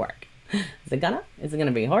is going to work. Is it gonna? Is it going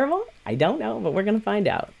to be horrible? I don't know, but we're going to find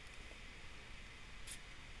out.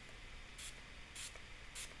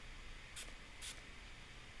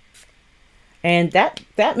 And that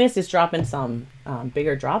mist is dropping some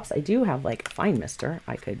bigger drops. I do have like a fine mister.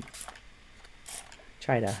 I could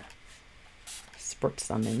try to spurt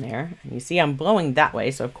some in there. And you see I'm blowing that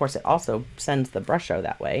way, so of course it also sends the Brusho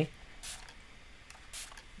that way.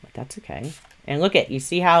 But that's okay. And look at, you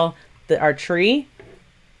see how our tree,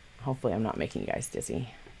 hopefully I'm not making you guys dizzy.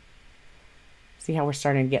 See how we're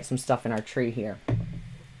starting to get some stuff in our tree here.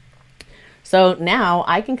 So now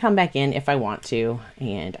I can come back in if I want to,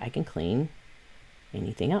 and I can clean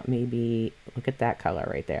anything up. Maybe look at that color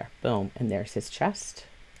right there. Boom. And there's his chest.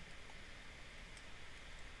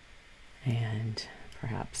 And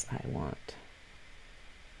perhaps I want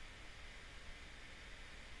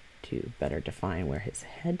to better define where his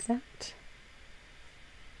head's at.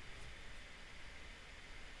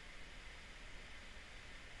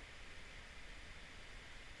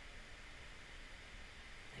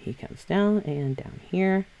 He comes down, and down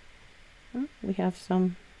here we have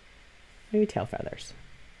some maybe tail feathers.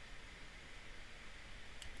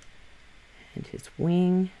 And his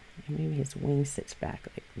wing, and maybe his wing sits back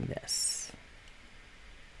like this.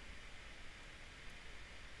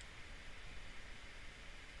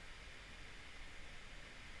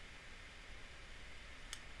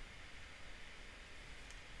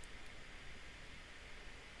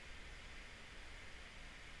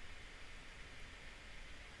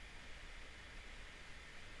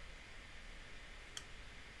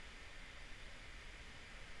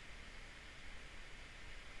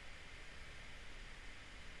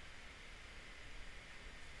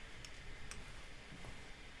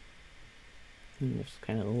 And just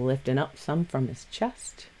kind of lifting up some from his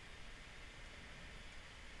chest.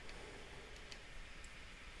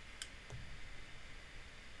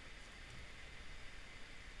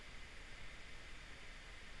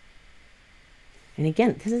 And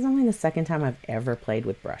again, this is only the second time I've ever played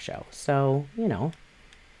with Brusho. So, you know,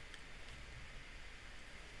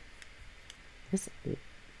 just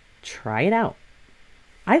try it out.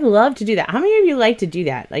 I love to do that. How many of you like to do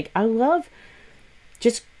that? Like, I love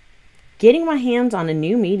just getting my hands on a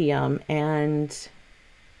new medium and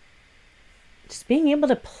just being able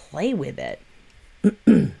to play with it.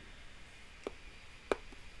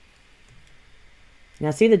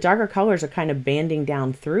 Now see, the darker colors are kind of banding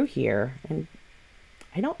down through here, and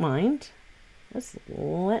I don't mind. Just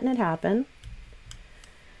letting it happen.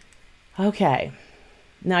 Okay.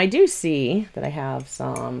 Now I do see that I have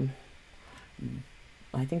some,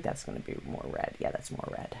 I think that's going to be more red. Yeah, that's more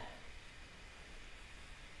red.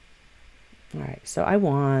 All right, so I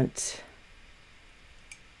want,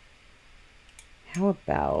 how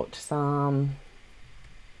about some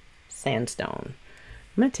sandstone?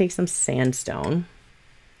 I'm going to take some sandstone,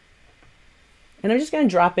 and I'm just going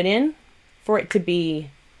to drop it in for it to be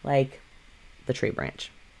like the tree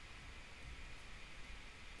branch.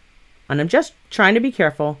 And I'm just trying to be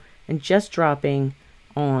careful and just dropping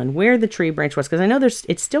on where the tree branch was, because I know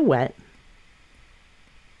it's still wet.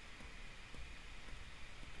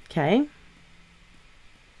 Okay.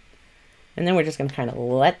 And then we're just going to kind of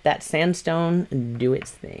let that sandstone do its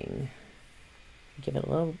thing. Give it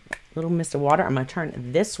a little mist of water. I'm going to turn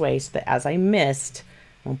it this way so that as I mist,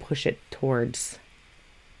 I'll push it towards.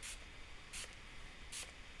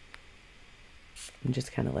 And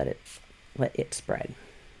just kind of let it spread.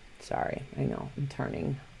 Sorry, I know, I'm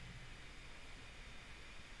turning.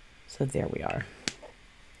 So there we are.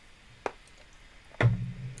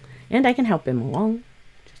 And I can help him along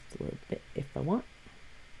just a little bit if I want.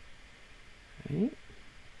 Right.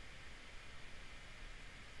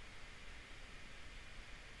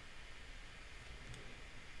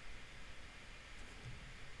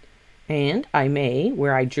 And I may,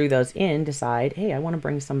 where I drew those in, decide, hey, I want to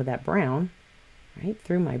bring some of that brown right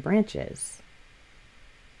through my branches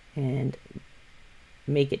and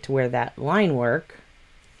make it to where that line work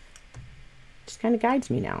just kind of guides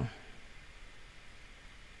me now.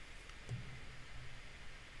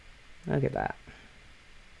 Look at that.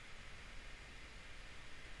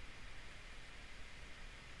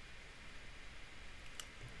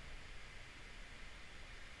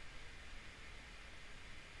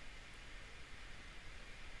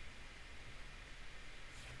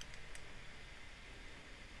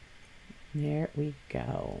 There we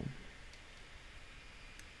go.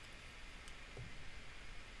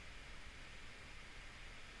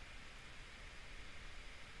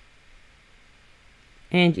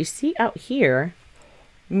 And you see out here,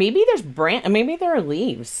 maybe there's maybe there are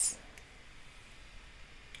leaves.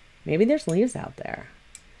 Maybe there's leaves out there,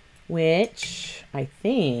 which I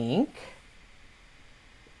think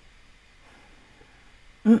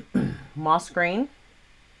moss green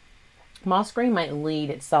might lead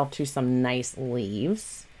itself to some nice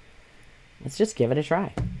leaves. Let's just give it a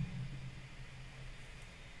try.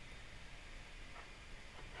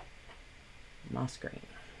 Moss green.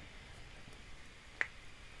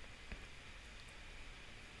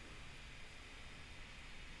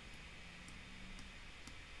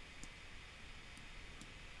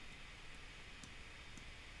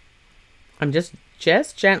 I'm just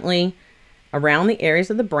gently around the areas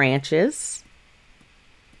of the branches,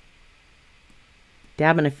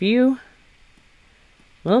 dabbing a few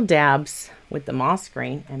little dabs with the moss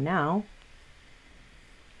green, and now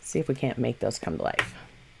see if we can't make those come to life.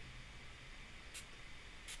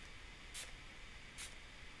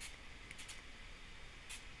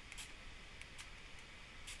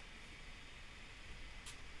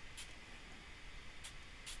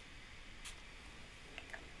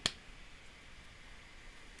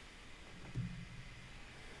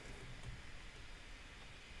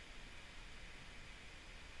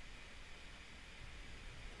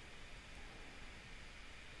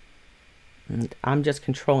 And I'm just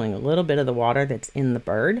controlling a little bit of the water that's in the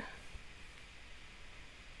bird.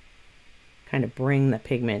 Kind of bring the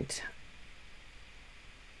pigment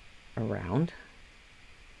around.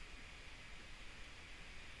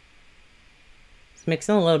 It's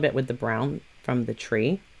mixing a little bit with the brown from the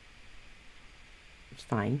tree. It's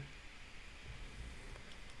fine.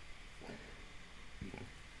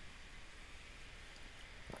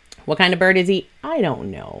 What kind of bird is he? I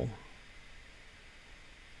don't know.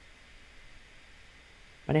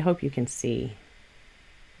 But I hope you can see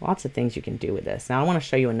lots of things you can do with this. Now I want to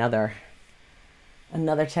show you another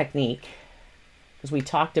technique, because we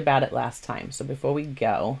talked about it last time. So before we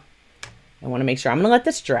go, I want to make sure I'm going to let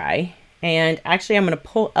this dry. And actually I'm going to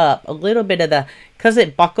pull up a little bit of the, because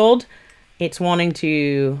it buckled, it's wanting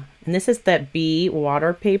to, and this is that bee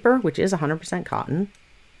water paper, which is 100% cotton.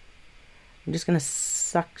 I'm just going to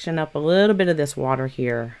suction up a little bit of this water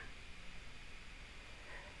here,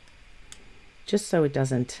 just so it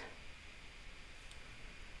doesn't,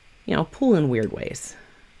 you know, pull in weird ways.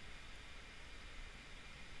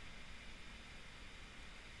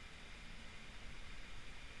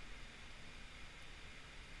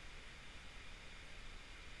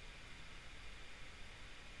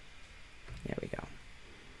 There we go.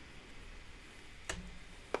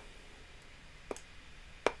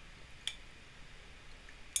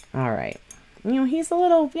 All right. You know, he's a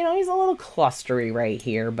little clustery right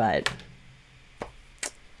here, but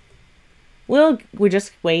we'll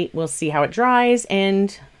just wait. We'll see how it dries,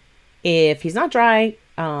 and if he's not dry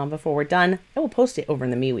before we're done, I will post it over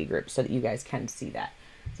in the MeWe group so that you guys can see that.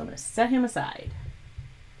 So I'm going to set him aside.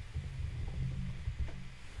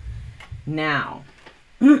 Now,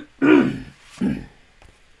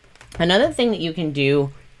 another thing that you can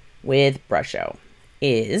do with Brusho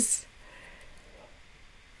is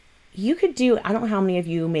you could do, I don't know how many of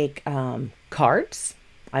you make cards.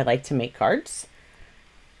 I like to make cards.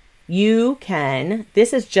 You can,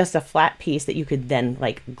 this is just a flat piece that you could then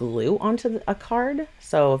like glue onto a card.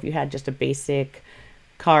 So if you had just a basic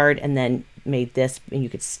card and then made this, and you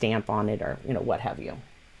could stamp on it, or, you know, what have you.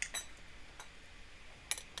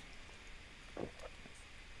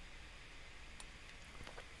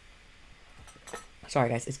 Sorry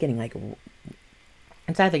guys, it's getting like,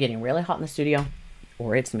 it's either getting really hot in the studio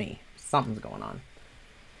or it's me. Something's going on.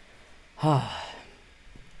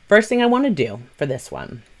 First thing I want to do for this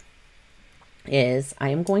one is I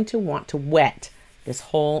am going to want to wet this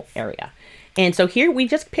whole area. And so here we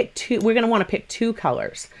just picked two, we're going to want to pick two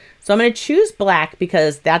colors. So I'm going to choose black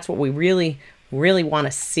because that's what we really want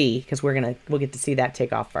to see, because we'll get to see that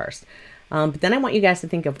take off first. But then I want you guys to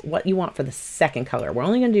think of what you want for the second color. We're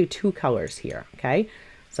only going to do two colors here, okay?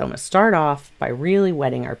 So I'm going to start off by really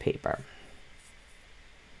wetting our paper.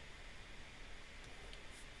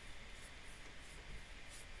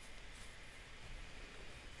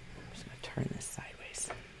 I'm just going to turn this sideways.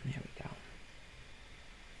 There we go.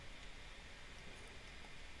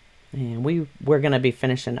 And we're going to be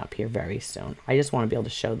finishing up here very soon. I just want to be able to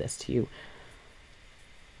show this to you.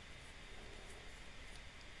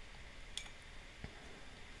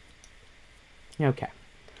 Okay,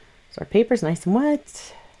 so our paper's nice and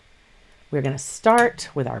wet. We're going to start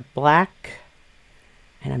with our black,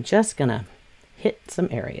 and I'm just going to hit some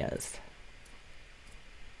areas.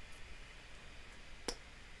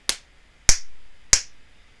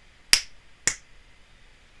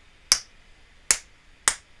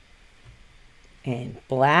 And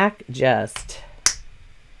black, just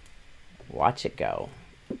watch it go.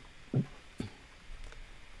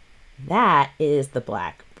 That is the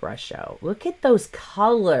black Brusho. Look at those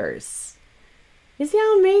colors. You see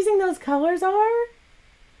how amazing those colors are?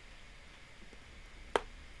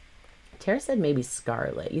 Tara said maybe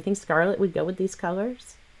scarlet. You think scarlet would go with these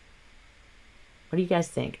colors? What do you guys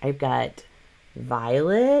think? I've got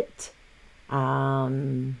violet.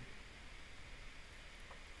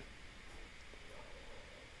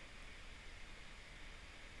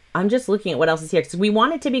 I'm just looking at what else is here because we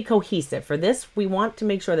want it to be cohesive. For this, we want to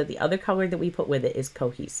make sure that the other color that we put with it is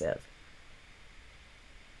cohesive.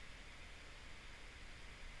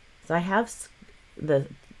 So I have the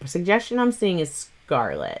suggestion I'm seeing is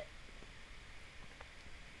scarlet.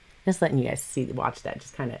 Just letting you guys see, watch that.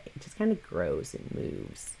 Just kind of grows and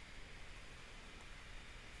moves.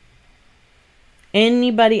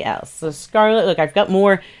 Anybody else? So scarlet. Look, I've got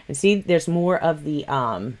more. And see, there's more of the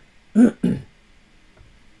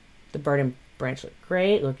the bird and branch look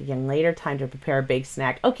great. Look again later. Time to prepare a big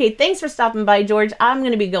snack. Okay, thanks for stopping by, George. I'm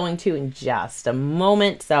going to be going to in just a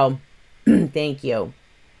moment. So thank you.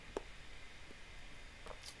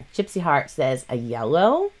 Gypsy Heart says a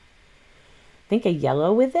yellow. I think a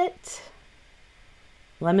yellow with it.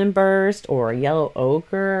 Lemon burst or yellow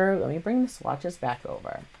ochre. Let me bring the swatches back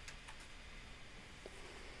over.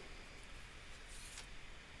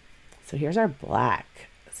 So here's our black.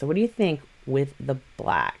 So what do you think with the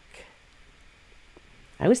black?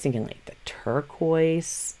 I was thinking like the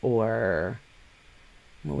turquoise or,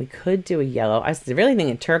 well, we could do a yellow. I was really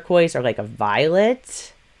thinking turquoise or like a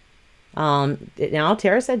violet. Now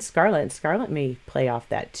Tara said scarlet. Scarlet may play off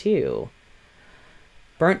that too.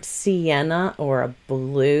 Burnt sienna or a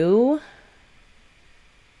blue.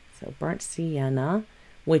 So burnt sienna,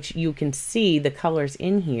 which you can see the colors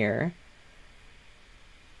in here.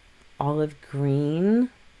 Olive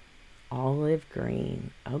green. Olive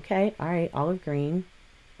green. Okay, all right, olive green.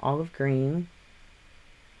 Olive green.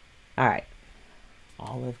 All right,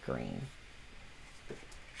 olive green.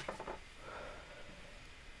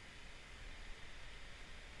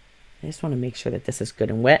 I just want to make sure that this is good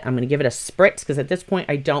and wet. I'm going to give it a spritz because at this point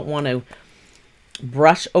I don't want to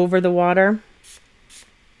brush over the water.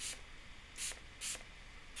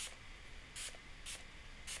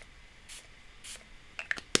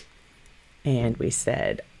 And we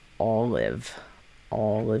said olive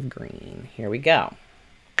green. Here we go.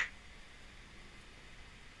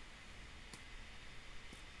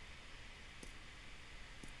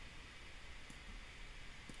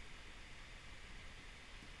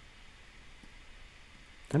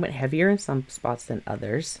 I went heavier in some spots than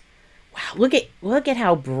others. Wow, look at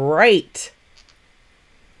how bright.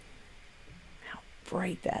 How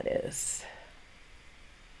bright that is.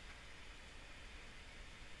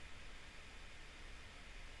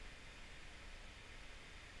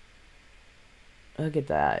 Look at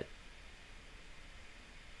that.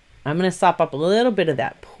 I'm going to sop up a little bit of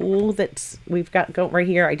that pool that we've got going right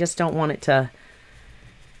here. I just don't want it to,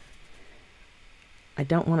 I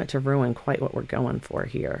don't want it to ruin quite what we're going for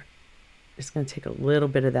here. Just going to take a little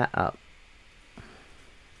bit of that up.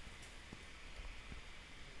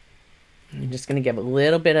 I'm just going to give a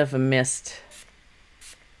little bit of a mist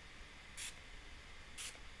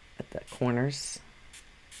at the corners.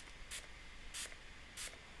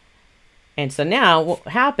 And so now what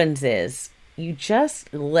happens is you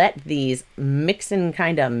just let these mix and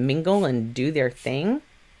kind of mingle and do their thing.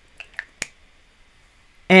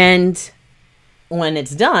 And when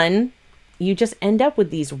it's done, you just end up with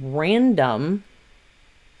these random,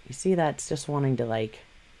 you see that's just wanting to like,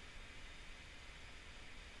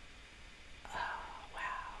 oh, wow.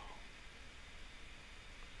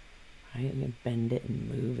 I'm going to bend it and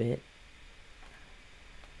move it.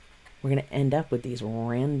 We're going to end up with these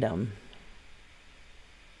random,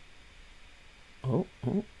 oh.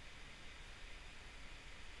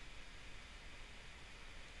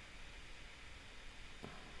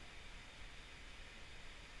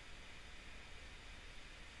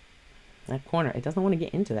 That corner, it doesn't want to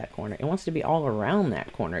get into that corner. It wants to be all around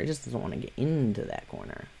that corner. It just doesn't want to get into that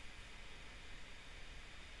corner.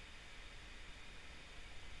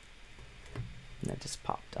 And that just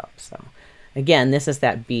popped up. So again, this is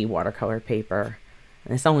that B watercolor paper.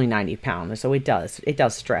 And it's only 90 pounds, so it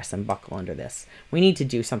does stress and buckle under this. We need to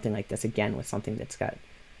do something like this again with something that's got,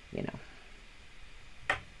 you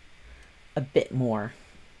know, a bit more.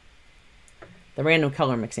 The random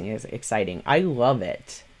color mixing is exciting. I love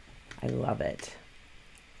it. I love it.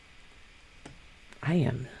 All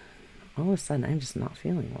of a sudden, I'm just not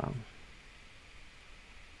feeling well.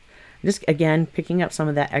 Just, again, picking up some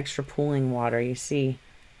of that extra pooling water. You see,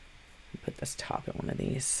 put this top in one of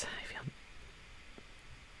these.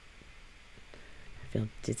 I feel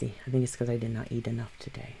dizzy. I think it's because I did not eat enough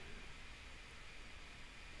today.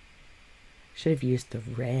 Should have used the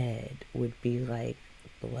red. Would be like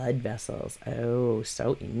blood vessels. Oh,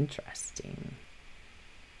 so interesting.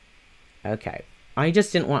 Okay. I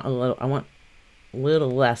just didn't want a little, I want a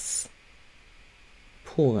little less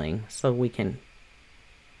pooling so we can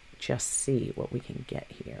just see what we can get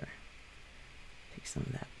here. Take some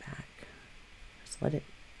of that back.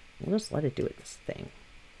 We'll just let it do its thing.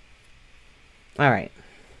 All right.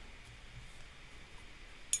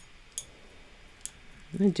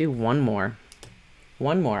 I'm going to do one more.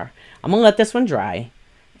 One more. I'm going to let this one dry.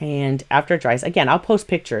 And after it dries, again, I'll post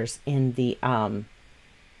pictures in the art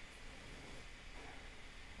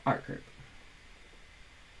group.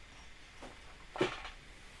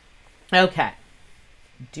 Okay.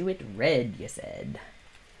 Do it red, you said.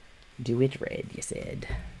 Do it red, you said.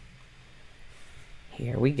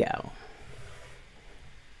 Here we go.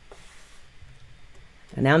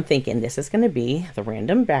 And now I'm thinking this is going to be the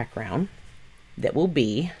random background that will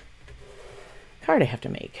be the card I have to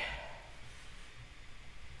make.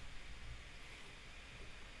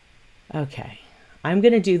 Okay. I'm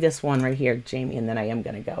going to do this one right here, Jamie, and then I am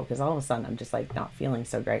going to go because all of a sudden I'm just like not feeling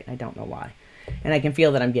so great and I don't know why. And I can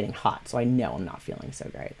feel that I'm getting hot, so I know I'm not feeling so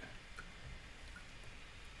great.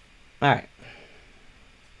 All right.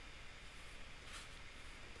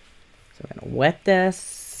 So we're going to wet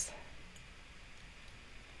this.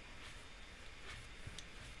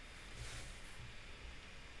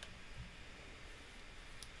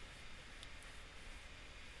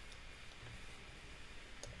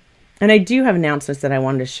 And I do have announcements that I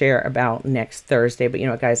wanted to share about next Thursday. But you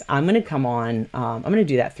know what, guys? I'm going to come on. I'm going to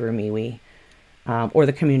do that through MeWe or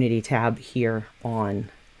the community tab here on.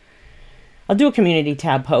 I'll do a community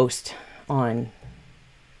tab post on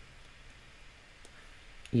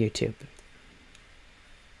YouTube.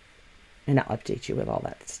 And I'll update you with all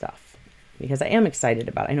that stuff. Because I am excited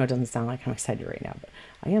about it. I know it doesn't sound like I'm excited right now, but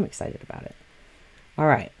I am excited about it. All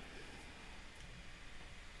right.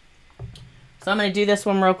 So I'm going to do this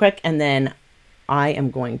one real quick, and then I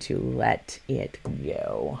am going to let it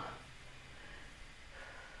go.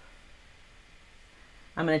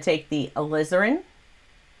 I'm going to take the alizarin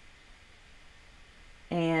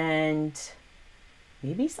and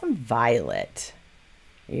maybe some violet.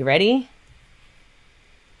 Are you ready?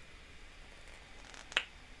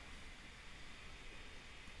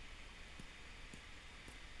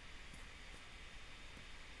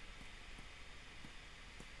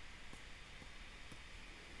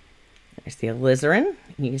 There's the alizarin.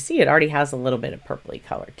 You can see it already has a little bit of purpley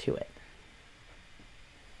color to it.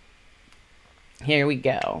 Here we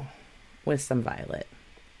go with some violet.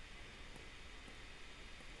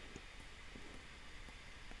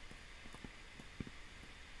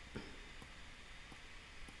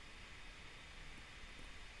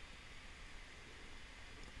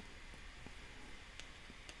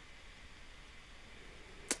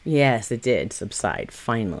 Yes, it did subside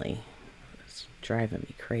finally. It's driving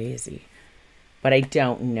me crazy. But I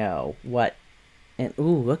don't know what, and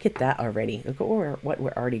ooh, look at that already. Look at what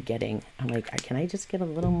we're already getting. I'm like, can I just get a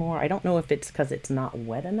little more? I don't know if it's because it's not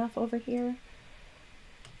wet enough over here.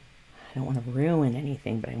 I don't want to ruin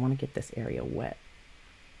anything, but I want to get this area wet.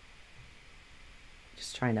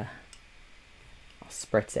 Just trying to, I'll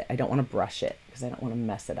spritz it. I don't want to brush it because I don't want to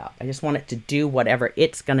mess it up. I just want it to do whatever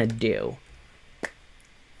it's going to do.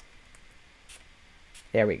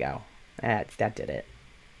 There we go. That did it.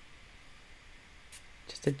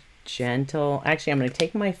 Just a gentle, actually I'm going to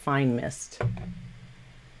take my fine mist and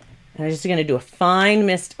I'm just going to do a fine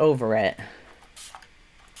mist over it.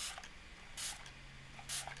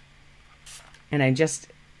 And I just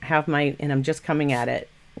have my, and I'm just coming at it,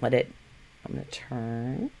 I'm going to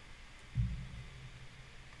turn.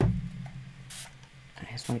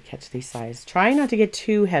 I just want to catch these sides. Try not to get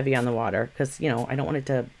too heavy on the water because, you know, I don't want it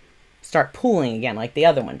to start pooling again like the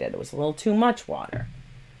other one did. It was a little too much water.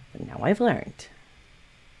 But now I've learned.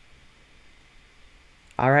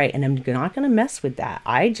 All right, and I'm not going to mess with that.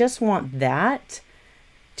 I just want that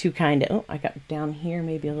to kind of, oh, I got down here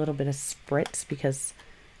maybe a little bit of spritz because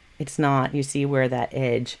It's not, you see where that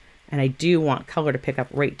edge, and I do want color to pick up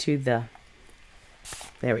right to the,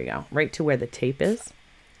 there we go, right to where the tape is.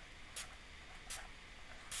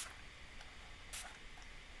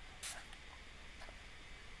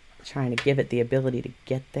 Trying to give it the ability to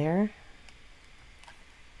get there.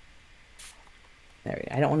 There we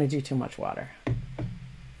go. I don't want to do too much water.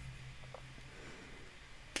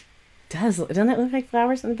 Doesn't it look like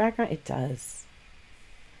flowers in the background? It does.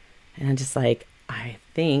 And I'm just like, I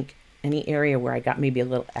think any area where I got maybe a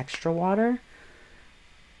little extra water,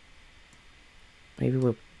 maybe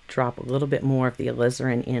we'll drop a little bit more of the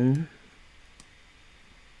alizarin in.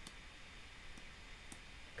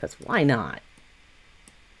 Because why not?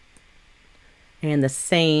 And the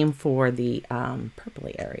same for the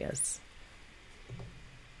purpley areas.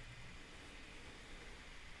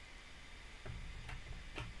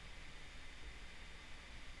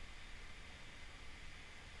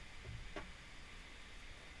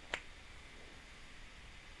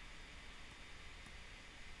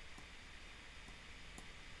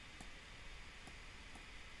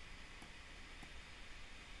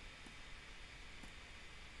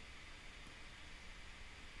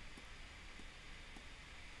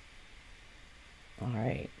 All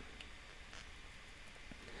right.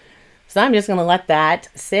 So I'm just going to let that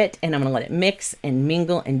sit, and I'm going to let it mix and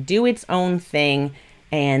mingle and do its own thing.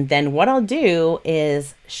 And then what I'll do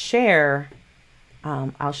is share,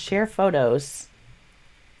 I'll share photos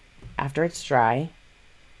after it's dry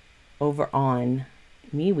over on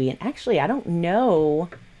MeWe. And actually, I don't know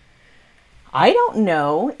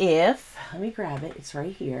if, let me grab it. It's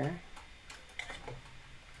right here.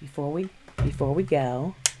 Before we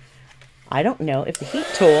go. I don't know if the heat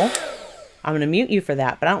tool, I'm going to mute you for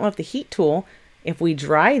that, but I don't know if the heat tool, if we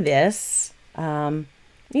dry this, you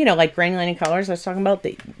know, like granulating colors I was talking about,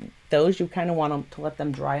 those you kind of want to let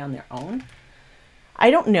them dry on their own. I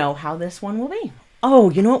don't know how this one will be. Oh,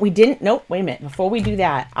 you know what we didn't? Nope, wait a minute. Before we do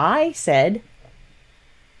that, I said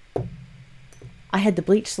I had the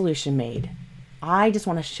bleach solution made. I just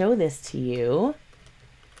want to show this to you.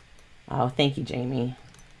 Oh, thank you, Jamie.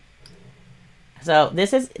 So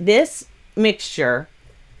this mixture,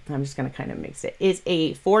 I'm just going to kind of mix it, is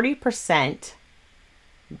a 40%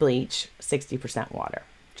 bleach, 60% water,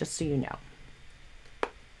 just so you know.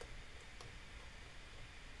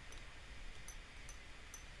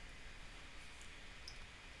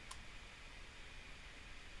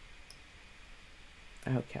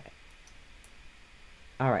 Okay.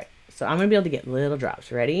 All right. So I'm going to be able to get little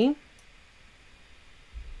drops. Ready?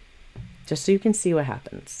 Just so you can see what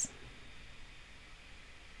happens.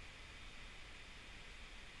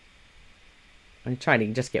 I'm trying to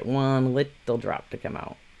just get one little drop to come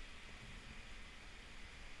out.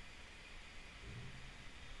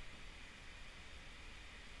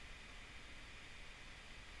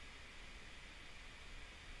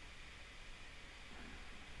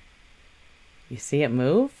 You see it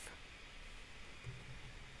move?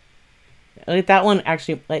 Look at that one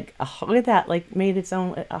actually, like, look at that, like, made its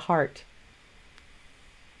own a heart.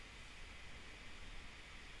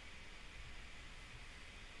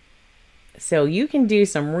 So you can do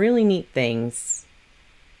some really neat things.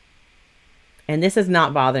 And this is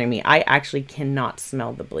not bothering me. I actually cannot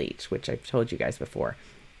smell the bleach, which I've told you guys before.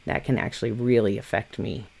 That can actually really affect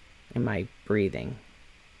me in my breathing.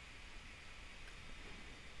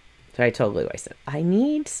 So I told Lou, I said, I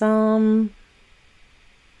need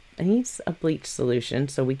a bleach solution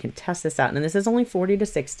so we can test this out. And this is only 40 to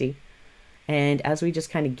 60. And as we just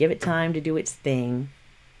kind of give it time to do its thing.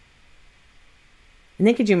 And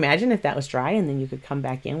then could you imagine if that was dry and then you could come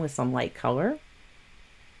back in with some light color?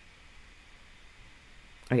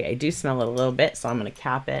 Okay, I do smell it a little bit, so I'm going to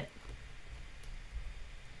cap it.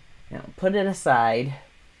 Now put it aside.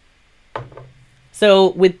 So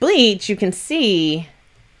with bleach, you can see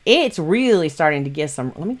it's really starting to give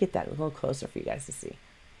some, let me get that a little closer for you guys to see.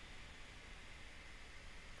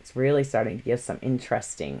 It's really starting to give some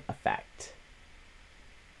interesting effect.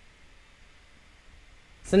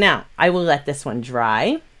 So now I will let this one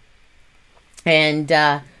dry. And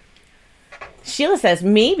Sheila says,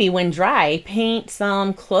 maybe when dry, paint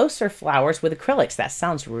some closer flowers with acrylics. That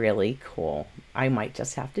sounds really cool. I might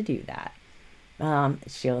just have to do that.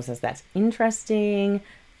 Sheila says, that's interesting.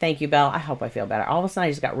 Thank you, Belle. I hope I feel better. All of a sudden,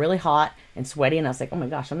 I just got really hot and sweaty. And I was like, oh my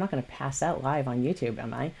gosh, I'm not going to pass out live on YouTube,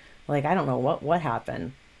 am I? Like, I don't know what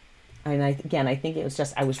happened. And again, I think it was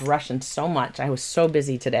just, I was rushing so much. I was so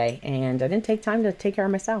busy today. And I didn't take time to take care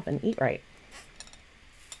of myself and eat right.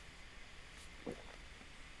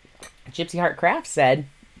 Gypsy Heart Craft said,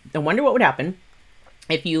 I wonder what would happen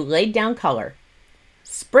if you laid down color,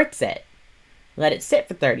 spritz it, let it sit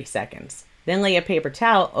for 30 seconds, Then lay a paper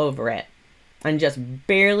towel over it and just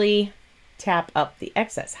barely tap up the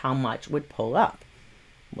excess. How much would pull up?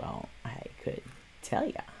 Well, I could tell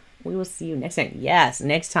you. We will see you next time. Yes,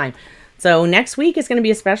 next time. So next week is going to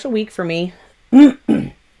be a special week for me.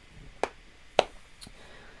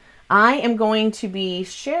 I am going to be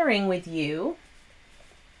sharing with you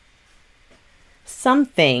some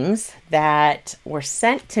things that were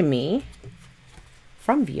sent to me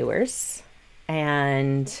from viewers,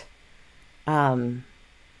 and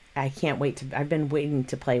I can't wait to, I've been waiting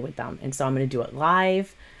to play with them, and so I'm going to do it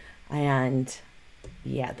live. And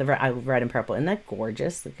yeah, the red and purple, isn't that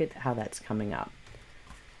gorgeous? Look at how that's coming up.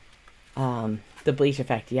 The bleach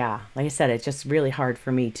effect, yeah. Like I said, it's just really hard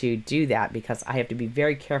for me to do that because I have to be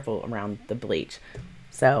very careful around the bleach.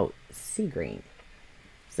 So, sea green.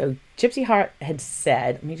 So, Gypsy Heart had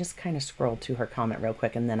said, let me just kind of scroll to her comment real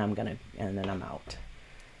quick, and then I'm out.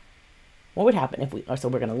 What would happen if we, so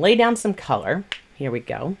we're going to lay down some color. Here we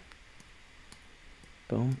go.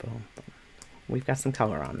 Boom, boom, boom. We've got some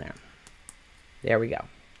color on there. There we go.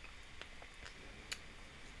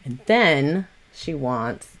 And then she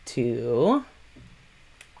wants to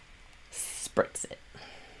spritz it.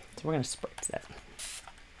 So we're going to spritz it.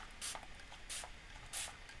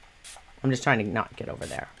 I'm just trying to not get over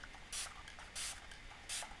there.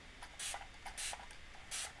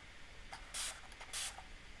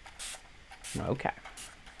 Okay.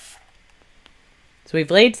 So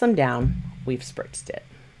we've laid some down. We've spritzed it.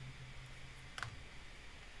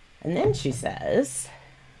 And then she says,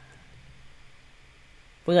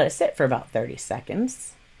 we let it sit for about 30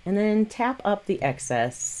 seconds and then tap up the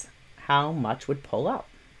excess. How much would pull up?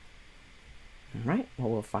 All right, well,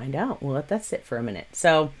 we'll find out. We'll let that sit for a minute.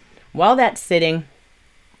 So while that's sitting,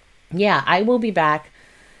 yeah, I will be back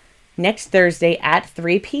next Thursday at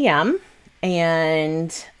 3 p.m.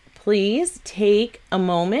 And please take a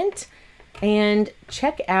moment and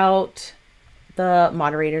check out the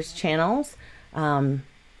moderators' channels.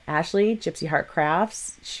 Ashley, Gypsy Heart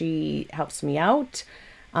Crafts, she helps me out.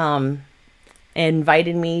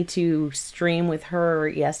 Invited me to stream with her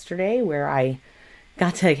yesterday, where I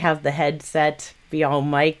got to have the headset be all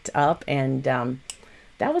mic'd up, and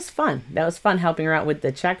that was fun. That was fun helping her out with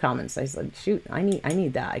the chat comments. I said, shoot, I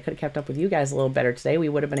need that. I could have kept up with you guys a little better today. We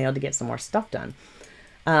would have been able to get some more stuff done.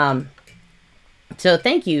 So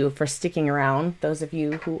thank you for sticking around. Those of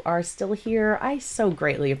you who are still here, I so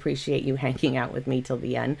greatly appreciate you hanging out with me till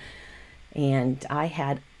the end. And I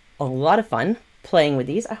had a lot of fun playing with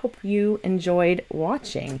these. I hope you enjoyed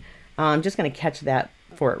watching. I'm just going to catch that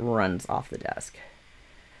before it runs off the desk.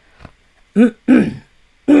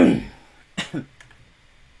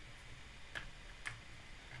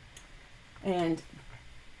 And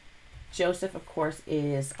Joseph, of course,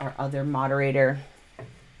 is our other moderator.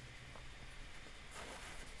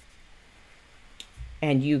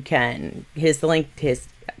 And you can, the link to his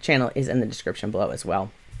channel is in the description below as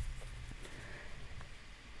well.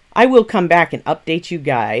 I will come back and update you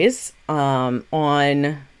guys on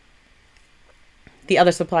the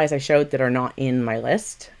other supplies I showed that are not in my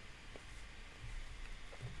list.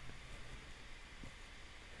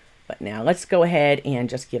 But now let's go ahead and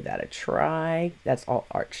just give that a try. That's all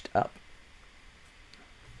arched up.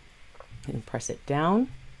 And press it down.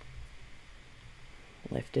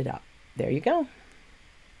 Lift it up. There you go.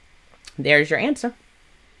 There's your answer.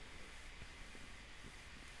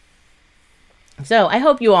 So I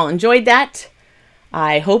hope you all enjoyed that.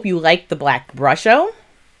 I hope you liked the black Brusho.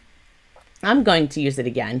 I'm going to use it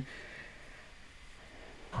again.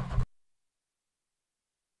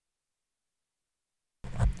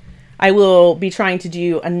 I will be trying to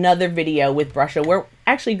do another video with Brusho where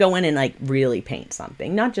actually go in and like really paint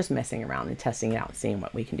something, not just messing around and testing it out and seeing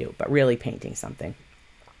what we can do, but really painting something.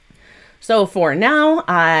 So for now,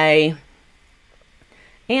 I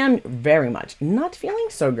am very much not feeling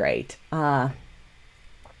so great. So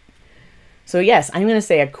yes, I'm going to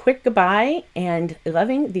say a quick goodbye and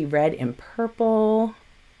loving the red and purple.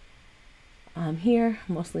 I'm here,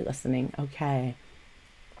 mostly listening. Okay.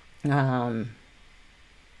 Have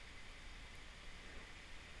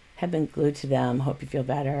been glued to them. Hope you feel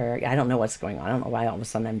better. I don't know what's going on. I don't know why all of a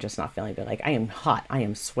sudden I'm just not feeling good. Like I am hot. I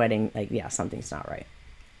am sweating. Like, yeah, something's not right.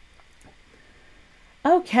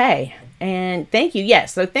 Okay. And thank you.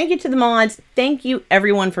 Yes. So thank you to the mods. Thank you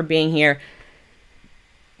everyone for being here.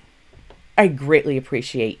 I greatly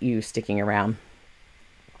appreciate you sticking around.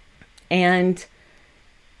 And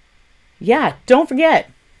yeah, don't forget.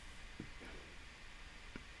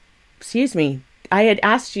 Excuse me. I had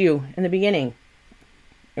asked you in the beginning.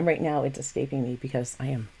 And right now it's escaping me because I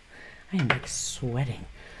am like sweating.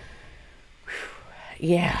 Whew.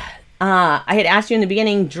 Yeah. I had asked you in the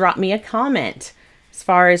beginning, drop me a comment as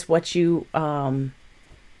far as what you, was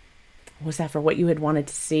that for what you had wanted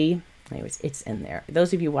to see? Anyways, it's in there.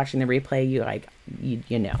 Those of you watching the replay,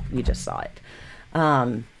 you know, you just saw it.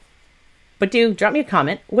 But do drop me a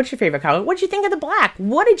comment. What's your favorite color? What did you think of the black?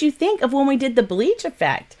 What did you think of when we did the bleach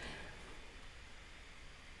effect?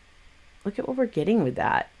 Look at what we're getting with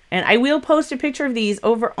that. And I will post a picture of these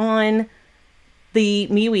over on the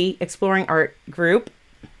MeWe Exploring Art group.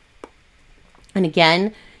 And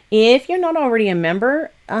again, if you're not already a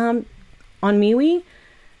member on MeWe,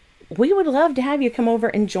 we would love to have you come over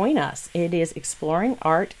and join us. It is Exploring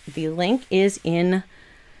Art. The link should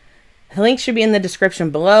be in the description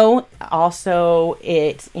below. Also,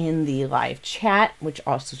 it's in the live chat, which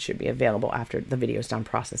also should be available after the video is done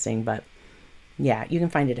processing. But yeah, you can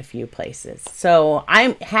find it a few places. So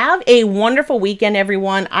have a wonderful weekend,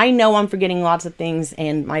 everyone. I know I'm forgetting lots of things,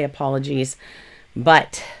 and my apologies,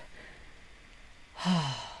 but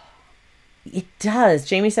it does.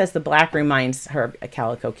 Jamie says the black reminds her a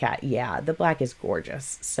calico cat. Yeah, the black is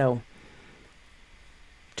gorgeous. So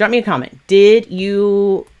drop me a comment. Did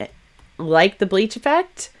you like the bleach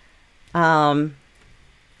effect? There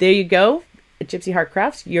you go. Gypsy Heart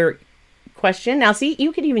Crafts, your question. Now see,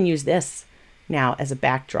 you could even use this now as a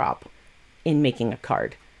backdrop in making a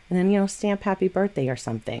card. And then, you know, stamp happy birthday or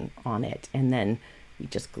something on it. And then you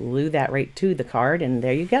just glue that right to the card, and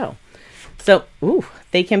there you go. So, ooh,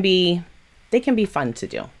 they can be fun to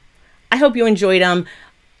do. I hope you enjoyed them.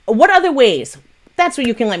 What other ways? That's what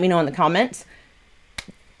you can let me know in the comments.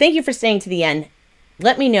 Thank you for staying to the end.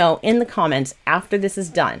 Let me know in the comments after this is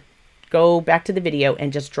done. Go back to the video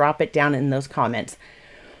and just drop it down in those comments.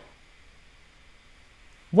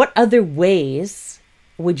 What other ways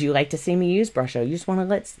would you like to see me use Brusho? You just want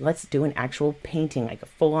to let's do an actual painting, like a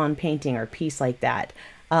full-on painting or a piece like that.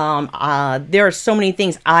 There are so many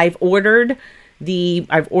things. I've ordered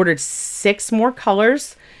 6 more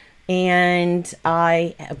colors, and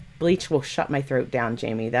bleach will shut my throat down,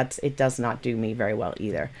 Jamie. It does not do me very well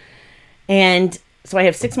either. And so I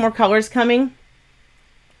have 6 more colors coming,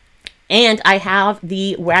 and I have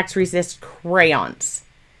the wax resist crayons.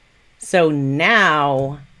 So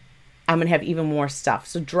now I'm going to have even more stuff.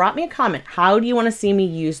 So drop me a comment. How do you want to see me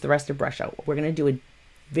use the rest of Brusho? We're going to do a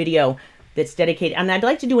video that's dedicated, and I'd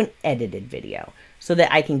like to do an edited video so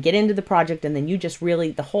that I can get into the project, and then you just really,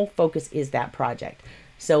 the whole focus is that project.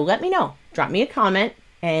 So let me know. Drop me a comment,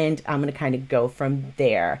 and I'm going to kind of go from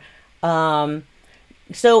there.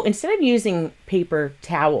 So instead of using paper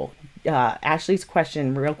towel, Ashley's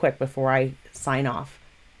question real quick before I sign off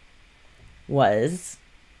was,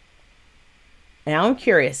 now I'm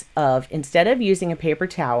curious of, instead of using a paper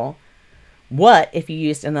towel, what if you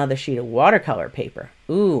used another sheet of watercolor paper?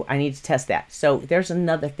 Ooh, I need to test that. So there's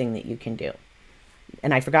another thing that you can do.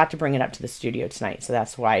 And I forgot to bring it up to the studio tonight, so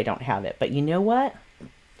that's why I don't have it. But you know what?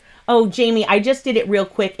 Oh, Jamie, I just did it real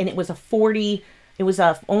quick, and it was only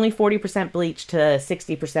 40% bleach to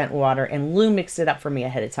 60% water, and Lou mixed it up for me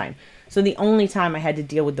ahead of time. So the only time I had to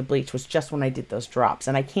deal with the bleach was just when I did those drops,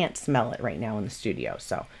 and I can't smell it right now in the studio,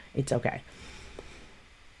 so it's okay.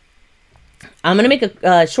 I'm going to make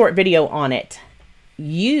a short video on it.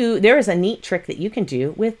 There is a neat trick that you can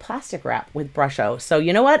do with plastic wrap with Brusho. So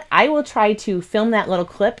you know what? I will try to film that little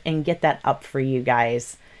clip and get that up for you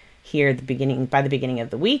guys here by the beginning of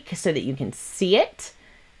the week so that you can see it.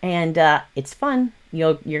 And it's fun.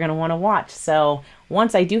 You're going to want to watch. So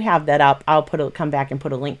once I do have that up, I'll come back and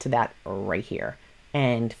put a link to that right here.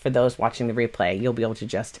 And for those watching the replay, you'll be able to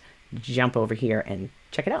just jump over here and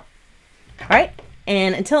check it out. All right.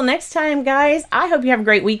 And until next time, guys, I hope you have a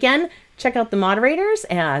great weekend. Check out the moderators,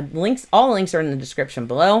 and all links are in the description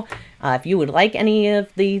below. If you would like any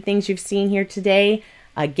of the things you've seen here today,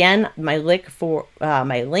 again, my link for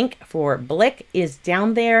Blick is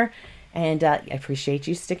down there, and I appreciate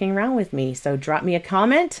you sticking around with me. So drop me a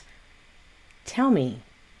comment. Tell me,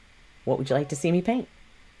 what would you like to see me paint?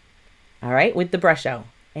 All right, with the Brusho,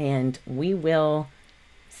 and we will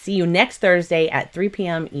see you next Thursday at 3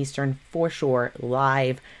 p.m. Eastern for sure,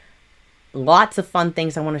 live. Lots of fun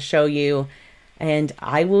things I want to show you, and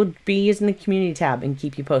I will be using the community tab and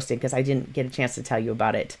keep you posted because I didn't get a chance to tell you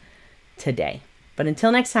about it today. But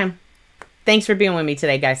until next time, thanks for being with me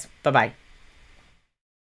today, guys. Bye-bye.